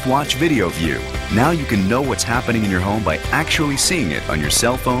like Safe Watch Video View. Now you can know what's happening in your home by actually seeing it on your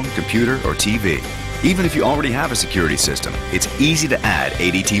cell phone, computer, or TV. Even if you already have a security system, it's easy to add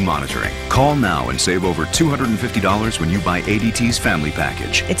ADT monitoring. Call now and save over $250 when you buy ADT's family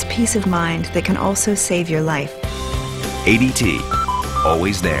package. It's peace of mind that can also save your life. ADT,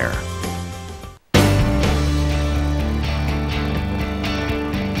 always there.